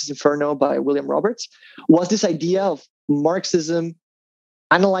read Marx's Inferno by William Roberts, was this idea of Marxism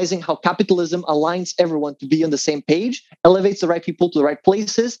analyzing how capitalism aligns everyone to be on the same page, elevates the right people to the right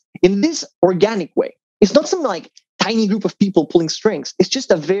places in this organic way. It's not some like tiny group of people pulling strings. It's just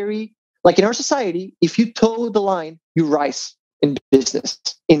a very, like in our society, if you toe the line, you rise. In business,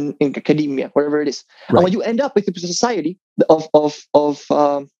 in academia, wherever it is, and what you end up with is a society of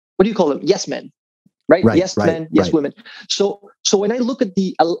what do you call them? Yes men, right? Yes men, yes women. So when I look at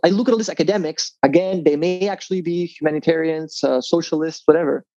all these academics, again, they may actually be humanitarians, socialists,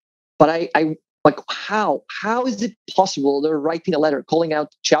 whatever. But I like how is it possible they're writing a letter calling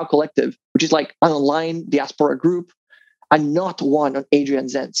out Chiao Collective, which is like an online diaspora group, and not one on Adrian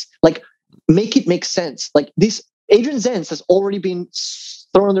Zenz? Like, make it make sense. Like this. Adrian Zenz has already been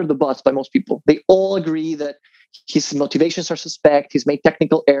thrown under the bus by most people. They all agree that his motivations are suspect. He's made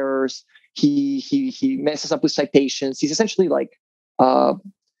technical errors. He messes up with citations. He's essentially like I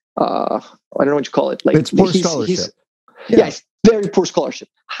don't know what you call it. Like it's poor scholarship. It's very poor scholarship.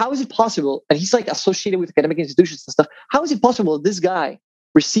 How is it possible? And he's like associated with academic institutions and stuff. How is it possible that this guy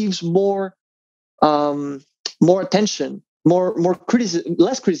receives more attention, more criticism,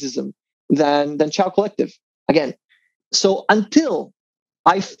 less criticism than Chiao Collective? Again, so until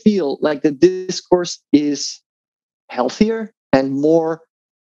I feel like the discourse is healthier and more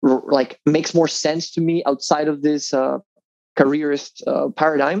like makes more sense to me outside of this careerist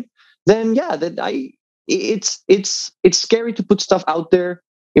paradigm, then it's scary to put stuff out there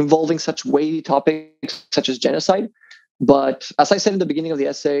involving such weighty topics such as genocide. But as I said in the beginning of the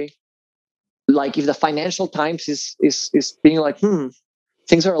essay, like if the Financial Times is being like,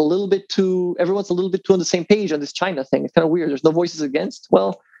 things are everyone's a little bit too on the same page on this China thing. It's kind of weird. There's no voices against.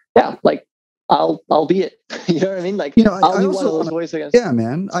 Well, yeah, like I'll be it. You know what I mean? Like, I'll be one of those voices against. Yeah,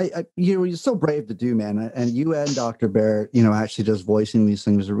 man. You're so brave to do, man. And you and Dr. Barrett, actually just voicing these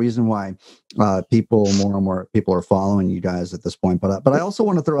things is the reason why more and more people are following you guys at this point. But I also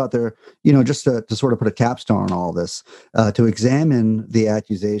want to throw out there, just to sort of put a capstone on all this, to examine the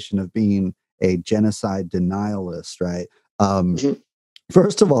accusation of being a genocide denialist, right?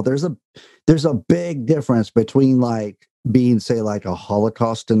 First of all, there's a big difference between like being, say, like a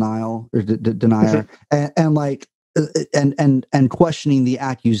Holocaust denier and questioning the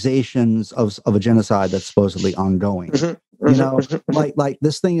accusations of a genocide that's supposedly ongoing. Like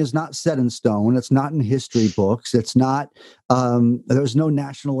this thing is not set in stone. It's not in history books. It's not. There's no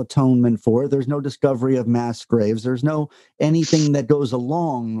national atonement for it. There's no discovery of mass graves. There's no anything that goes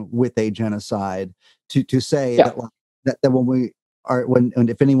along with a genocide to say that when we.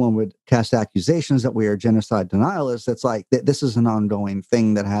 If anyone would cast accusations that we are genocide denialists, it's like this is an ongoing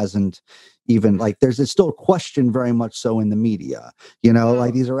thing that hasn't even like it's still a question very much so in the media.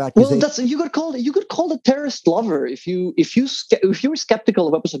 Like these are accusations. Well, you could call it terrorist lover if you were skeptical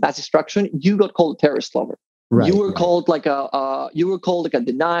of weapons of mass destruction. You got called a terrorist lover. Right, you were called like a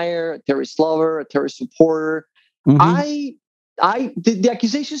denier, a terrorist lover, a terrorist supporter. The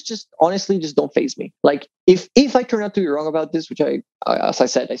accusations just honestly just don't faze me. Like if I turn out to be wrong about this, which as I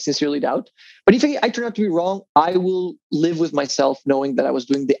said, I sincerely doubt, but if I turn out to be wrong, I will live with myself knowing that I was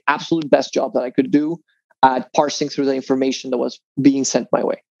doing the absolute best job that I could do at parsing through the information that was being sent my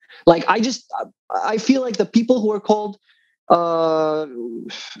way. Like I feel like the people who are called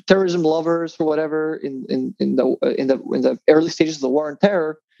terrorism lovers or whatever in the early stages of the war on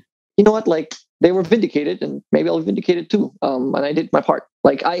terror, you know what? Like they were vindicated, and maybe I'll be vindicated too. And I did my part.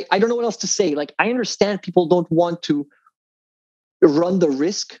 Like I don't know what else to say. Like I understand people don't want to run the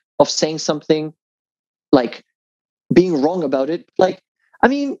risk of saying something like being wrong about it. Like, I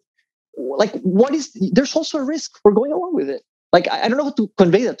mean, like, there's also a risk for going along with it. Like, I don't know how to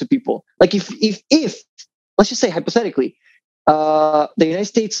convey that to people. Like, if let's just say hypothetically, the United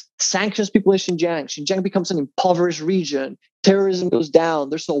States sanctions people in Xinjiang. Xinjiang becomes an impoverished region. Terrorism goes down.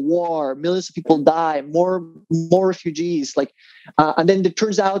 There's a war. Millions of people die. More refugees. Like, and then it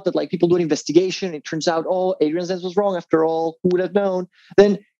turns out that like people do an investigation. It turns out, oh, Adrian Zenz was wrong after all. Who would have known?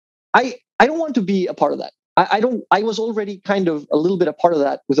 Then I don't want to be a part of that. I was already kind of a little bit a part of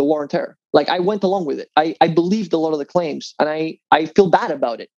that with the war on terror. Like, I went along with it. I believed a lot of the claims, and I feel bad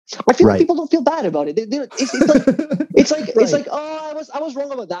about it. I feel like people don't feel bad about it. It's like, oh, I was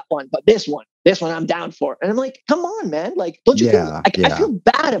wrong about that one, but this one I'm down for. And I'm like, come on, man. Like, don't you feel? I feel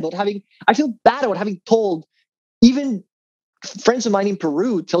bad about having told even friends of mine in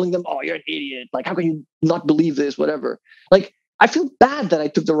Peru, telling them, oh, you're an idiot. Like, how can you not believe this? Whatever. Like, I feel bad that I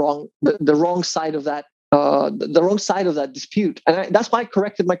took the wrong side of that. The wrong side of that dispute, and that's why I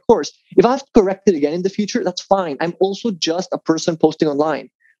corrected my course. If I have to correct it again in the future, that's fine. I'm also just a person posting online.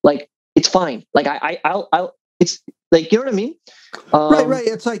 Like, it's fine. Like, I'll it's like, you know what I mean? Right.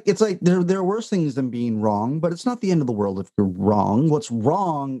 It's like there are worse things than being wrong, but it's not the end of the world if you're wrong. What's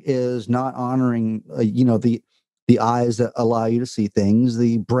wrong is not honoring, the eyes that allow you to see things,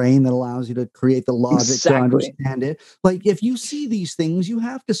 the brain that allows you to create the logic to understand it. Like, if you see these things, you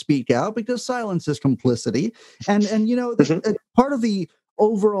have to speak out, because silence is complicity. And part of the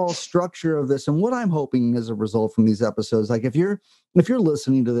overall structure of this, and what I'm hoping as a result from these episodes, like if you're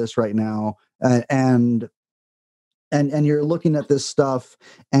listening to this right now, and you're looking at this stuff,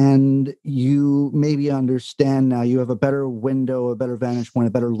 and you maybe understand now, you have a better window, a better vantage point,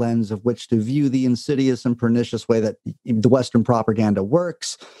 a better lens of which to view the insidious and pernicious way that the Western propaganda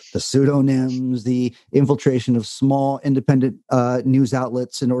works, the pseudonyms, the infiltration of small independent news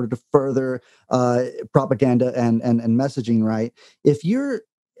outlets in order to further propaganda and messaging, right? If you're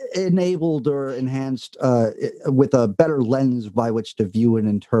enabled or enhanced with a better lens by which to view and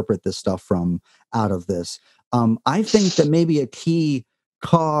interpret this stuff from out of this, I think that maybe a key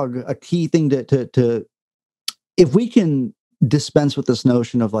thing to if we can dispense with this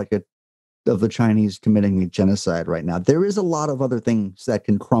notion of of the Chinese committing a genocide right now, there is a lot of other things that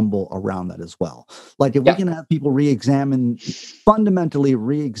can crumble around that as well. Like, if we can have people fundamentally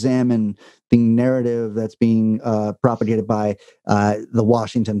re-examine the narrative that's being propagated by the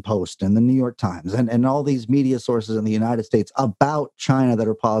Washington Post and the New York Times and all these media sources in the United States about China that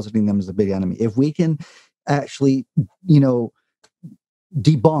are positing them as a big enemy. If we can actually,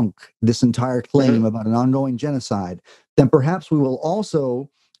 debunk this entire claim about an ongoing genocide, then perhaps we will also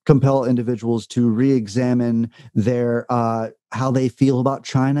compel individuals to re-examine their how they feel about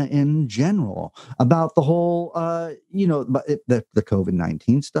China in general, about the whole the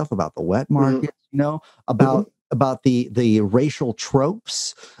COVID-19 stuff, about the wet market, about the racial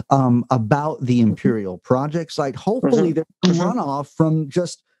tropes, about the imperial projects. Like, hopefully there's some runoff from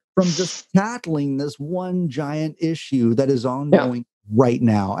just tackling this one giant issue that is ongoing right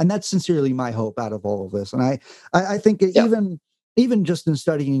now. And that's sincerely my hope out of all of this. And I think even just in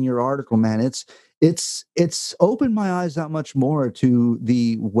studying your article, man, it's opened my eyes that much more to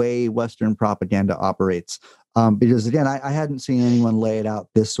the way Western propaganda operates. Because again, I hadn't seen anyone lay it out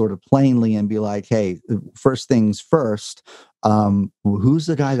this sort of plainly and be like, hey, first things first, who's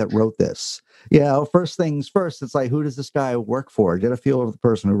the guy that wrote this? First things first, it's like, who does this guy work for? Get a feel of the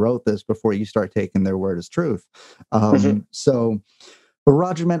person who wrote this before you start taking their word as truth. But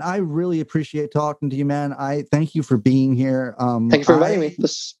Roger, man, I really appreciate talking to you, man. I thank you for being here. Thank you for inviting me.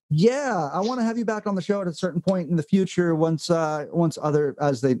 I want to have you back on the show at a certain point in the future, once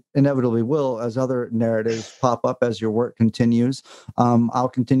as they inevitably will, as other narratives pop up as your work continues. I'll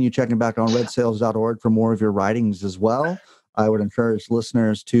continue checking back on redsales.org for more of your writings as well. I would encourage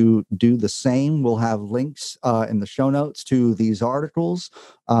listeners to do the same. We'll have links in the show notes to these articles,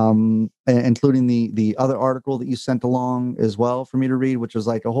 including the other article that you sent along as well for me to read, which is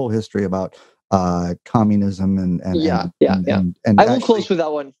like a whole history about communism and I will close with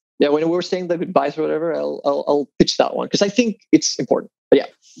that one. Yeah, when we're saying the goodbyes or whatever, I'll pitch that one because I think it's important. But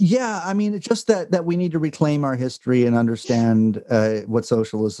I mean, it's just that we need to reclaim our history and understand what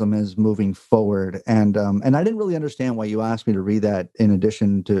socialism is moving forward. And I didn't really understand why you asked me to read that in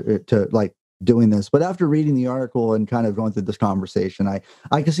addition to like doing this. But after reading the article and kind of going through this conversation,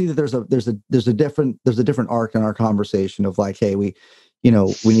 I can see that there's a different arc in our conversation of like, hey,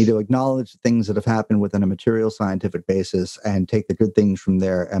 we need to acknowledge things that have happened within a material scientific basis and take the good things from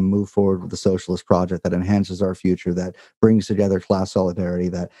there and move forward with the socialist project that enhances our future, that brings together class solidarity,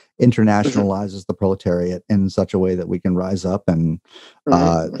 that internationalizes the proletariat in such a way that we can rise up and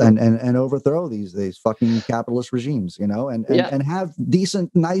and overthrow these fucking capitalist regimes, and have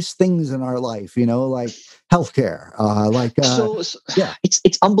decent, nice things in our life, like healthcare,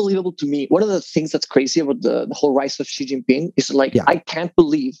 it's unbelievable to me. One of the things that's crazy about the whole rise of Xi Jinping is I can't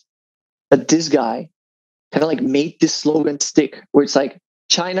believe that this guy kind of made this slogan stick, where it's like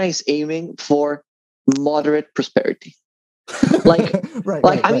China is aiming for moderate prosperity.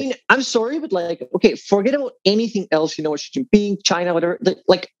 I mean, I'm sorry, but okay, forget about anything else. What Xi Jinping, China, whatever.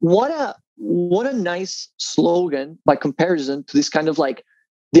 What a nice slogan by comparison to this kind of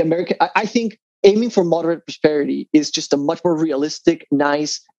the American. I think aiming for moderate prosperity is just a much more realistic,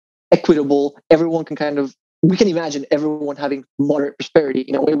 nice, equitable. Everyone can we can imagine everyone having moderate prosperity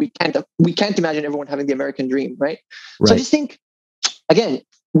in a way we can't imagine everyone having the American dream, right? So I just think, again,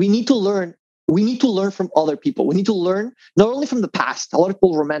 we need to learn from other people. We need to learn not only from the past. A lot of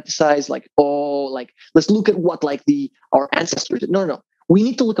people romanticize let's look at what our ancestors did. No. We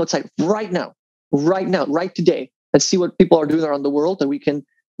need to look outside right now, right today, and see what people are doing around the world that we can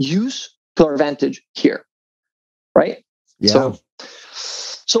use to our advantage here, right? Yeah.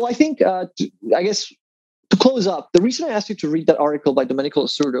 So I think, I guess, to close up, the reason I asked you to read that article by Domenico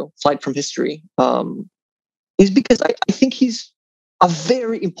Losurdo, Flight from History, is because I think he's a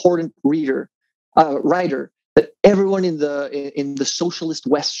very important writer that everyone in the socialist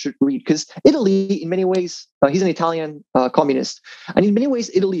West should read. Because Italy, in many ways, he's an Italian communist, and in many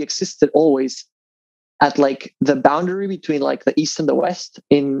ways, Italy existed always at the boundary between the East and the West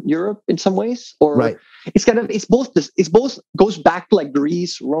in Europe in some ways, or it's both goes back to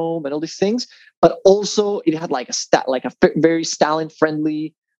Greece, Rome, and all these things, but also it had a very Stalin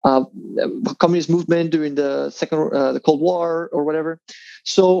friendly communist movement during the Cold War or whatever.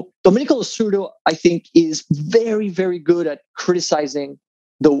 So Domenico Losurdo, I think, is very, very good at criticizing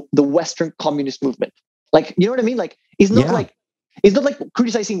the Western communist movement. You know what I mean? It's not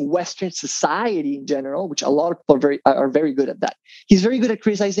criticizing Western society in general, which a lot of people are very good at that. He's very good at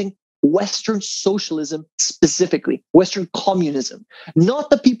criticizing Western socialism specifically, Western communism.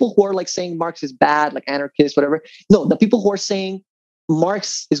 Not the people who are saying Marx is bad, anarchists, whatever. No, the people who are saying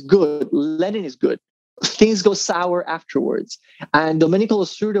Marx is good, Lenin is good. Things go sour afterwards. And Domenico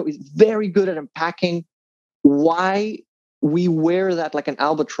Losurdo is very good at unpacking why we wear that like an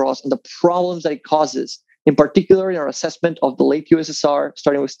albatross and the problems that it causes, in particular in our assessment of the late USSR,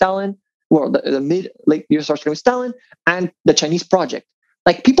 starting with Stalin, or the mid-late USSR starting with Stalin, and the Chinese project.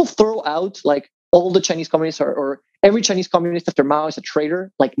 People throw out all the Chinese communists or every Chinese communist after Mao is a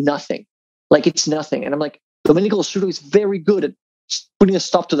traitor, nothing. It's nothing. And I'm Domenico Losurdo is very good at putting a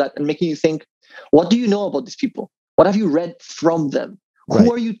stop to that and making you think, what do you know about these people? What have you read from them? Right.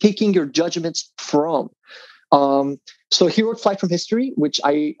 Who are you taking your judgments from? So he wrote Flight from History, which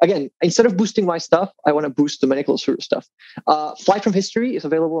instead of boosting my stuff, I want to boost Domenico Losurdo stuff. Flight from History is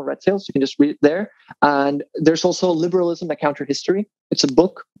available on Red Sales. You can just read it there. And there's also Liberalism That Counter History. It's a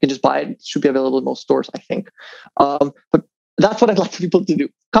book. You can just buy it. It should be available in most stores, I think. But that's what I'd like people to do.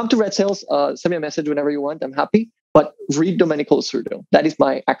 Come to Red Sales, send me a message whenever you want. I'm happy. But read Domenico Losurdo. That is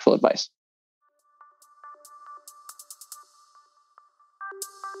my actual advice.